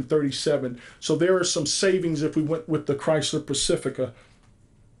 $39,837. So there are some savings if we went with the Chrysler Pacifica.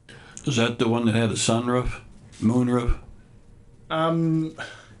 Is that the one that had a sunroof, moonroof?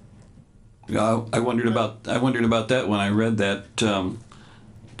 I wondered about that when I read that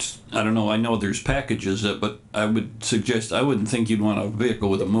I don't know, I know there's packages but I would suggest, I wouldn't think you'd want a vehicle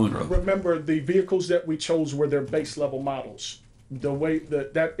with a moonroof. Remember, the vehicles that we chose were their base level models. The way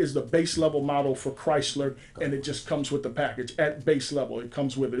that is the base level model for Chrysler, and it just comes with the package at base level. It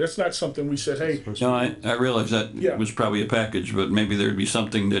comes with it. That's not something we said, hey. No, I realize that was probably a package, but maybe there'd be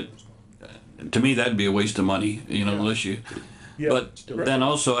something that, to me, that'd be a waste of money, you know, unless you. Yeah. But then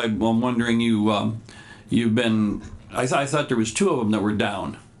also, I'm wondering, you've been. I thought there was 2 of them that were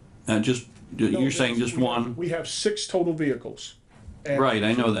down. You're saying just one. We have 6 total vehicles. And right,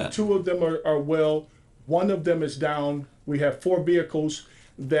 I know that. 2 of them are well. 1 of them is down. We have 4 vehicles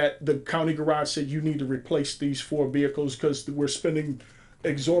that the county garage said you need to replace these 4 vehicles because we're spending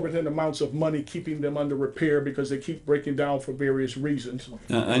exorbitant amounts of money keeping them under repair because they keep breaking down for various reasons.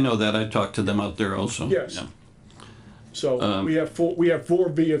 I know that. I talked to them out there also. Yes. Yeah. So we have 4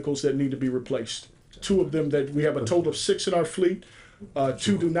 vehicles that need to be replaced. 2 of them that we have a total of 6 in our fleet.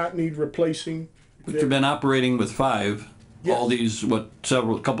 2 do not need replacing. But you've been operating with 5 all these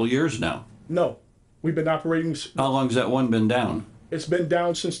couple years now. No, we've been operating. How long has that one been down? It's been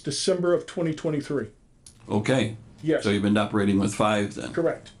down since December of 2023. Okay. Yes. So you've been operating with 5 then?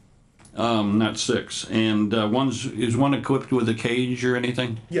 Correct. Not 6. And is one equipped with a cage or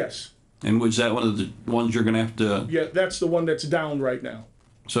anything? Yes. And was that one of the ones you're gonna have to? Yeah, that's the one that's down right now.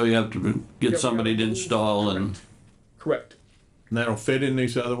 So you have to get somebody to install and. Correct. And that'll fit in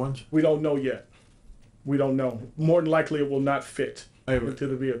these other ones? We don't know yet. We don't know. More than likely, it will not fit into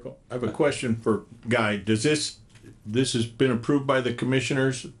the vehicle. I have a question for Guy. Does this has been approved by the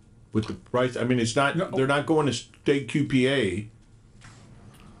commissioners with the price? I mean, it's not, they're not going to state QPA.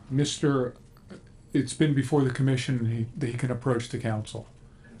 It's been before the commission, and he can approach the council.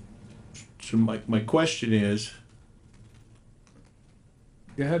 So my question is.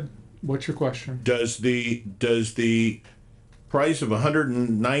 Go ahead. What's your question? Does the price of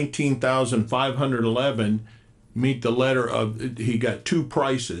 $119,511 meet the letter of, he got 2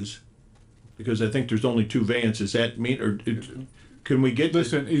 prices, because I think there's only 2 vans, does that meet, or can we get,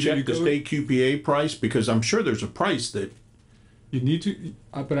 check the state QPA price, because I'm sure there's a price that. You need to,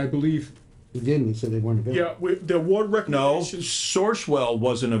 but I believe. He didn't, he said they weren't available. Yeah, the award recommendations. No, Sourcewell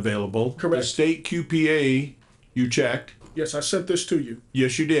wasn't available. Correct. The state QPA, you checked. Yes, I sent this to you.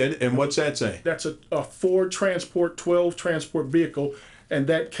 Yes, you did, and what's that say? That's a Ford Transport 12 transport vehicle, and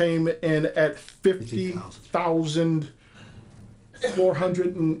that came in at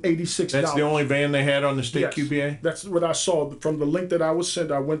 $50,486. That's the only van they had on the state QPA? That's what I saw from the link that I was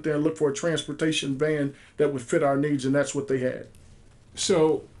sent. I went there and looked for a transportation van that would fit our needs, and that's what they had.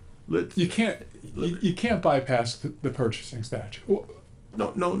 So you can't bypass the purchasing statute.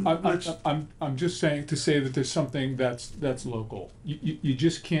 No. I'm just saying to say that there's something that's local. You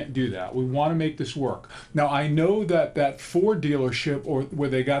just can't do that. We want to make this work. Now I know that Ford dealership, or where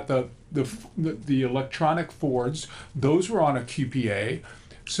they got the electronic Fords, those were on a QPA.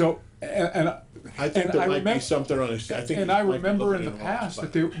 So and I think there might be something on this. I think. And I remember in the past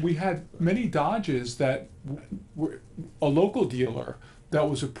that we had many Dodges that were a local dealer that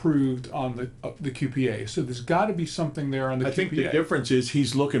was approved on the QPA. So there's got to be something there on the QPA. I think the difference is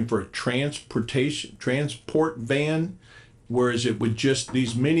he's looking for a transport van, whereas it would just,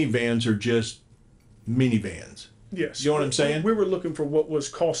 these minivans are just minivans. Yes. You know what I'm saying? We were looking for what was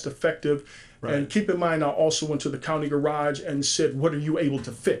cost effective. Right. And keep in mind, I also went to the county garage and said, what are you able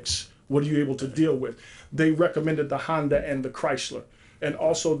to fix? What are you able to deal with? They recommended the Honda and the Chrysler. And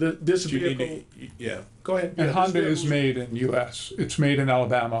also this vehicle. Yeah. Go ahead. And yeah, Honda is made in U.S. It's made in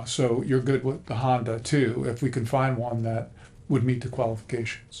Alabama, so you're good with the Honda too, if we can find one that would meet the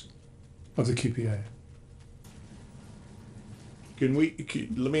qualifications of the QPA.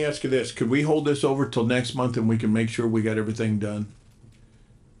 Let me ask you this, could we hold this over till next month and we can make sure we got everything done?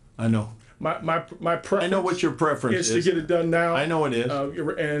 I know. My preference. I know what your preference is. To get it done now. I know it is.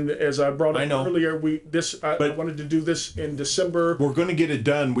 And as I brought up earlier, I wanted to do this in December. We're going to get it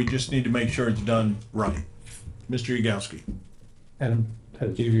done. We just need to make sure it's done right. Mr. Yagowski. Adam,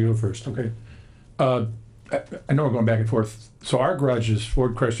 you go first. Okay. I know we're going back and forth. So our garage is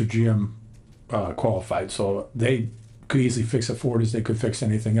Ford, Chrysler, GM qualified. So they could easily fix a Ford as they could fix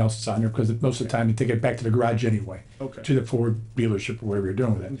anything else that's on there, because most of the time they take it back to the garage anyway. Okay. To the Ford dealership or whatever you're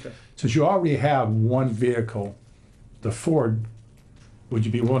doing with it. Okay. Since you already have one vehicle, the Ford, would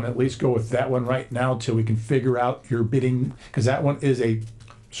you be willing to at least go with that one right now till we can figure out your bidding? Because that one is a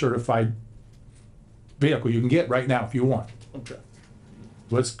certified vehicle you can get right now if you want. Okay.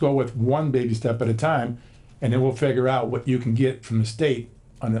 Let's go with one baby step at a time, and then we'll figure out what you can get from the state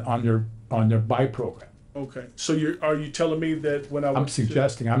on their buy program. Okay, so are you telling me that when I I'm went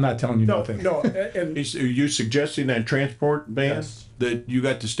suggesting, I'm not telling you no, nothing. no, and Are you suggesting that transport van Yes. that you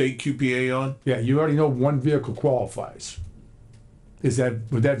got the state QPA on? Yeah, you already know one vehicle qualifies. Would that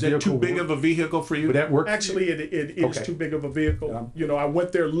Is that vehicle? too big of a vehicle for you? Would that work? actually it is Okay. too big of a vehicle. You know, I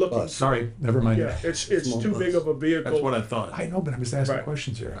went there looking. Sorry, never mind. Yeah, it's too big of a vehicle. That's what I thought. I know, but I'm just asking Right.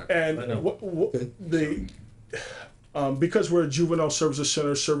 questions here. And because we're a juvenile services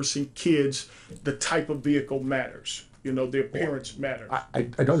center servicing kids, the type of vehicle matters. You know, the appearance matters. I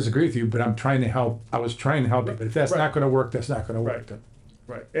don't disagree with you, but I'm trying to help. I was trying to help you, but if that's not gonna work, that's not gonna work.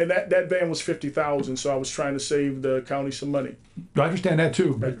 Right, and that van was 50,000, so I was trying to save the county some money. I understand that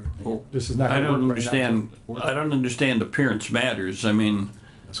too, but this is not I gonna don't work right now. understand, I don't understand appearance matters. I mean,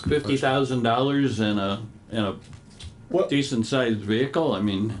 $50,000 in a decent sized vehicle, I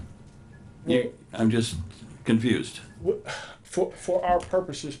mean, I'm just confused. For our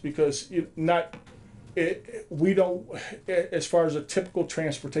purposes, because we don't, as far as a typical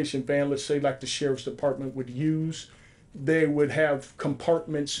transportation van, let's say like the sheriff's department would use, they would have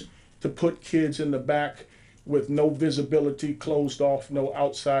compartments to put kids in the back with no visibility, closed off, no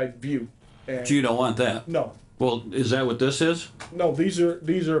outside view. And So you don't want that? No, Well, is that what this is? no, these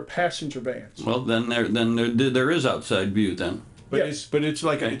are passenger vans. Well, then there is outside view then. But it's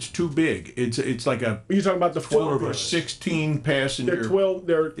like it's too big. It's like a. You're talking about the 12 or 16 passenger. They're 12.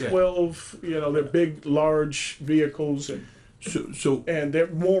 They're 12. You know, they're big, large vehicles, and and they're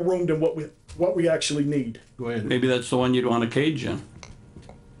more room than what we actually need. Go ahead. Maybe that's the one you'd want a cage in.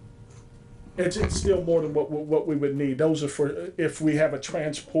 It's still more than what we would need. Those are for if we have a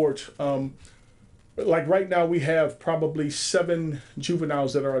transport. Like right now, we have probably 7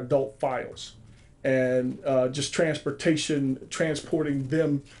 juveniles that are adult files, and just transporting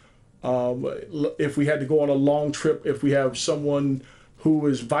them. If we had to go on a long trip, if we have someone who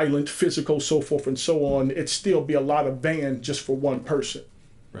is violent, physical, so forth and so on, it'd still be a lot of van just for one person.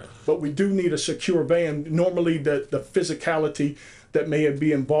 Right. But we do need a secure van. Normally, the physicality that may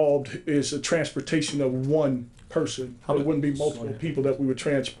be involved is a transportation of one person. It wouldn't be multiple people that we would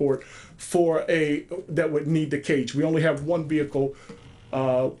transport that would need the cage. We only have one vehicle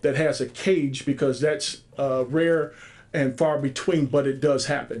that has a cage because that's rare and far between, but it does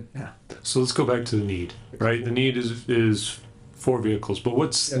happen. Yeah. So let's go back to the need, right? The need is 4 vehicles, but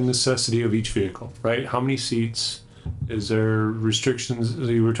what's the necessity of each vehicle, right? How many seats? Is there restrictions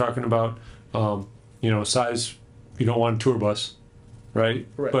that you were talking about? Size, you don't want a tour bus, right?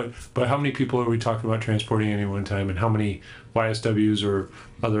 Correct. But how many people are we talking about transporting at any one time, and how many YSWs or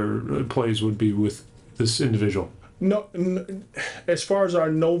other employees would be with this individual? No, as far as our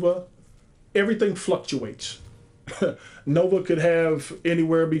Nova, everything fluctuates. Nova could have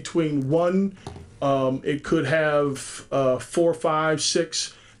anywhere between 1, it could have 4, 5,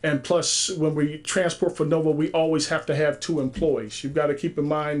 6, and plus when we transport for Nova, we always have to have 2 employees. You've got to keep in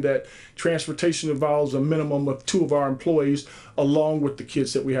mind that transportation involves a minimum of 2 of our employees along with the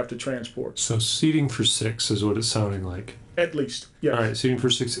kids that we have to transport. So seating for 6 is what it's sounding like. At least, yes. All right, seating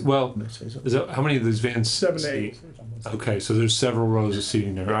for 6. Well, is that how many of these vans? 7 to 8. Okay, so there's several rows of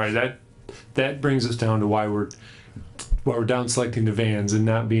seating there. All right, that brings us down to why we're down selecting the vans and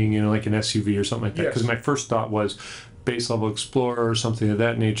not being like an SUV or something like that. Because my first thought was base level Explorer or something of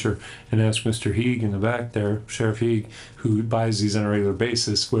that nature, and ask Mr. Heeg in the back there, Sheriff Heeg, who buys these on a regular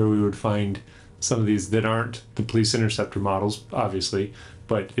basis, where we would find some of these that aren't the police interceptor models, obviously,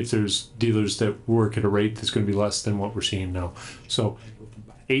 but if there's dealers that work at a rate that's going to be less than what we're seeing now. So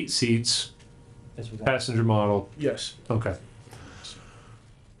 8 seats, passenger model. Yes. Okay.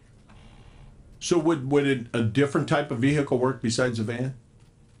 So would a different type of vehicle work besides a van?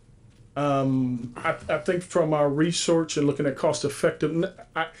 I think from our research and looking at cost effective,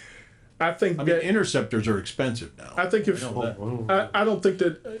 I think interceptors are expensive now. I think if I don't think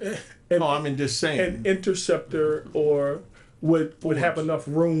that. Just saying an interceptor would have enough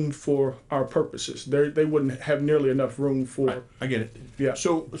room for our purposes. They wouldn't have nearly enough room for. I get it. Yeah.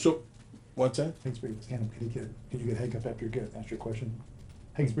 So what's that? Thanks, Bree. Can you get Hank up after you get ask your question?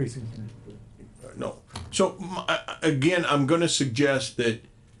 Hank's briefing. No. So again, I'm going to suggest that,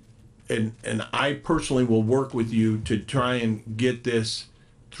 and I personally will work with you to try and get this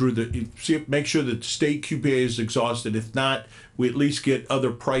through make sure that the state QPA is exhausted. If not, we at least get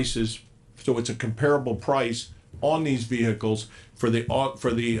other prices, so it's a comparable price on these vehicles for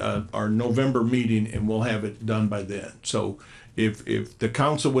our November meeting, and we'll have it done by then. So if the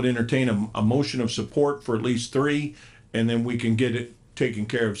council would entertain a motion of support for at least 3, and then we can get it taken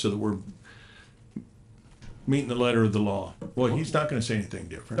care of so that we're meeting the letter of the law. Well, he's not going to say anything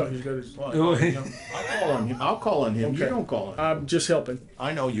different. No, he's got his. I'll call on him. Okay. You don't call on him. I'm just helping.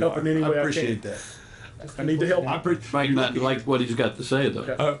 I know you helping are. any way I appreciate that. I need the help. Might not like what he's got to say,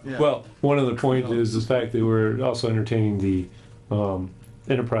 though. Well, one of the points is the fact that we're also entertaining the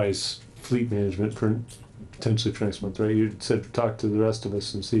enterprise fleet management for potentially for next month, right? You said talk to the rest of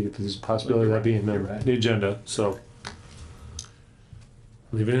us and see if there's a possibility of that being on the agenda. So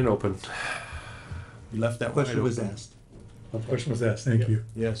leaving it open. You left that wide Question was open. asked. A question was asked, thank you.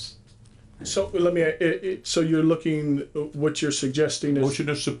 Yes. So let me, so you're looking, what you're suggesting is. Motion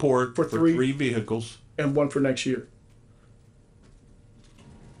of support for three vehicles. And one for next year.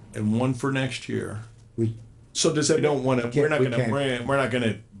 And one for next year. So does that? We don't want to, we're not we gonna, can't. we're not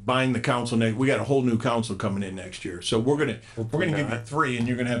gonna bind the council next, we got a whole new council coming in next year. So we're gonna give you three and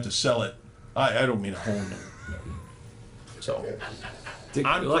you're gonna have to sell it. I don't mean a whole new. So.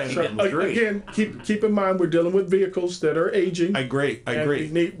 I'm planning on three. Again, keep in mind, we're dealing with vehicles that are aging. I agree.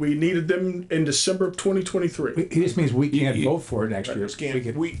 And we needed them in December of 2023. He just means we can't vote for it next year.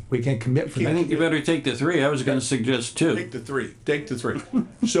 We can't commit for I that. think you better take the three. I was gonna suggest two. Take the three. Take the three.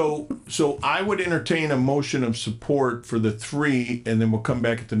 So I would entertain a motion of support for the three, and then we'll come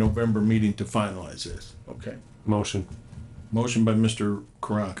back at the November meeting to finalize this. Okay. Motion. Motion by Mr.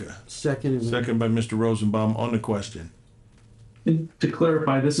 Karanka. Second by Mr. Rosenbaum on the question. And to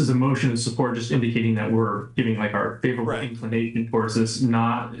clarify, this is a motion of support, just indicating that we're giving like our favorable inclination towards this,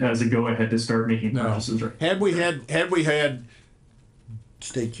 not as a go-ahead to start making purchases. Right? Had we had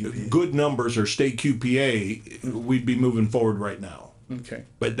state QPA good numbers or state QPA, we'd be moving forward right now. Okay.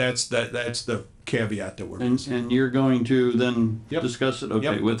 But that's the caveat that we're And you're going to then discuss it,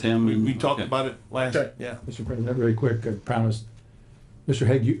 okay, with him? We talked about it last, yeah. Mr. President, very quick, I promise. Mr.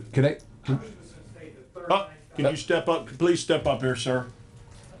 Hague, Can you step up, please step up here, sir?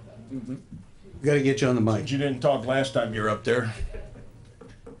 We gotta get you on the mic. You didn't talk last time you were up there.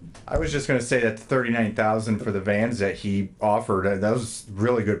 I was just gonna say that the 39,000 for the vans that he offered, that was a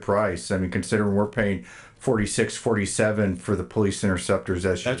really good price. I mean, considering we're paying 46, 47 for the police interceptors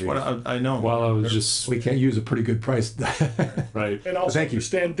SUVs. That's what I know. While I was just, we can't use a pretty good price. Right. And also Thank you.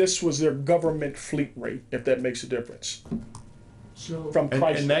 understand this was their government fleet rate, if that makes a difference. From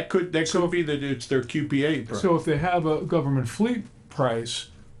price. And that could be that it's their QPA price. So if they have a government fleet price,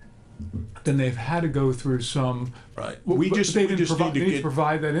 then they've had to go through some. Right. They need to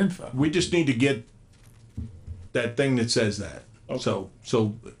provide that info. We just need to get that thing that says that. Okay.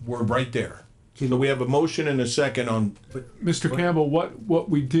 So we're right there. So we have a motion and a second on. Mr. Campbell, what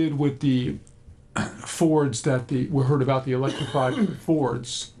we did with the Fords we heard about the electrified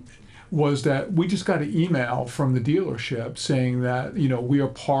Fords was that we just got an email from the dealership saying that, we are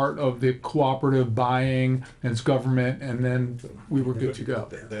part of the cooperative buying and it's government, and then we were good to go.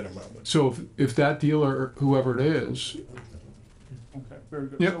 So if that dealer, whoever it is. Okay, very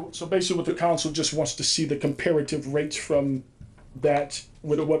good. Yep. So basically what the council just wants to see the comparative rates from that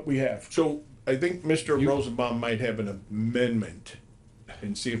with what we have. So I think Mr. Rosenbaum might have an amendment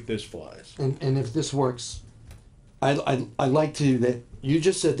and see if this flies. And if this works, I'd like to, that you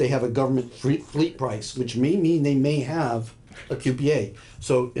just said they have a government fleet price, which may mean they may have a QPA.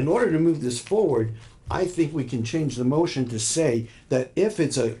 So in order to move this forward, I think we can change the motion to say that if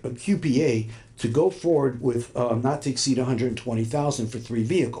it's a QPA, to go forward with not to exceed 120,000 for three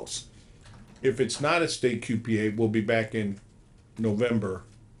vehicles. If it's not a state QPA, we'll be back in November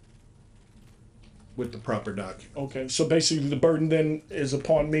with the proper document. Okay, so basically the burden then is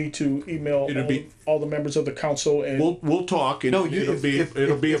upon me to email all the members of the council and. We'll talk and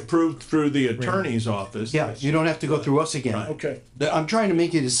it'll be approved through the attorney's office. Yeah, you don't have to go through us again. Right. Okay. I'm trying to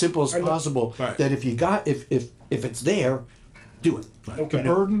make it as simple as possible, that if it's there, do it. Okay. The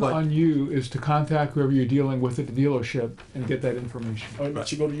burden on you is to contact whoever you're dealing with at the dealership and get that information. It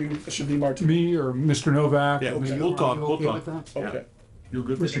should go to you, it should be Martin. Me or Mr. Novak. Yeah, or Mr. we'll talk. Okay. You're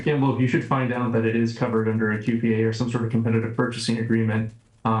good. Mr. Campbell, if you should find out that it is covered under a QPA or some sort of competitive purchasing agreement,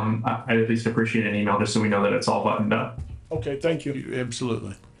 I'd at least appreciate an email just so we know that it's all buttoned up. Okay, thank you.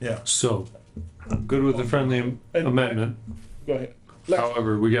 Absolutely. Yeah. So, I'm good with the friendly amendment. Go ahead.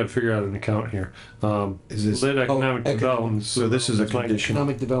 However, we gotta figure out an account here. Is this Lit economic development. So this is a condition.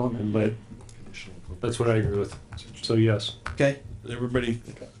 Economic development. Lit. That's what I agree with. So yes. Okay. Everybody.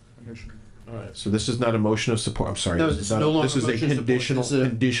 All right. So this is not a motion of support. I'm sorry. No, This is it's not no a- longer this is a motion of support. conditional This is a-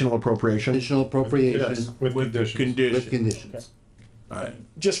 conditional appropriation. Additional appropriation. With conditions. With conditions. All right.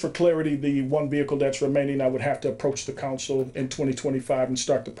 Just for clarity, the one vehicle that's remaining, I would have to approach the council in 2025 and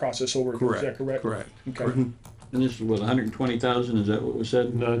start the process over. Is that correct? Correct. Okay. And this is what, 120,000, is that what was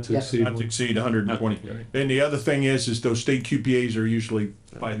said? Not to Yeah. exceed. Not to exceed 120. And the other thing is those state QPAs are usually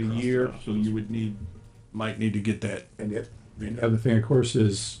by the year, so you might need to get that. And the other thing, of course,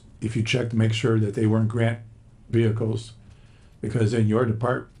 is if you check to make sure that they weren't grant vehicles, because in your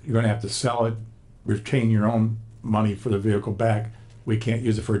department, you're gonna have to sell it retain your own money for the vehicle back. We can't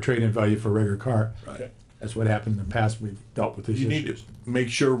use it for a trade-in value for a regular car. Right. That's what happened in the past. We've dealt with these You need to issues. make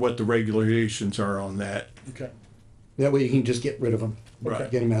sure what the regulations are on that. Okay. That way you can just get rid of them. Right.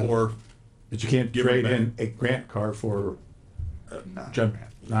 Get them out. Or But you can't Give it trade back. in a grant car for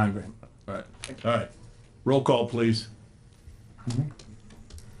non-grant. All right. Roll call, please.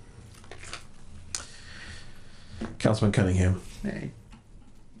 Councilman Cunningham. Nay.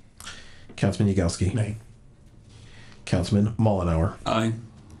 Councilman Yagowski. Nay. Councilman Mullenhour. Aye.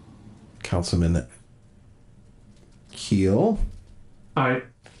 Councilman Keel. Aye.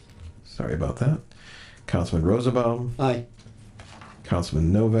 Sorry about that. Councilman Rosenbaum. Aye.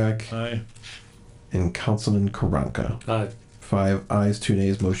 Councilman Novak. Aye. And Councilman Karanka. Aye. 5 ayes, 2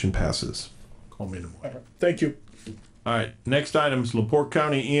 nays, motion passes. Call me in the morning. Thank you. All right, next item is LaPorte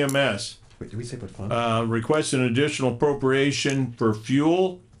County EMS. Wait, did we say what fund? Request an additional appropriation for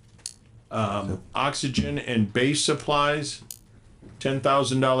fuel, oxygen and base supplies,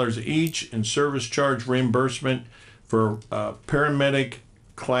 $10,000 each, and service charge reimbursement for paramedic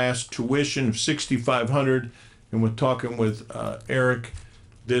class tuition of $6,500. And we're talking with Eric.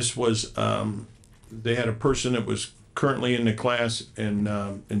 This was they had a person that was currently in the class,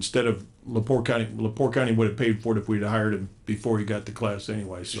 and instead of LaPorte County would have paid for it if we'd hired him before he got the class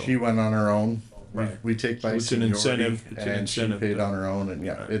anyway. So She went on her own. Right. We take by So it's an seniority, incentive. It's an and incentive. she paid on her own, and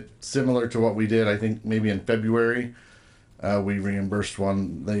yeah, it's similar to what we did. I think maybe in February, we reimbursed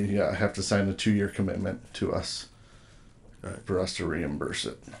one. They have to sign a 2-year commitment to us for us to reimburse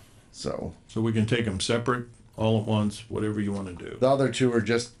it. So we can take them separate, all at once, whatever you want to do. the other 2 are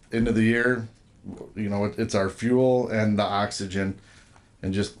just end of the year. You know, it's our fuel and the oxygen,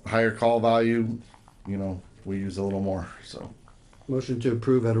 and just higher call value. You know, we use a little more. So Motion to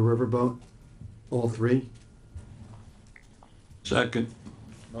approve at a riverboat, all 3. Second.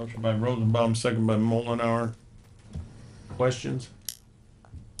 Motion by Rosenbaum, second by Mullenhour. Questions?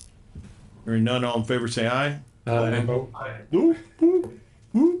 Hearing none, all in favor say aye. Aye.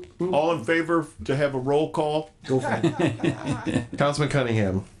 All in favor to have a roll call? Go for it. Councilman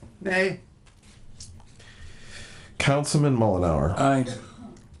Cunningham. Nay. Councilman Mullenhour. Aye.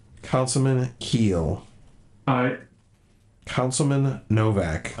 Councilman Keel. Aye. Councilman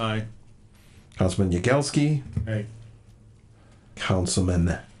Novak. Aye. Councilman Yagelski. Aye.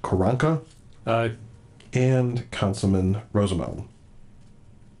 Councilman Karanka. Aye. And Councilman Rosenbaum.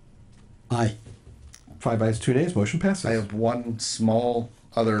 Aye. 5 ayes, 2 nays, motion passes. I have one small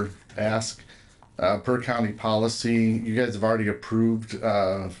other ask. Per county policy, you guys have already approved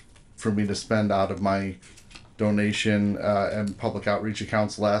for me to spend out of my donation and public outreach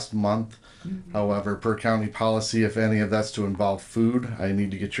accounts last month. However, per county policy, if any of that's to involve food, I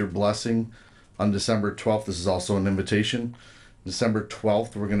need to get your blessing on December 12th. This is also an invitation. December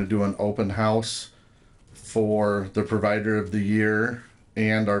 12th, we're going to do an open house for the provider of the year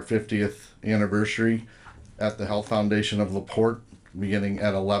and our 50th anniversary at the Health Foundation of LaPorte, beginning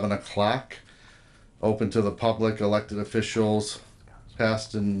at 11 o'clock. Open to the public, elected officials,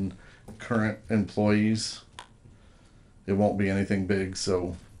 past and current employees. It won't be anything big,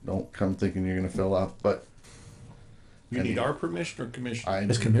 so don't come thinking you're going to fill up. But You need our permission or commission? I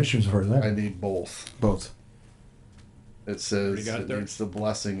As commissioners for that. I need both. Both. It says You got it it there? needs the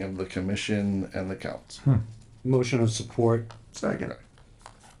blessing of the commission and the council. Motion of support. Second.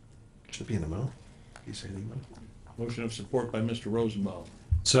 Should be in the mouth. You say the amount? Motion of support by Mr. Rosenbaum.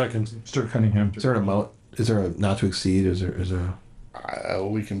 Second. Mr. Cunningham. Is there an amount? Is there a not to exceed? Is there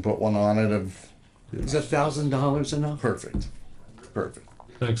We can put one on it of Is $1,000 enough? perfect. Perfect.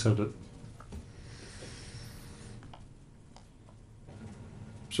 Accept it.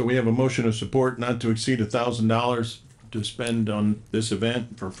 So we have a motion of support not to exceed $1,000 to spend on this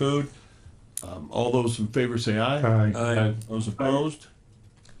event for food. All those in favor say aye. Aye. Aye. Those opposed?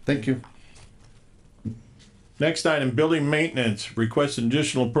 Thank you. Next item, building maintenance. Request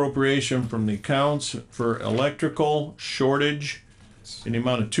additional appropriation from the accounts for electrical shortage in the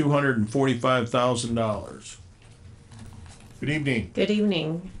amount of $245,000. Good evening. Good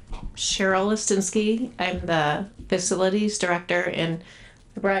evening. Cheryl Listinsky. I'm the facilities director, and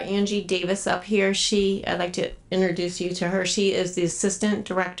I brought Angie Davis up here. I'd like to introduce you to her. She is the assistant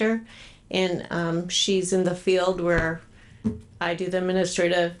director, and she's in the field where I do the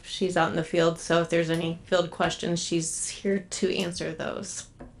administrative. She's out in the field, so if there's any field questions, she's here to answer those.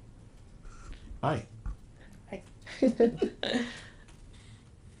 Hi. Hi.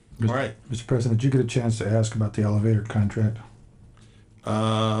 All right. Mr. President, did you get a chance to ask about the elevator contract?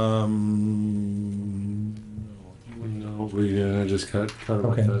 No, we just cut about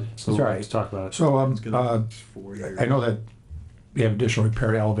Okay. that. So It's all right. let's talk about it. So, I know that you have additional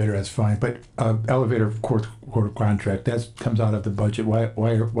repair elevator, that's fine, but, elevator quarter contract, that comes out of the budget.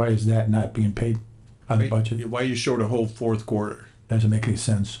 Why is that not being paid out of the budget? Why you short a whole fourth quarter? Doesn't make any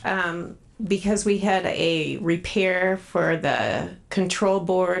sense. Because we had a repair for the control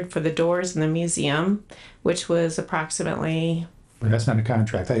board for the doors in the museum, which was approximately. But that's not a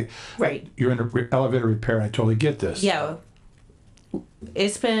contract. Right. You're in an elevator repair, I totally get this. Yeah.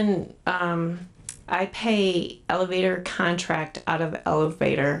 It's been, I pay elevator contract out of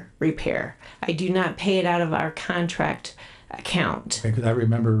elevator repair. I do not pay it out of our contract account. Because I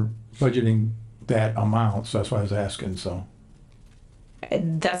remember budgeting that amount, so that's why I was asking, so.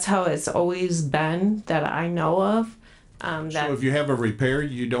 That's how it's always been that I know of. So if you have a repair,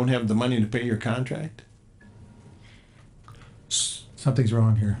 you don't have the money to pay your contract? Something's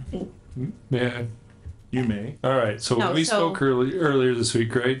wrong here. Yeah. You may. All right. So No, we so- spoke earlier this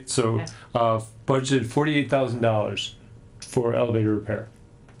week, right? So budgeted $48,000 for elevator repair.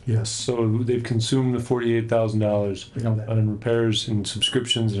 Yes. So they've consumed the $48,000 We know that. on repairs and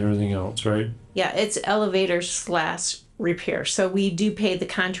subscriptions and everything else, right? Yeah, it's elevator / repair. So we do pay the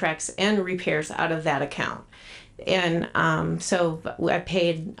contracts and repairs out of that account. And so I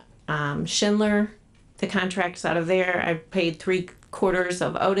paid Schindler the contracts out of there. I paid 3/4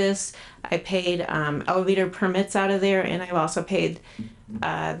 of Otis. I paid elevator permits out of there, and I've also paid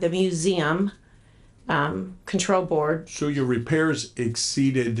the museum control board. So your repairs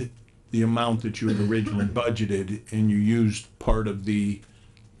exceeded the amount that you had originally budgeted, and you used part of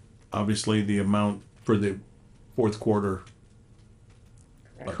obviously the amount for the fourth quarter.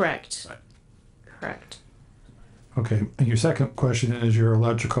 Correct. Right. Correct. Okay, and your second question is your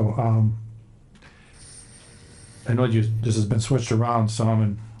electrical. I know this has been switched around some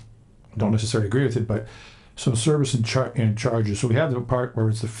and don't necessarily agree with it, but so service and charges. So we have the part where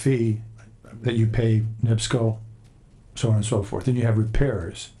it's the fee that you pay NIPSCO, so on and so forth. Then you have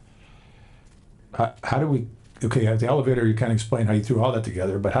repairs. How do we, okay, at the elevator, you kind of explain how you threw all that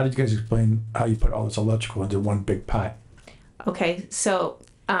together, but how did you guys explain how you put all this electrical into one big pot? Okay, so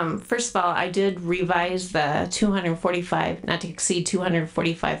first of all, I did revise the not to exceed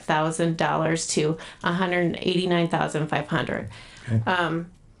 $245,000 to $189,500. Okay.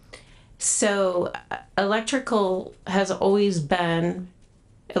 So electrical has always been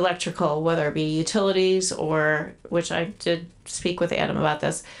electrical, whether it be utilities or, which I did speak with Adam about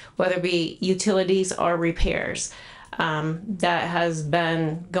this, whether it be utilities or repairs. That has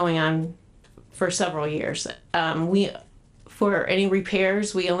been going on for several years. For any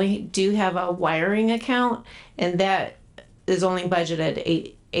repairs, we only do have a wiring account, and that is only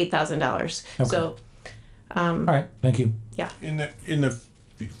budgeted $8,000. Okay. So, All right, thank you. yeah. In the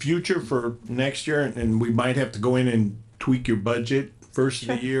future for next year, and we might have to go in and tweak your budget first of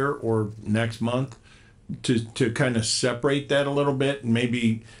the year or next month to kind of separate that a little bit and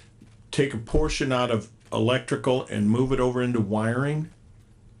maybe take a portion out of electrical and move it over into wiring.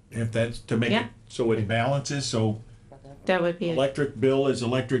 If that's to make it so it balances, so That would be electric bill is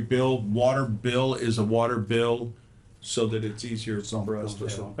electric bill, water bill is a water bill, so that it's easier for us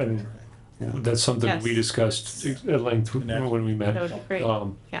to. I mean, that's something Yes. we discussed at length when we met. That would be great.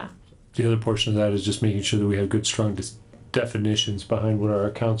 Yeah. The other portion of that is just making sure that we have good, strong definitions behind what our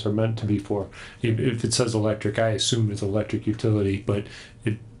accounts are meant to be for. If it says electric, I assume it's electric utility, but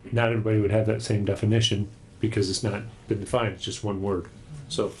not everybody would have that same definition because it's not been defined. It's just one word.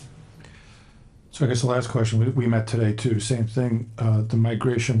 So So I guess the last question, we met today too, same thing, the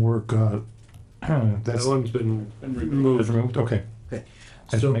migration work, that that's one's been removed. removed, okay. Okay.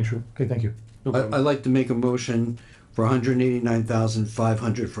 I just make sure, okay, thank you. I'd like to make a motion for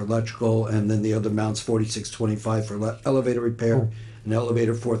 $189,500 for electrical, and then the other amounts, $46.25 for elevator repair, and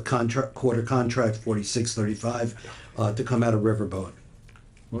elevator quarter contract, $46.35, to come out of Riverboat.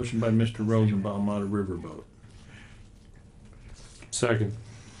 Motion by Mr. Rosenbaum out of Riverboat. Second.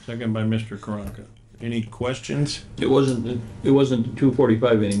 Second by Mr. Karanka. Any questions? It wasn't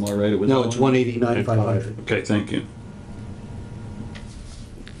 245 anymore, right? It was No, it's $189,500. Okay, thank you.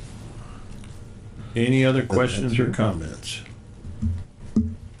 Any other questions or comments?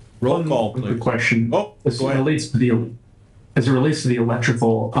 Roll call, Quick please. question. Oh, As go it ahead. relates to the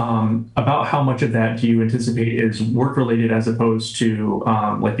electrical, about how much of that do you anticipate is work related as opposed to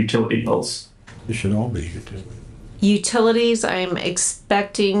like utility bills? It should all be. Utilities, I'm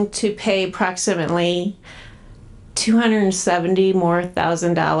expecting to pay approximately $270,000 more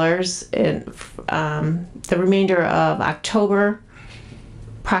in the remainder of October,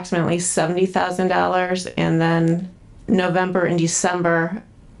 approximately $70,000, and then November and December,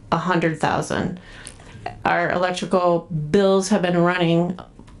 $100,000. Our electrical bills have been running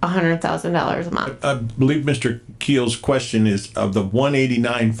 $100,000 a month. I believe Mr. Keel's question is, of the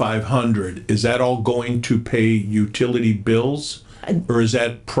 189,500, is that all going to pay utility bills? Or is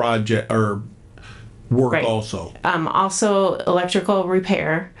that project or work Right. also? Also electrical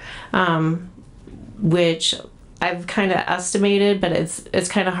repair, which I've kind of estimated, but it's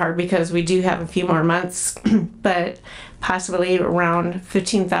kind of hard because we do have a few more months, but possibly around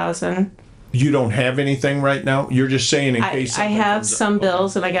 15,000. You don't have anything right now? You're just saying in case. I something have comes up. some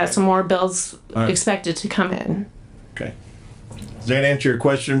bills, and I got some more bills All right. expected to come in. Okay. Does that answer your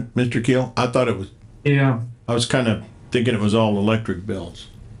question, Mr. Keel? I thought it was. Yeah. I was kind of thinking it was all electric bills.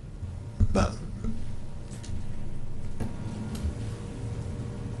 But.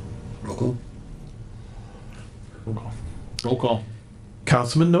 Roll call. Roll call.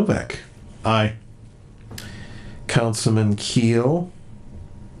 Councilman Novak. Aye. Councilman Keel.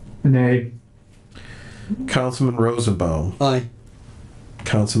 Nay. Councilman Rosenbaum. Aye.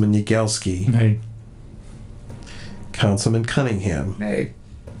 Councilman Yagelski. Nay. Councilman Cunningham. Nay.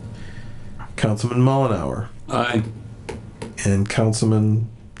 Councilman Mullenhour. Aye. And Councilman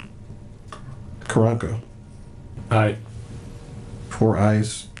Karanka. Aye. 4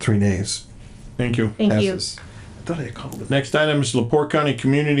 ayes, 3 nays. Thank you. Thank you. Passes. I thought I had called it. Next item is LaPorte County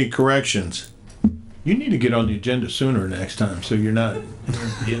Community Corrections. You need to get on the agenda sooner next time, so you're not. At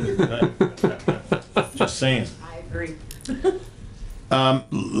the end of the night. Just saying. I agree.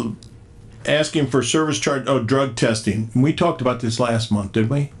 Asking for service charge, drug testing. We talked about this last month, did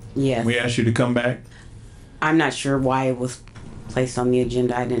we? Yes. We asked you to come back. I'm not sure why it was placed on the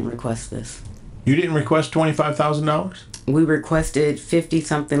agenda. I didn't request this. You didn't request $25,000? We requested 50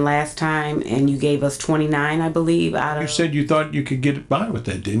 something last time and you gave us 29, I believe, out of. You said you thought you could get by with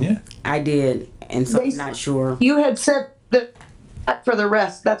that, didn't you? I did, and so I'm not sure. You had said that for the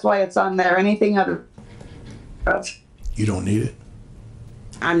rest, that's why it's on there. Anything other. You don't need it.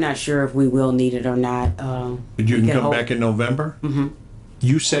 I'm not sure if we will need it or not. But you we can come hope- back in November? Mm-hmm.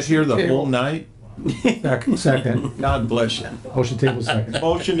 You sat here the whole night? Second. God bless you. Motion table second.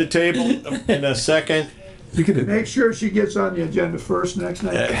 Motion to table in a second. You could Make sure she gets on the agenda first next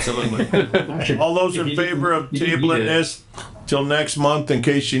night. Absolutely. All those in favor of tabling this till next month in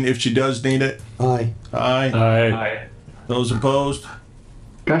case if she does need it? Aye. Aye. Aye. Those opposed?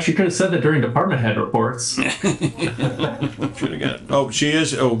 Gosh, you could have said that during department head reports. Should have got it. Oh, she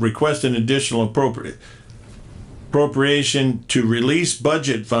is, request an additional appropriation to release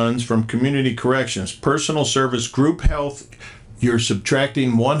budget funds from community corrections, personal service, group health. You're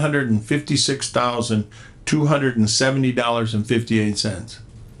subtracting $156,270.58.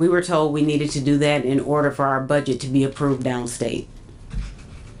 We were told we needed to do that in order for our budget to be approved downstate.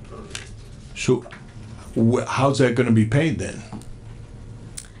 So how's that gonna be paid then?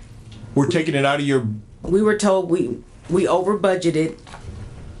 We're taking it out of your, We were told we over budgeted,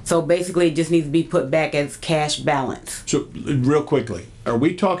 so basically it just needs to be put back as cash balance. so real quickly, are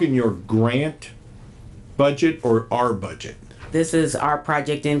we talking your grant budget or our budget? This is our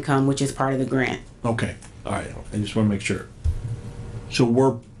project income, which is part of the grant. Okay, all right, I just wanna make sure. So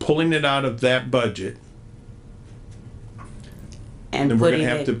we're pulling it out of that budget, And then we're putting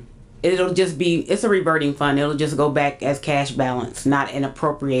gonna have it, to, it'll just be, it's a reverting fund. It'll just go back as cash balance, not an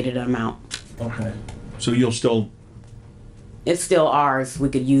appropriated amount. okay, so you'll still, It's still ours. We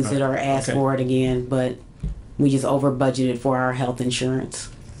could use it or ask Okay. for it again, but we just over budgeted for our health insurance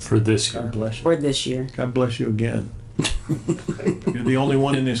For this year. God bless you. for this year. God bless you again. You're the only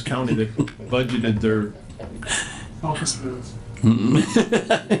one in this county that budgeted their.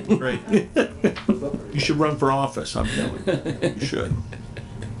 Great. You should run for office, I'm telling you. You should.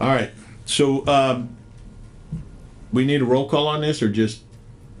 All right, so, we need a roll call on this or just?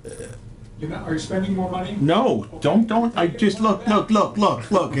 Are you spending more money? No, don't, I just, look,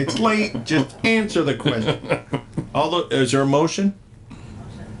 it's late, just answer the question. Is there a motion?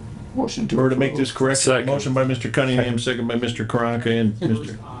 Motion to Or to make this correction? Second. Motion by Mr. Cunningham, second by Mr. Karanka and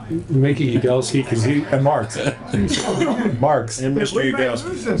Mr. Make it Yagelski, cause he, And Marks. Marks. And Mr. We might Yagowski.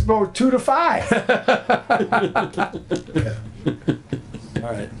 lose this vote 2-5.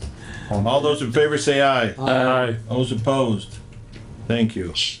 All right. All those in favor say aye. aye. Those opposed? Thank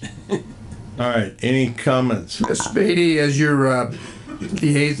you. All right, any comments? Ms. Beatty, as your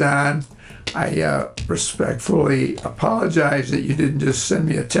liaison, I respectfully apologize that you didn't just send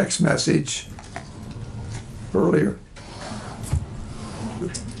me a text message earlier.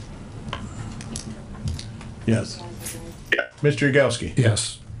 Yes. Mr. Yagowski.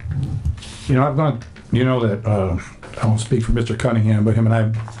 Yes. You know, I've gone, you know that, I won't speak for Mr. Cunningham, but him and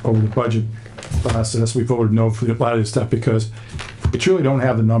I, over the budget process, we voted no for a lot of this stuff because we truly don't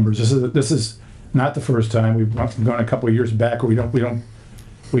have the numbers. This is not the first time. We've gone a couple of years back where we don't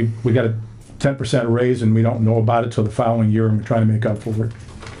we got a 10% raise and we don't know about it till the following year, and we're trying to make up for it.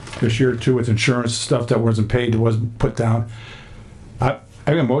 This year too, it's insurance stuff that wasn't paid, that wasn't put down. I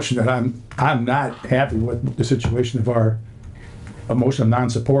have a motion that I'm not happy with the situation of a motion of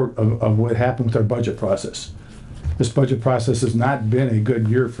non-support of what happened with our budget process. This budget process has not been a good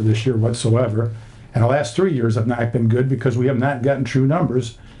year for this year whatsoever. And the last 3 years have not been good because we have not gotten true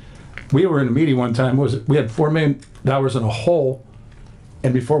numbers. We were in a meeting one time, we had $4 million in a hole,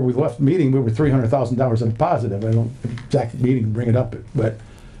 and before we left the meeting, we were $300,000 in a positive. I don't exact meeting bring it up, but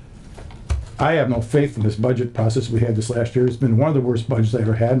I have no faith in this budget process we had this last year. It's been one of the worst budgets I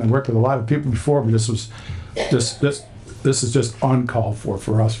ever had, and I worked with a lot of people before, but this is just uncalled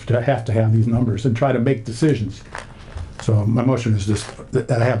for us to have these numbers and try to make decisions. So my motion is just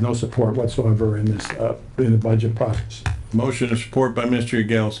that I have no support whatsoever in this in the budget process. Motion of support by Mr.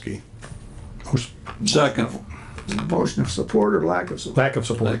 Yagowski. Second. Motion of support or lack of support? Lack of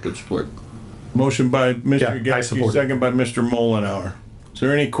support. Lack of support. Motion by Mr. Yeah, I Yagowski, support it. second by Mr. Mullenhour. Is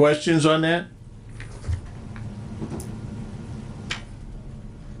there any questions on that?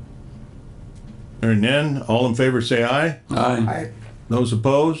 Hearing none, all in favor say aye. Aye. Those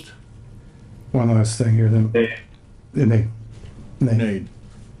opposed? One last thing here, then. Nay. Nayed.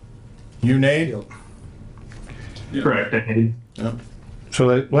 You nayed? Correct. Yep. So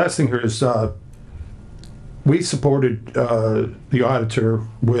the last thing here is, we supported the auditor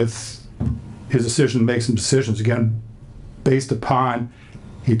with his decision to make some decisions, again, based upon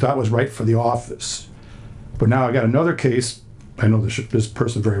he thought was right for the office. But now I got another case, I know this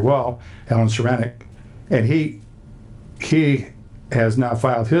person very well, Alan Ceranic, and he has now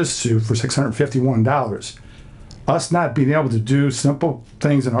filed his suit for $651. Us not being able to do simple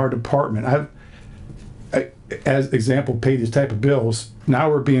things in our department, I as example, paid these type of bills. Now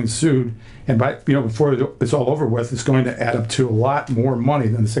we're being sued, and before it's all over with, it's going to add up to a lot more money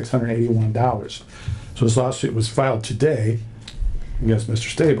than the $681. So this lawsuit was filed today against Mr.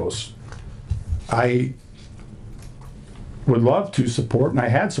 Stables. I would love to support, and I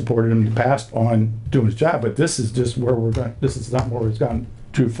had supported him in the past on doing his job, but this is just where we're going. This is not where it's gone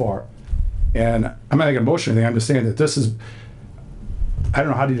too far. And I'm not making a motion or anything. I'm just saying that this is. I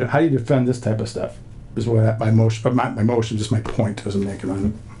don't know how do you defend this type of stuff. Is what my motion, just my point doesn't make it on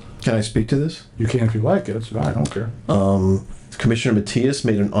it. Can I speak to this? You can if you like it. It's fine. I don't care. Commissioner Matias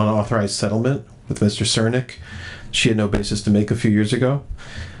made an unauthorized settlement with Mr. Cernick. She had no basis to make a few years ago.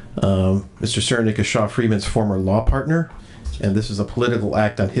 Mr. Cernick is Shaw Freeman's former law partner, and this is a political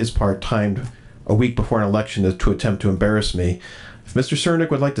act on his part timed a week before an election to attempt to embarrass me. If Mr.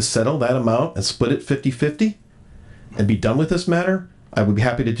 Cernick would like to settle that amount and split it 50-50 and be done with this matter, I would be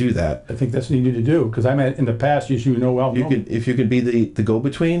happy to do that. I think that's what you need to do, because in the past, as you know well. If you could be the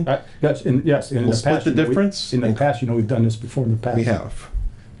go-between. Yes, in we'll the past. Split the difference. In the past, we've done this before in the past. We have,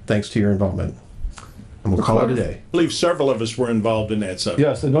 thanks to your involvement. And we'll call it a day. I believe several of us were involved in that subject.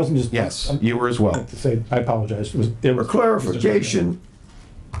 Yes, it wasn't just. Yes, you were as well. I apologize. For clarification,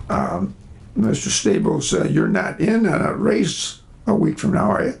 Mr. Stables, you're not in a race a week from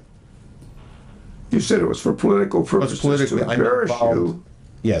now, are you? You said it was for political purposes to embarrass you.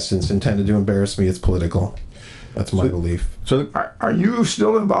 Yes, it's intended to embarrass me. It's political. That's my belief. So, are you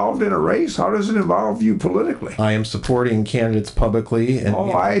still involved in a race? How does it involve you politically? I am supporting candidates publicly. And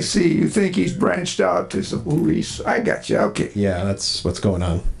I see. You think he's branched out to some race. I got you. Okay. Yeah, that's what's going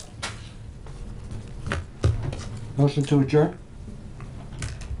on. Motion to adjourn?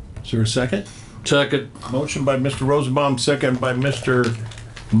 Is there a second? Second. Motion by Mr. Rosenbaum, second by Mr.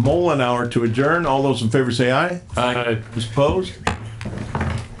 Mullenhour to adjourn. All those in favor say aye. Aye. Those opposed?